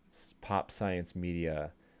like pop science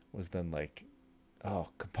media was then like, oh,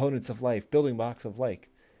 components of life, building blocks of life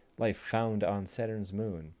found on Saturn's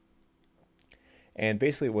moon. And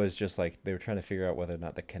basically it was just like they were trying to figure out whether or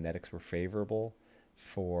not the kinetics were favorable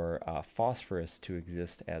for phosphorus to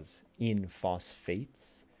exist as in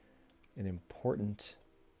phosphates, an important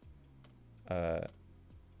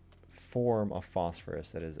form of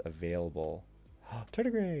phosphorus that is available.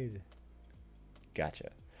 Tardigrade! Gotcha.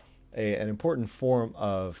 An important form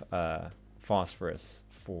of phosphorus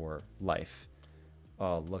for life.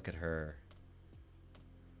 Oh, look at her.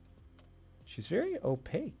 She's very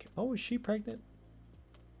opaque. Oh, is she pregnant?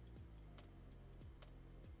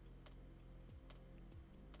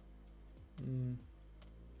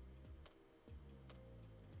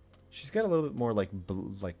 She's got a little bit more like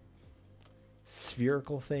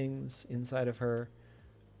spherical things inside of her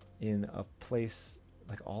in a place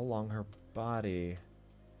like all along her body.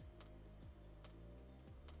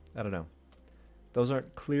 I don't know. Those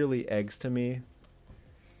aren't clearly eggs to me.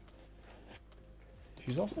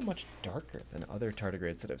 She's also much darker than other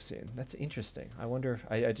tardigrades that I've seen. That's interesting. I wonder if,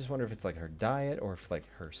 I just wonder if it's like her diet or if like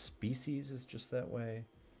her species is just that way.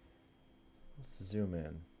 Let's zoom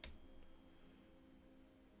in.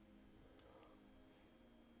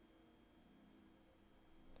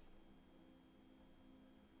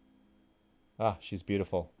 Ah, she's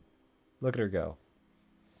beautiful. Look at her go.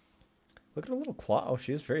 Look at her little claw. Oh,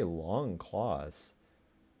 she has very long claws.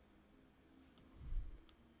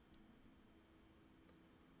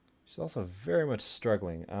 She's also very much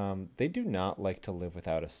struggling. They do not like to live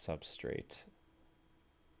without a substrate.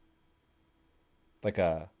 Like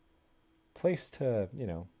a place to, you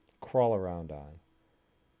know, crawl around on.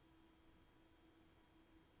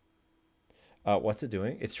 What's it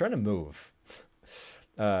doing? It's trying to move.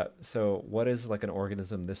 So what is like an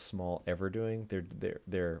organism this small ever doing?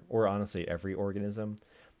 They're or honestly every organism,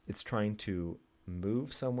 it's trying to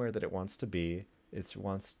move somewhere that it wants to be. It's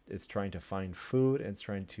trying to find food and it's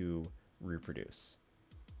trying to reproduce.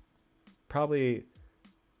 Probably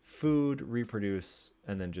food, reproduce,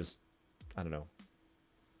 and then just, I don't know,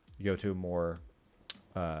 go to a more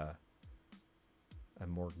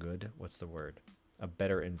good, what's the word? A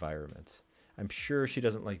better environment. I'm sure she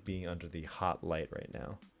doesn't like being under the hot light right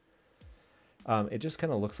now. It just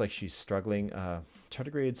kind of looks like she's struggling.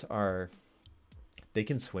 Tardigrades they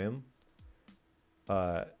can swim,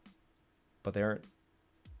 but they aren't.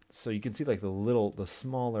 So you can see like the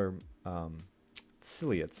smaller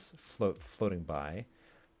ciliates floating by.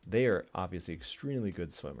 They are obviously extremely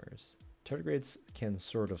good swimmers. Tardigrades can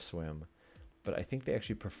sort of swim, but I think they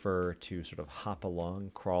actually prefer to sort of hop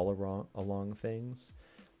along, crawl along things.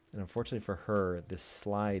 And unfortunately for her,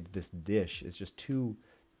 this dish is just too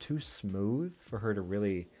smooth for her to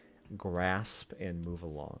really grasp and move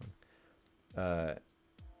along.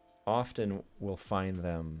 Often we'll find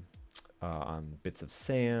them on bits of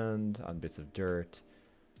sand, on bits of dirt,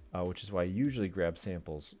 which is why I usually grab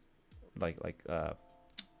samples like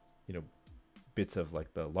you know, bits of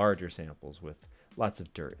like the larger samples with lots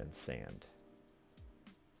of dirt and sand.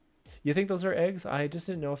 You think those are eggs? I just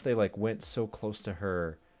didn't know if they like went so close to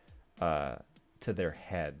her, to their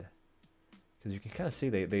head, because you can kind of see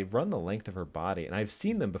they run the length of her body, and I've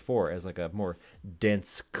seen them before as like a more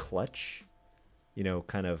dense clutch, you know,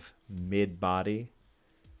 kind of mid body.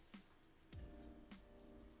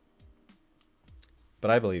 But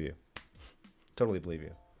I believe you. Totally believe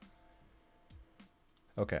you.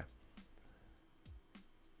 Okay.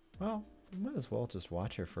 Well, we might as well just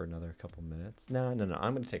watch her for another couple minutes. No. I'm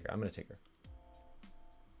gonna take her.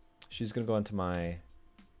 She's gonna go into my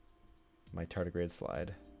tardigrade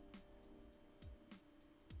slide.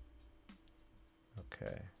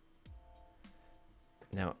 Okay.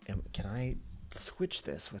 Now, can I switch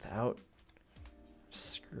this without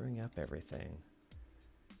screwing up everything?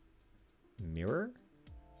 Mirror?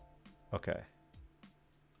 Okay.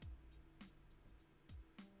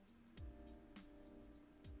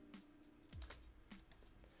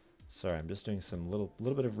 Sorry, I'm just doing some little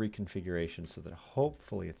bit of reconfiguration so that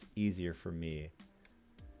hopefully it's easier for me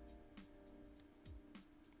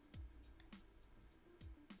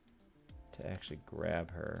to actually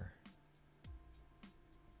grab her.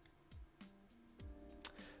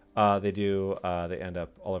 They do. They end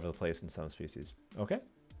up all over the place in some species. Okay,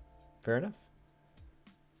 fair enough.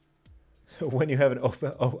 When you have an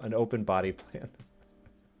open body plan,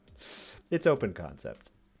 it's open concept.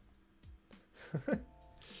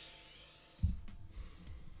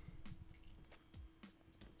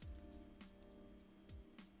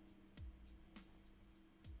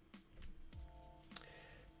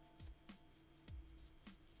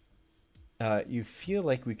 You feel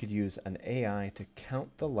like we could use an AI to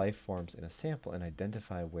count the life forms in a sample and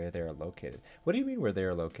identify where they are located. What do you mean where they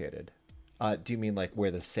are located? Do you mean like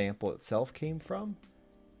where the sample itself came from?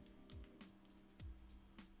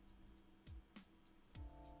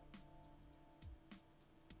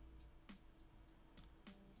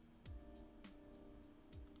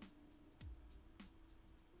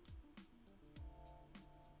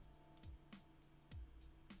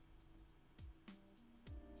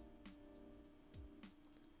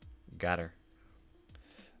 Got her.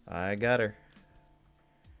 I got her.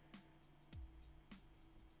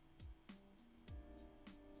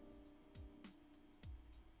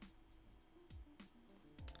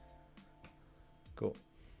 Cool.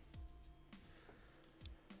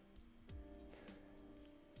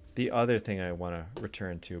 The other thing I want to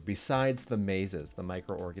return to, besides the mazes, the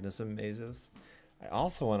microorganism mazes, I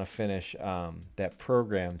also want to finish that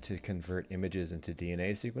program to convert images into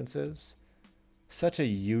DNA sequences. Such a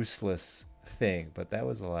useless thing, but that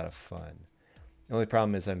was a lot of fun. The only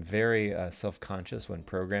problem is I'm very self-conscious when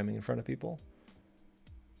programming in front of people.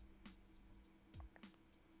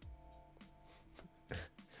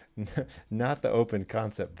 Not the open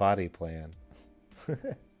concept body plan.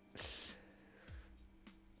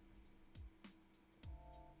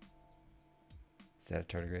 Is that a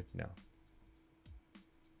tardigrade? No.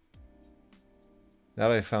 Now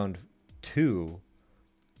that I found 2,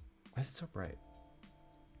 why is it so bright?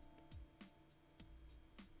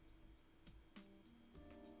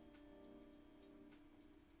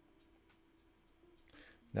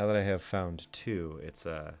 Now that I have found 2, it's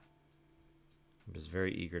I'm just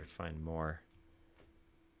very eager to find more.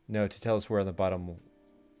 No, to tell us where on the bottom.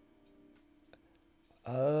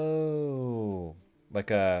 Oh,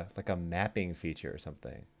 like a mapping feature or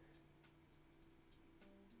something.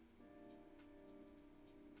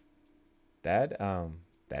 That'd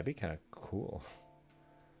be kind of cool.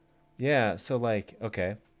 Yeah, so like,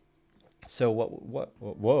 okay. So what whoa,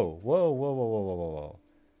 whoa, whoa, whoa, whoa, whoa, whoa,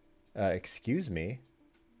 whoa. Excuse me.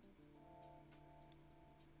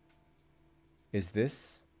 Is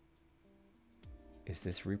this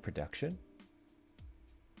reproduction?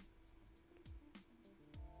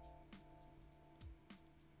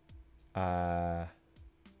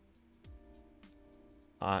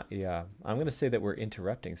 Yeah, I'm gonna say that we're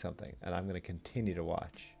interrupting something, and I'm gonna continue to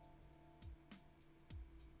watch.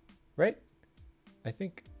 Right? I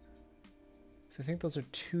think those are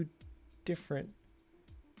 2 different.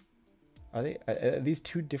 Are these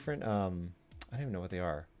 2 different? I don't even know what they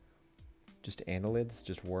are. Just annelids,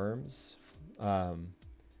 just worms. I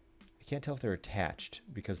can't tell if they're attached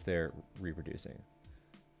because they're reproducing.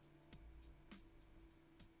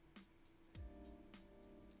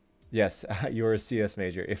 Yes, you're a CS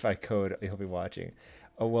major. If I code, you'll be watching.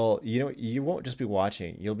 Oh, well, you won't just be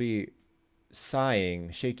watching. You'll be sighing,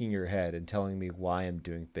 shaking your head, and telling me why I'm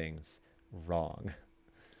doing things wrong.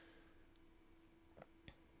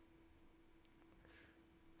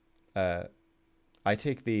 I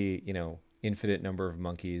take the, infinite number of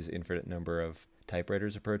monkeys, infinite number of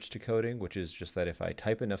typewriters approach to coding, which is just that if I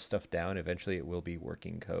type enough stuff down, eventually it will be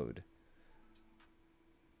working code.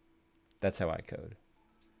 That's how I code.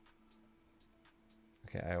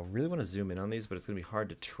 Okay, I really want to zoom in on these, but it's going to be hard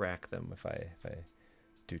to track them if I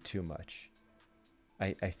do too much.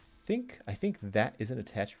 I think that isn't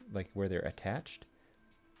attached, like where they're attached.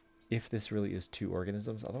 If this really is 2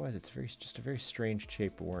 organisms, otherwise it's just a very strange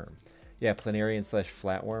shaped worm. Yeah, planarian /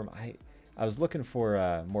 flatworm. I was looking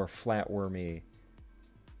for more flatwormy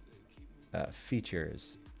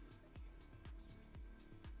features.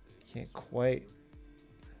 Can't quite.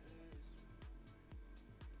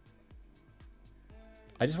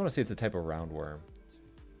 I just want to say it's a type of roundworm.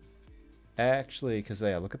 Actually, because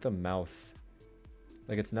yeah, look at the mouth.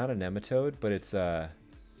 Like it's not a nematode, but it's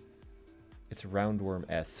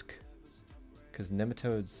roundworm-esque. Because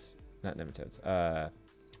nematodes, not nematodes.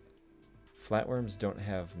 Flatworms don't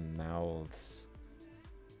have mouths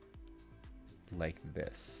like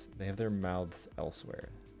this. They have their mouths elsewhere.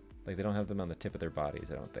 Like they don't have them on the tip of their bodies,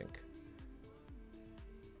 I don't think.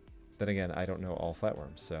 Then again, I don't know all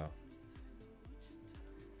flatworms, so.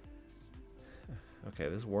 Okay,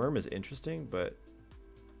 this worm is interesting, but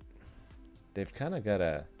they've kind of got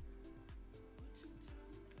to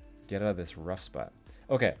get out of this rough spot.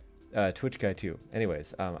 Okay, Twitch guy too.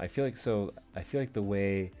 Anyways, I feel like the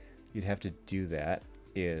way you'd have to do that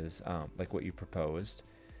is like what you proposed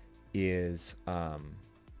is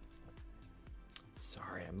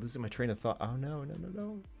sorry, I'm losing my train of thought. Oh no.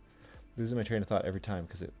 Losing my train of thought every time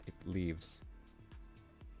because it leaves.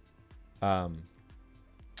 Have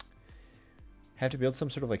to build some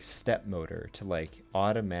sort of like step motor to like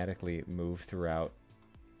automatically move throughout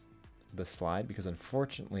the slide, because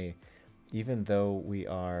unfortunately, even though we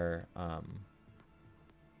are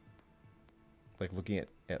like looking at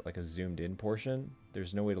like a zoomed in portion,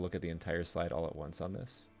 there's no way to look at the entire slide all at once on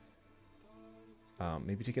this.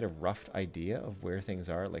 Maybe to get a rough idea of where things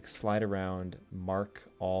are, like slide around, mark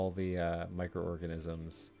all the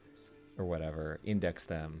microorganisms or whatever, index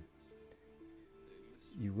them.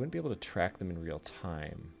 You wouldn't be able to track them in real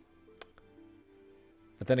time.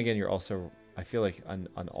 But then again, you're also, I feel like an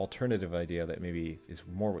alternative idea that maybe is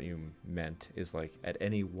more what you meant is like at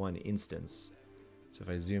any one instance. So if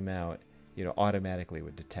I zoom out, automatically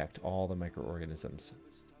would detect all the microorganisms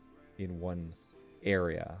in one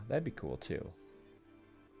area. That'd be cool too.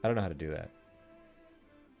 I don't know how to do that.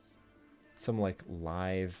 Some like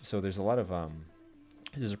live, so there's a lot of,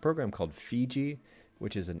 there's a program called Fiji,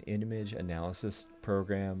 which is an image analysis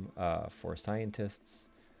program for scientists.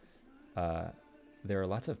 There are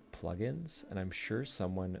lots of plugins, and I'm sure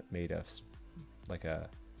someone made a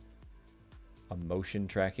motion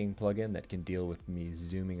tracking plugin that can deal with me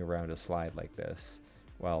zooming around a slide like this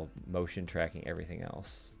while motion tracking everything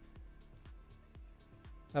else.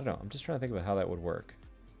 I don't know. I'm just trying to think about how that would work.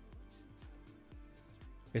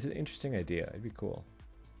 It's an interesting idea. It'd be cool.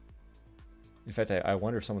 In fact, I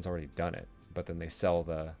wonder if someone's already done it, but then they sell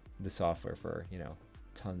the software for, you know,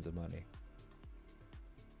 tons of money.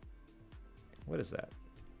 What is that?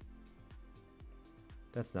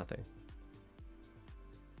 That's nothing.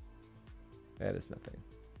 That is nothing.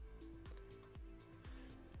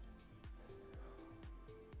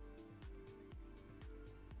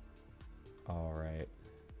 All right.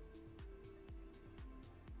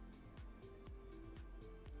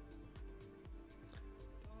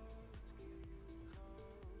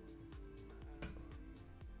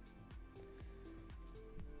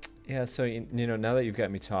 Yeah, so, you know, now that you've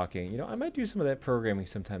got me talking, you know, I might do some of that programming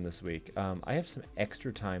sometime this week. I have some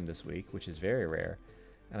extra time this week, which is very rare,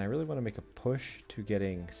 and I really want to make a push to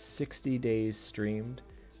getting 60 days streamed,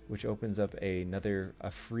 which opens up a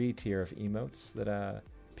free tier of emotes that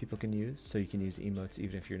people can use. So you can use emotes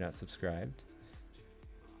even if you're not subscribed,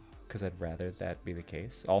 because I'd rather that be the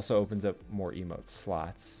case. Also opens up more emote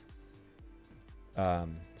slots.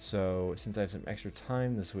 So since I have some extra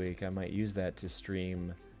time this week, I might use that to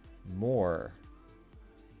stream more.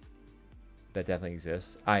 That definitely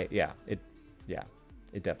exists. It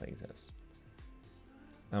definitely exists.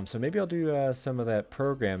 So maybe I'll do some of that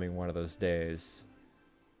programming one of those days.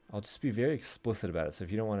 I'll just be very explicit about it. So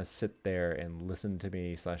if you don't want to sit there and listen to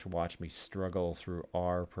me / watch me struggle through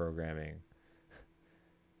R programming,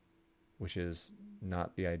 which is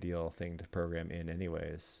not the ideal thing to program in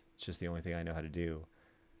anyways, it's just the only thing I know how to do,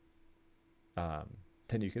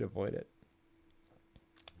 then you could avoid it.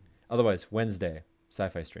 Otherwise, Wednesday,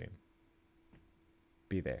 sci-fi stream.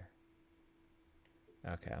 Be there.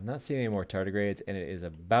 Okay, I'm not seeing any more tardigrades, and it is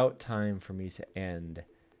about time for me to end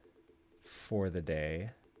for the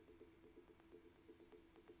day.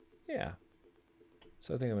 Yeah.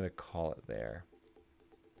 So I think I'm going to call it there.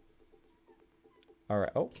 All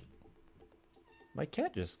right. Oh, my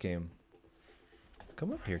cat just came.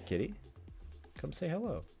 Come up here, kitty. Come say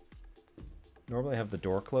hello. Normally I have the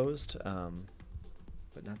door closed,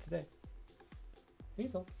 but not today.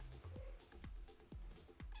 Hazel.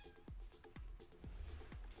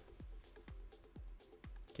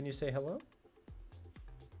 Can you say hello?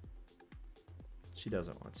 She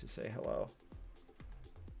doesn't want to say hello.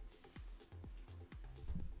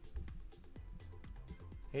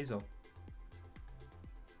 Hazel.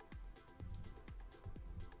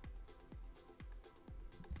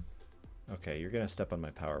 Okay, you're gonna step on my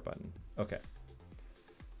power button. Okay.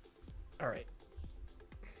 All right.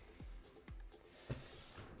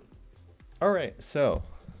 All right, so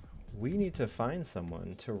we need to find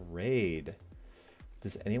someone to raid.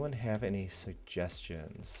 Does anyone have any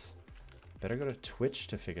suggestions? Better go to Twitch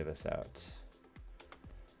to figure this out.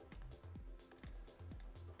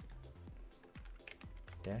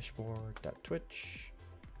 Dashboard.twitch.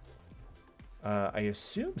 I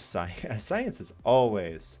assume science is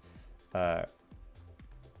always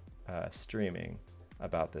streaming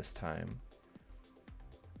about this time.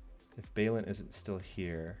 If Balin isn't still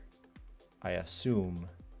here, I assume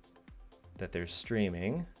that they're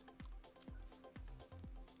streaming.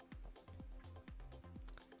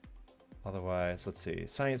 Otherwise, let's see.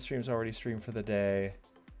 Science stream's already streamed for the day.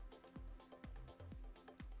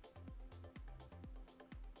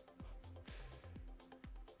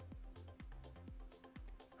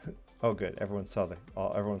 Oh, good. Everyone saw the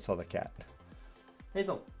cat.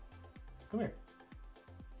 Hazel, come here.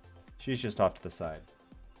 She's just off to the side.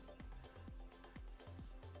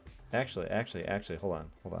 Actually, hold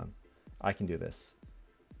on. I can do this.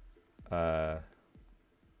 1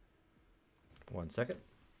 second.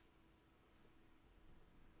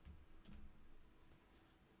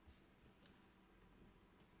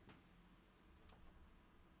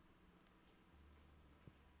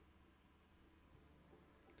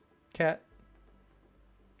 Cat.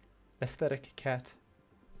 Aesthetic cat.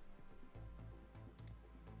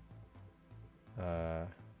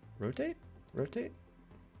 Rotate? Rotate?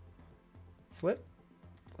 Flip?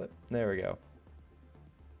 Flip. There we go.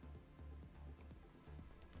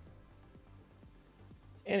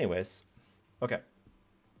 Anyways. Okay.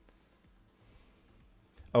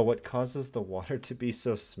 Oh, what causes the water to be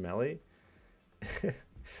so smelly?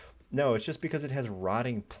 No, it's just because it has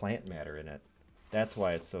rotting plant matter in it. That's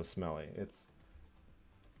why it's so smelly. It's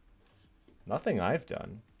nothing I've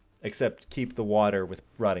done except keep the water with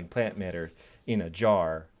rotting plant matter in a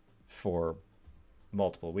jar for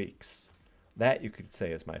multiple weeks. That you could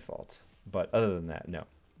say is my fault. But other than that, no,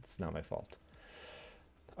 it's not my fault.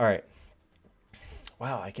 All right.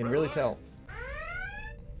 Wow, I can really tell.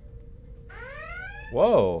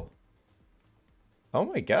 Whoa. Oh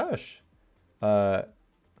my gosh.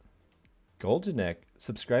 Golden Neck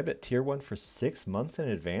subscribed at tier 1 for 6 months in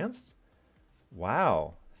advance?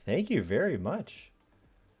 Wow. Thank you very much.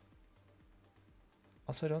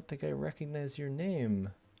 Also, I don't think I recognize your name.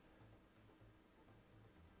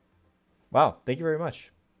 Wow. Thank you very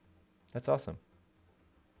much. That's awesome.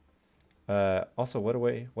 Also, what a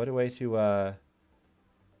way to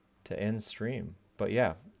end stream. But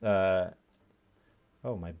yeah,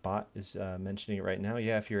 oh, my bot is mentioning it right now.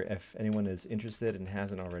 Yeah, if anyone is interested and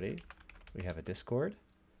hasn't already, we have a Discord.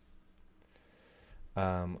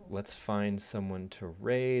 Let's find someone to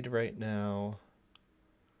raid right now.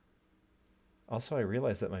 Also, I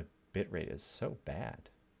realize that my bitrate is so bad.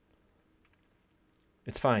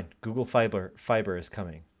 It's fine. Google Fiber is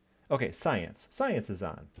coming. Okay, science. Science is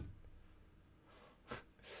on.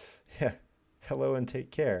 Yeah. Hello and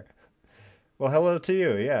take care. Well, hello to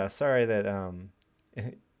you. Yeah, sorry that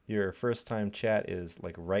your first time chat is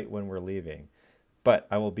like right when we're leaving. But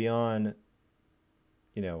I will be on,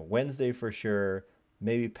 you know, Wednesday for sure,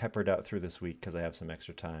 maybe peppered out through this week because I have some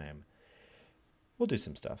extra time. We'll do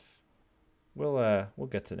some stuff. We'll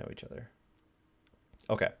get to know each other.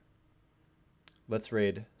 Okay. Let's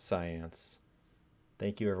raid science.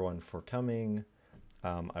 Thank you everyone for coming.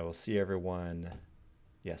 I will see everyone,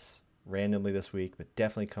 yes, randomly this week, but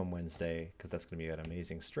definitely come Wednesday because that's going to be an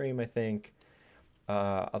amazing stream, I think.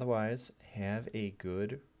 Otherwise, have a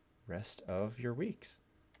good rest of your weeks.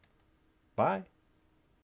 Bye.